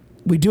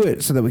we do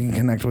it so that we can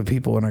connect with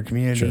people in our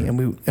community,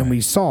 Sure. and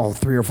we saw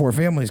 3 or 4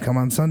 families come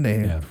on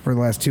Sunday Yeah. for the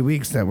last 2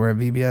 weeks that were at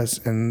VBS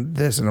and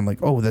this, and I'm like,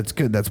 oh, that's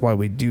good. That's why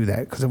we do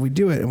that, because if we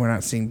do it and we're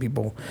not seeing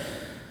people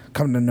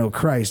come to know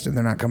Christ and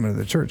they're not coming to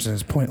the church, then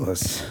it's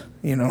pointless.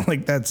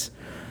 Like that's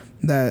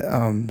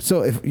that.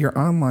 So if you're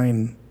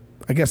online,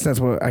 I guess that's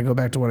what I go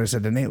back to what I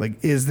said to Nate.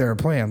 Like, is there a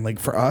plan? Like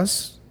for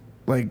us,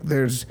 like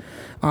there's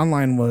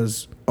online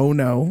was, oh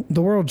no,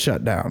 the world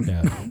shut down.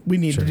 Yeah. We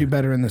need Sure. to do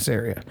better in this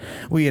area.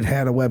 We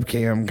had a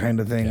webcam kind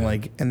of thing, Yeah.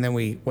 like, and then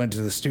we went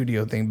to the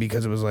studio thing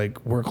because it was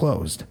like, we're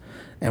closed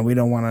and we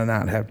don't want to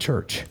not have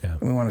church. Yeah.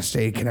 We want to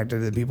stay connected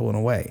to the people in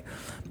a way.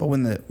 But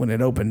when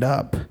it opened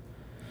up,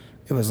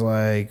 it was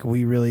like,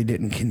 we really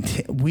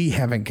didn't we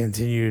haven't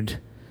continued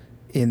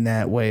in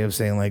that way of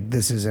saying like,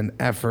 this is an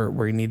effort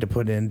we need to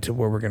put into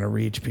where we're going to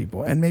reach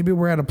people. And maybe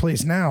we're at a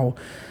place now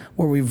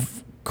where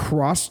we've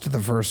crossed the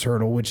first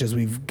hurdle, which is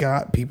we've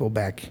got people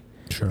back.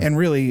 Sure. And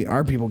really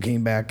our people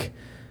came back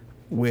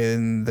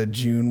when the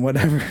June,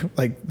 whatever,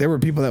 like there were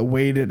people that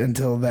waited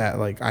until that,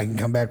 like I can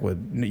come back with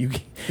you.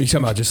 You're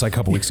talking about just like a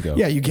couple weeks ago.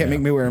 Yeah, you can't make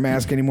me wear a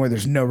mask anymore.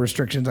 There's no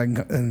restrictions.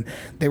 And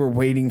they were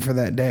waiting for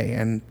that day,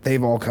 and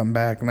they've all come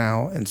back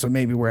now. And so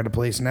maybe we're at a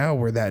place now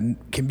where that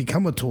can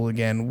become a tool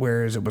again,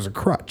 whereas it was a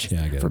crutch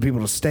Yeah, I get for it.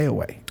 people to stay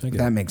away. I get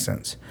That it. makes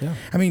sense. Yeah.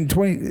 I mean,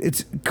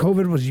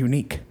 COVID was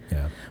unique.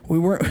 Yeah. We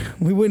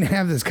wouldn't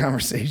have this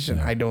conversation,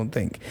 I don't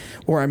think.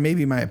 Or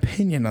maybe my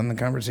opinion on the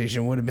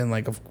conversation would have been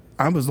like,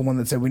 I was the one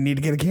that said we need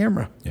to get a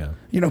camera. Yeah.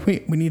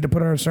 We need to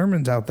put our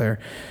sermons out there.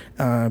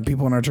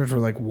 People in our church were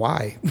like,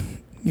 why?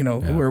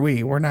 Who are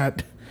we? We're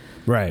not.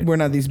 Right. We're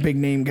not these big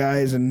name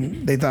guys,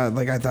 and they thought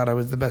I thought I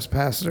was the best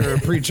pastor or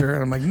preacher,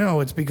 and I'm like, no,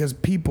 it's because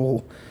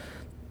people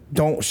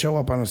don't show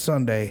up on a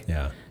Sunday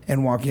Yeah.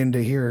 and walk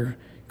into here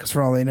because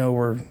for all they know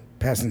we're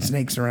passing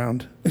snakes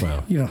around.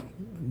 Well,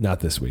 not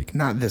this week.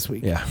 Not this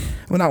week. Yeah.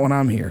 Well, not when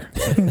I'm here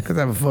because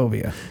I have a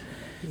phobia.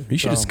 You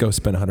should just go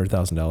spend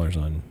 $100,000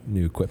 on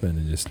new equipment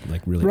and just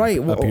like really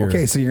Right. Well, up your-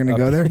 okay. So you're gonna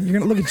go there. You're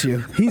gonna look at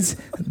you.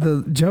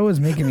 Joe is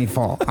making me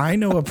fall. I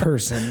know a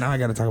person. Now I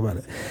got to talk about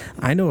it.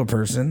 I know a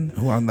person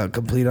who on the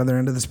complete other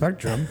end of the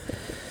spectrum,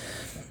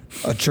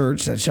 a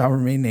church that shall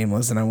remain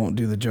nameless, and I won't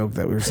do the joke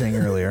that we were saying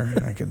earlier.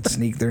 I could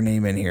sneak their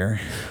name in here,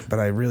 but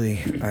I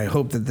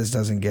hope that this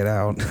doesn't get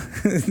out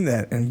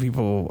and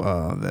people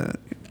that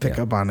pick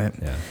up on it,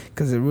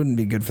 because it wouldn't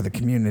be good for the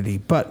community.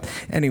 But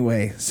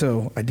anyway,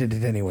 so I did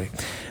it anyway.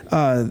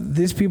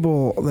 These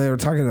people, they were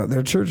talking about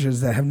their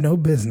churches that have no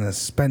business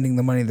spending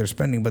the money they're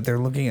spending, but they're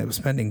looking at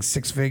spending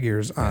 6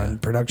 figures on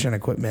production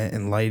equipment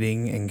and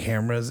lighting and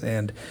cameras,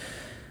 and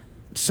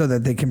so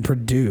that they can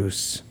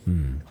produce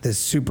this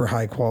super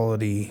high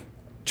quality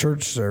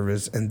church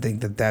service and think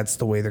that that's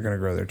the way they're going to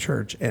grow their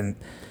church. And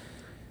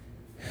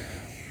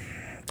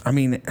I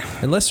mean,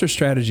 unless their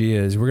strategy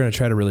is we're going to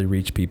try to really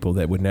reach people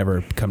that would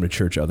never come to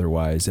church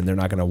otherwise, and they're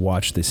not going to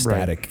watch the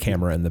static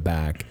camera in the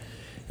back,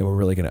 and we're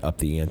really going to up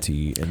the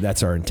ante, and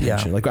that's our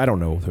intention. Yeah. Like I don't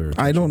know their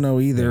I don't know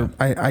either.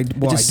 Yeah.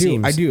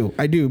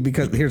 I do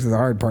because here's the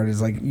hard part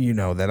is like,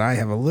 that I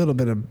have a little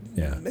bit of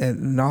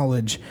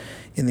knowledge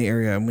in the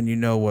area, and when you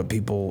know what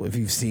people, if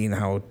you've seen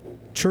how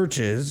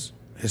churches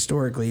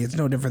historically, it's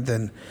no different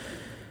than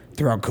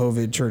throughout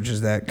COVID,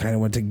 churches that kind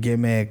of went to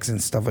gimmicks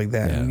and stuff like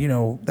that. And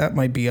that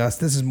might be us.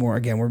 This is more,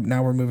 again, we're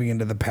moving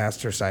into the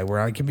pastor side where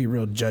I can be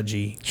real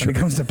judgy when it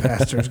comes to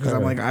pastors, because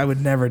I'm like, I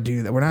would never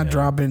do that. We're not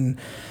dropping,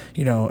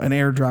 an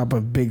airdrop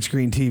of big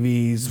screen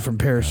TVs from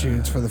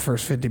parachutes for the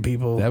first 50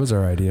 people. That was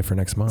our idea for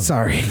next month.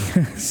 Sorry.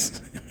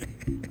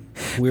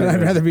 But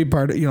I'd rather be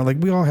part of, like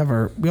we all have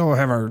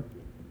our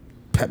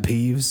pet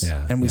peeves,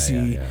 and we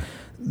see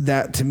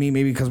that, to me,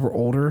 maybe because we're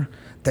older,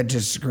 that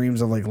just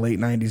screams of like late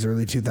 90s,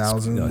 early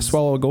 2000s.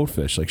 Swallow a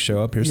goldfish. Like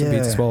show up, here's some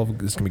pizza, swallow.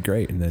 This can be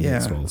great, and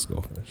then swallow this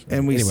goldfish.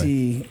 And we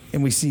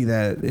see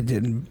that it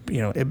didn't,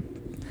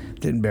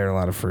 it didn't bear a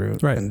lot of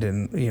fruit, right? And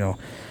didn't,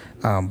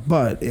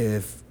 but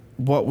if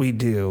what we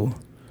do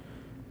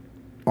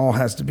all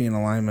has to be in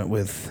alignment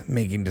with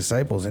making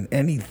disciples, and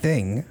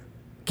anything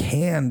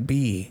can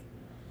be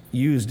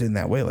used in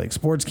that way. Like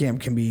sports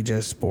camp can be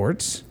just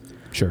sports.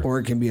 Sure. Or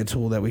it can be a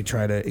tool that we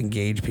try to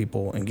engage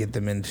people and get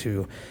them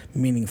into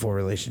meaningful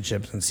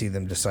relationships and see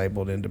them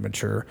discipled into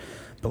mature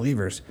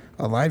believers.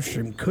 A live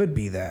stream could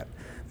be that.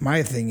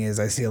 my thing is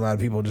I see a lot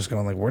of people just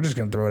going like, we're just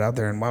going to throw it out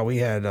there. And wow, we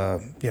had,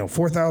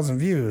 4,000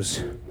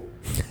 views.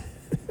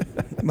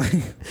 Like,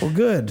 well,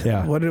 good.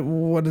 Yeah.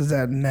 What is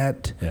that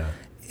net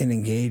in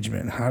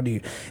engagement? How do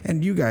you,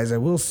 and you guys, I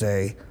will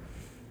say,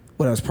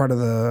 when I was part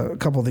of a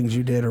couple of things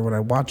you did, or when I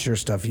watched your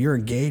stuff, your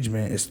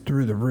engagement is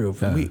through the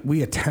roof. Yeah.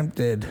 We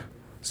attempted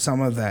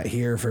some of that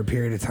here for a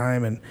period of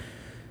time.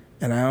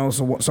 And I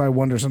also, so I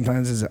wonder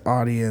sometimes, is it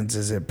audience?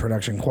 Is it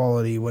production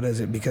quality? What is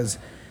it? Because,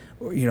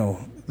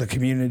 the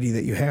community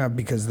that you have,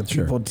 because the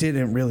people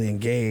didn't really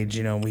engage,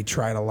 we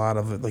tried a lot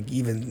of it, like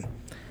even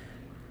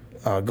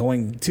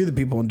going to the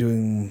people and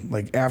doing,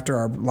 like, after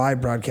our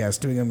live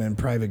broadcast, doing them in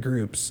private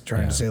groups,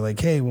 trying to say, like,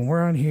 hey, when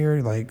we're on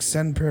here, like,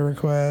 send prayer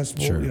requests,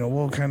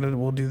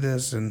 we'll do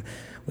this. And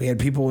we had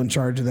people in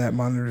charge of that,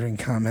 monitoring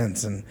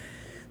comments. And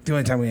the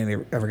only time we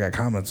ever got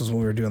comments was when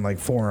we were doing like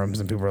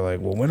forums, and people were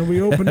like, well, when are we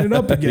opening it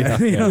up again?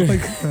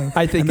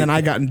 I think, and then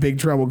I got in big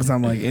trouble because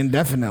I'm like,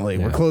 indefinitely,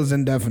 we're closed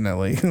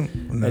indefinitely.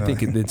 I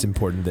think it's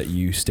important that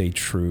you stay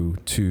true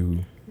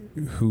to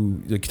who,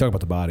 like, you talk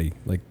about the body,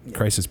 like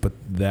Christ has put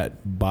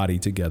that body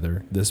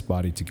together, this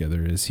body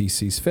together as he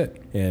sees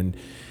fit. And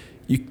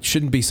you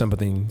shouldn't be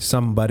something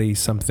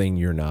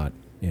you're not.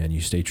 And you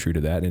stay true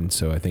to that. And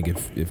so I think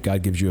if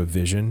God gives you a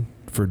vision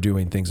for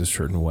doing things a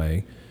certain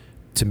way,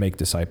 to make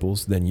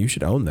disciples, then you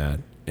should own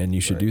that, and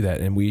you should do that.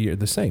 And we are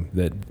the same,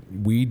 that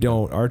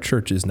our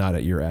church is not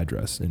at your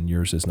address and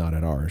yours is not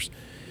at ours.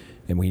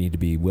 And we need to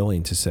be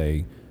willing to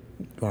say,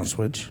 want to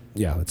switch?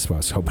 Yeah, that's what I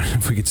was hoping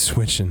if we could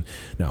switch. And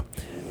no,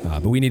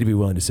 but we need to be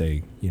willing to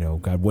say,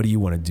 God, what do you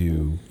want to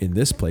do in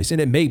this place?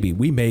 And it may be,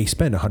 we may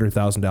spend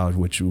 $100,000,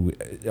 which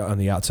on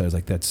the outside is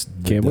like, that's,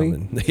 can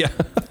we? Yeah.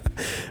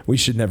 We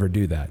should never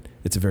do that.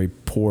 It's a very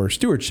poor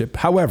stewardship.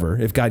 However,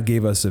 if God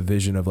gave us a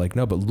vision of like,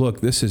 no, but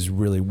look, this is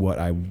really what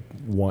I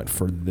want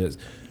for this.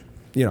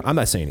 I'm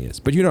not saying he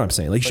is, but you know what I'm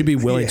saying. Like, you should be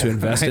willing to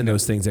invest in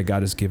those things that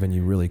God has given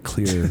you really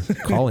clear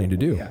calling to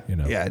do.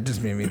 Yeah, it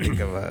just made me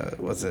think of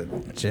what's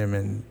it, Jim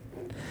and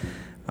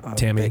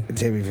Tammy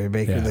Faye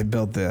Baker. Yeah. They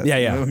built the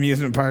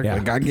amusement park. Yeah.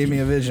 Like, God gave me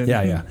a vision.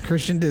 Yeah.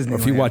 Christian Disney. Or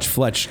if you watch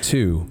Fletch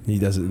 2, he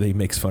does it. He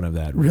makes fun of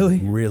that.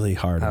 Really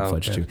hard on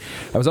Fletch 2.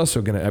 I was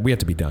also we have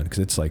to be done because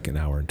it's like an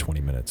hour and 20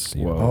 minutes.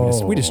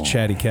 We just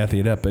chatty Cathy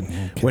it up. But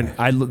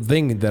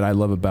thing that I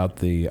love about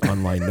the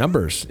online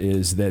numbers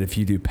is that if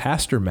you do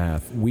pastor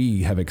math,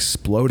 we have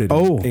exploded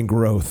in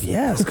growth.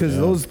 Yes, because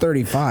those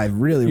 35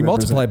 really you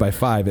multiply by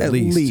 5 at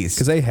least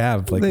because they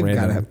have like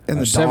random.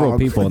 And several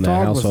people in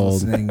that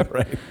household.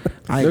 Right.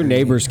 Their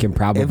neighbors can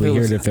probably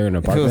hear it if they're in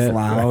an apartment. If it was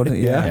loud,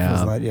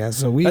 right?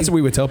 So that's what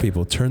we would tell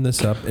people: turn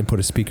this up and put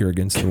a speaker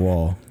against the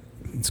wall.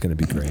 It's going to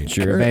be great. It's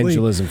your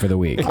evangelism for the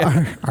week.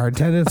 Our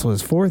attendance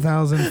was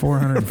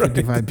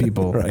 4,455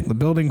 people. Right. The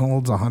building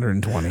holds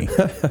 120.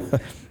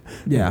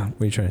 Yeah.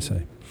 What are you trying to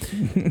say?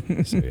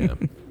 So, yeah.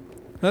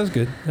 That was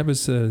good. That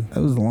was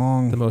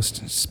long. The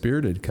most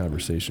spirited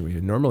conversation we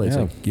had. Normally it's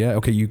like,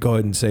 okay, you go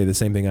ahead and say the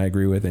same thing I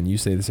agree with, and you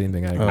say the same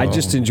thing I agree with. I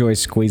just enjoy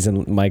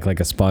squeezing Mike like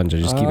a sponge. I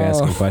just keep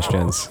asking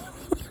questions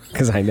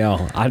because I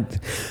know.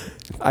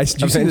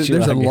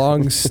 There's a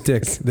long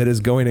stick that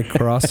is going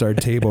across our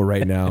table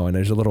right now, and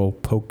there's a little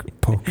poke.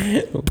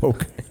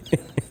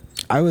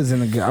 I'm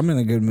in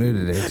a good mood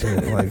today too.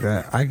 Like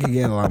that, I could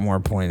get a lot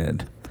more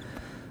pointed.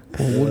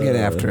 We'll get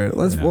after it.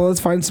 Let's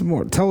find some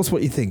more. Tell us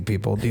what you think,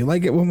 people. Do you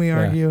like it when we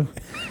argue?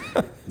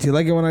 Do you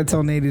like it when I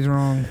tell Nate he's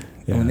wrong?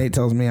 Yeah. When Nate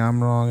tells me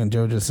I'm wrong and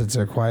Joe just sits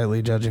there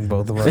quietly judging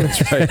both of us.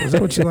 That's right. Is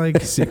that what you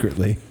like?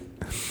 Secretly.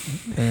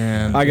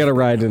 And I got to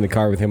ride in the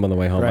car with him on the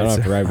way home. I don't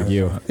have to ride with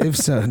you. If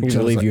so, Joe's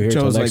leave you here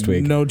till next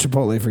week. No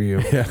Chipotle for you.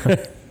 Yeah.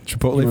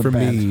 Chipotle for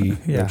me.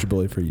 Yeah. No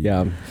Chipotle for you.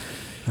 Yeah.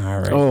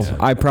 All right. Oh,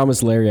 I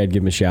promised Larry I'd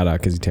give him a shout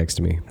out because he texted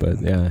me.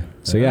 But yeah.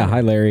 So yeah,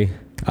 hi Larry.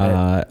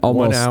 Almost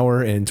 1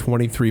 hour and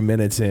 23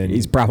 minutes in.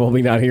 He's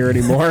probably not here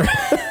anymore.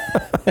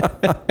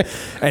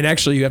 And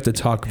actually, you have to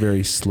talk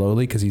very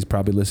slowly because he's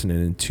probably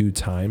listening in 2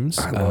 times.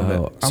 I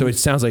love it. So it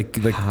sounds like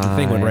the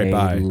thing went right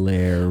by.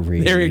 Larry.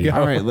 There you go.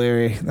 All right,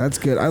 Larry. That's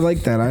good. I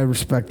like that. I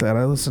respect that.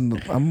 I'm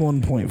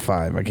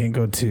 1.5. I can't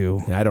go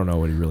 2. I don't know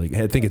what he really.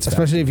 I think it's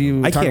especially if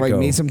you talk like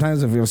me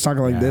sometimes. If you was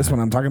talking like this when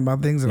I'm talking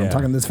about things and I'm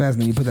talking this fast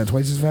and then you put that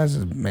twice as fast,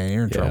 man,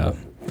 you're in trouble.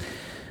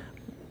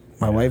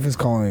 My wife is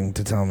calling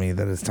to tell me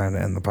that it's time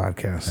to end the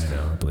podcast. I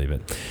know. I believe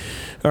it.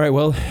 All right.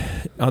 Well,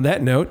 on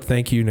that note,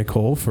 thank you,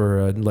 Nicole,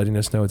 for letting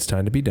us know it's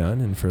time to be done,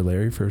 and for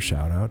Larry for a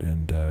shout out.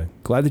 And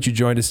glad that you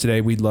joined us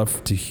today. We'd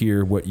love to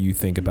hear what you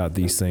think about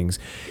these things.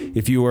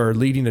 If you are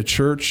leading a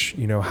church,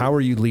 how are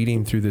you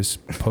leading through this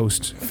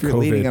post-COVID? If you're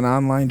leading an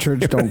online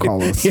church, don't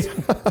call us.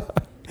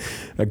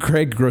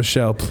 Craig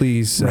Groeschel,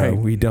 please.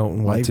 We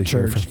don't want to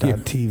hear from you.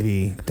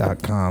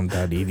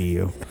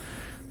 lifechurch.tv.com.edu.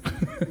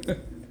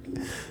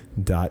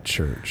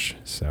 .church.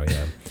 So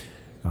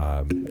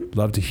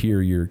love to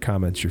hear your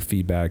comments, your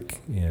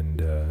feedback,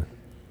 and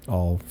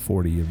all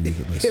 40 of you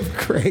that listen. If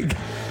Craig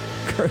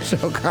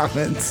Groeschel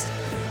comments,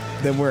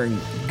 then we're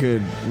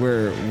good.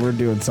 We're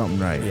doing something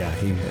right. Yeah,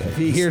 if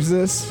he hears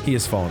this, he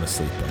has fallen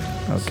asleep.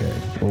 Okay.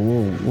 Well,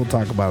 we'll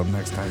talk about him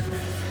next time.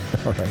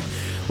 All right.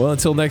 Well,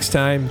 until next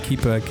time,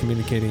 keep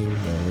communicating.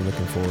 We're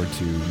looking forward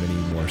to many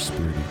more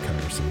spirited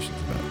conversations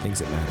about things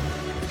that matter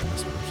with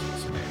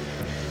pastors.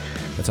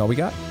 So that's all we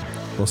got.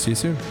 We'll see you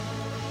soon.